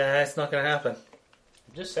 Yeah, it's not going to happen.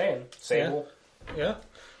 I'm just saying. Sable. Yeah.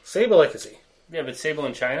 Sable, I could see. Yeah, but Sable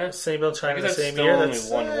in China? Sable in China the that's same still year. only That's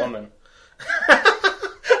one woman.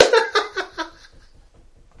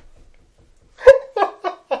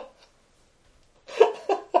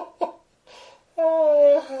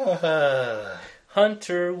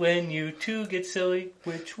 Hunter, when you two get silly,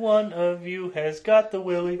 which one of you has got the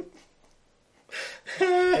willy?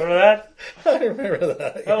 Remember that? I remember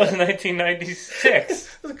that. That was 1996.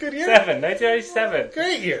 It was a good year. 1997.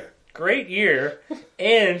 Great year. Great year.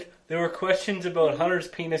 And there were questions about Hunter's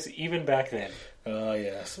penis even back then. Oh,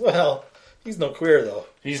 yes. Well, he's no queer, though.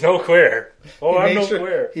 He's no queer. Oh, I'm no sure,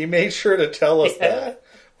 queer. He made sure to tell us that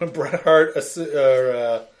when Bret Hart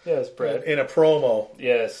Yes, Brett. in a promo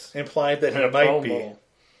Yes. implied that he In a might promo. be.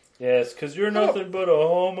 Yes, because you're nothing but a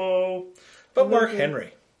homo. But Mark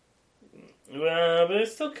Henry. But I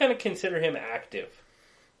still kind of consider him active.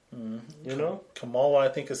 You know? Kamala, I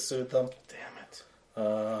think, has sued them. Damn it.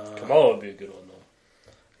 Kamala would be a good one,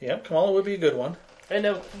 though. Yeah, Kamala would be a good one. I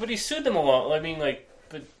know, but he sued them a lot. I mean,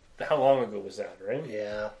 but how long ago was that, right?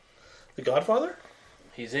 Yeah. The Godfather?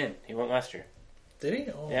 He's in. He went last year. Did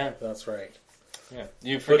he? Oh, Yeah. That's right. Yeah.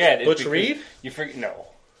 You forget. Butch Reed? You forget. No.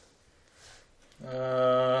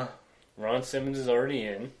 Uh, Ron Simmons is already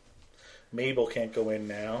in. Mabel can't go in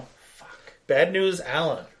now. Fuck. Bad News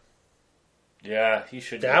Allen. Yeah, he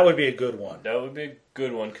should. That would be a good one. That would be a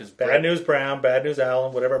good one because Bad News Brown, Bad News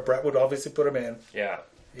Allen, whatever. Brett would obviously put him in. Yeah.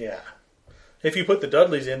 Yeah. If you put the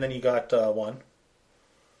Dudleys in, then you got one.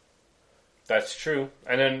 That's true.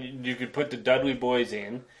 And then you could put the Dudley boys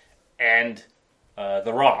in, and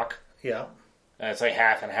The Rock. Yeah. And it's like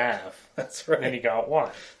half and half. That's right. And then you got one.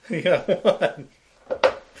 You got one.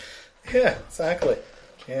 Yeah, exactly.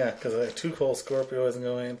 Yeah, because Too Cold Scorpio isn't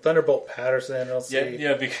going. Thunderbolt Patterson, I'll see.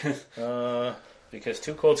 Yeah, because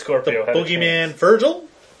Too Cold Scorpio had Boogeyman Virgil?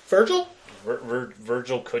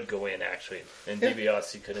 Virgil could go in, actually. And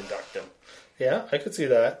DiBiase could induct him. Yeah, I could see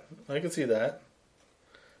that.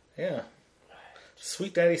 Yeah.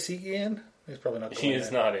 Sweet Daddy Seegan? He's probably not going He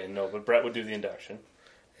is not in, no, but Brett would do the induction.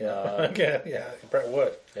 Yeah, yeah, Brett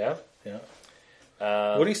would. Yeah?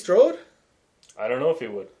 Yeah. Woody Strode? I don't know if he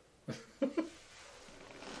would.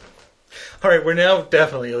 All right, we're now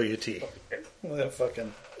definitely OUT. That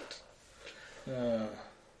fucking... All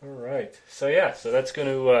right. So that's going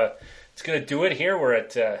to it's going to do it here. We're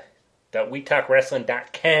at that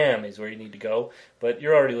WeTalkWrestling.com is where you need to go. But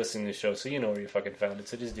you're already listening to the show, so you know where you fucking found it.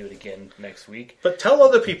 So just do it again next week. But tell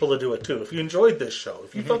other people to do it too. If you enjoyed this show,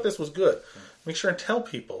 if you thought this was good, make sure and tell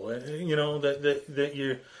people. You know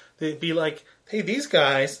that they'd be like, hey, these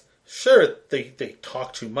guys, sure they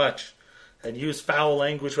talk too much and use foul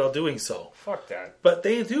language while doing so. Fuck that. But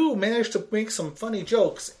they do manage to make some funny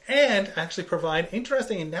jokes and actually provide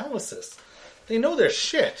interesting analysis. They know their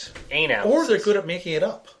shit. Analysis. Or they're good at making it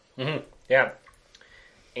up. Mm-hmm. Yeah.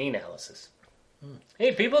 Analysis.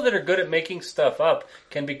 Hey, people that are good at making stuff up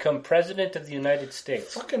can become president of the United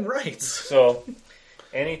States. Fucking right. So,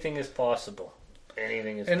 anything is possible.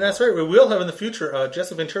 Anything is And possible. that's right. We will have in the future,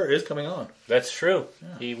 Jesse Ventura is coming on. That's true.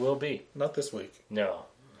 Yeah. He will be. Not this week. No.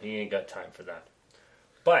 He ain't got time for that.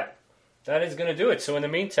 But that is going to do it. So in the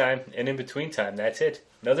meantime, and in between time, that's it.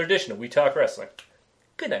 Another edition of We Talk Wrestling.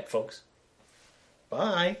 Good night, folks.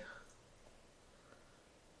 Bye.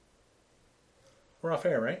 We're off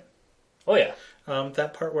air, right? Oh, yeah.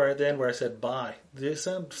 That part where I said bye,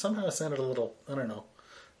 somehow it sounded a little, I don't know,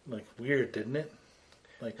 like weird, didn't it?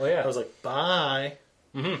 Like, well, yeah. I was like, bye.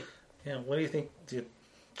 Mm-hmm. Yeah, what do you think?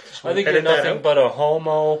 I think you're nothing but a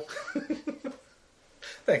homo.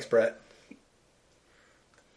 Thanks, Brett.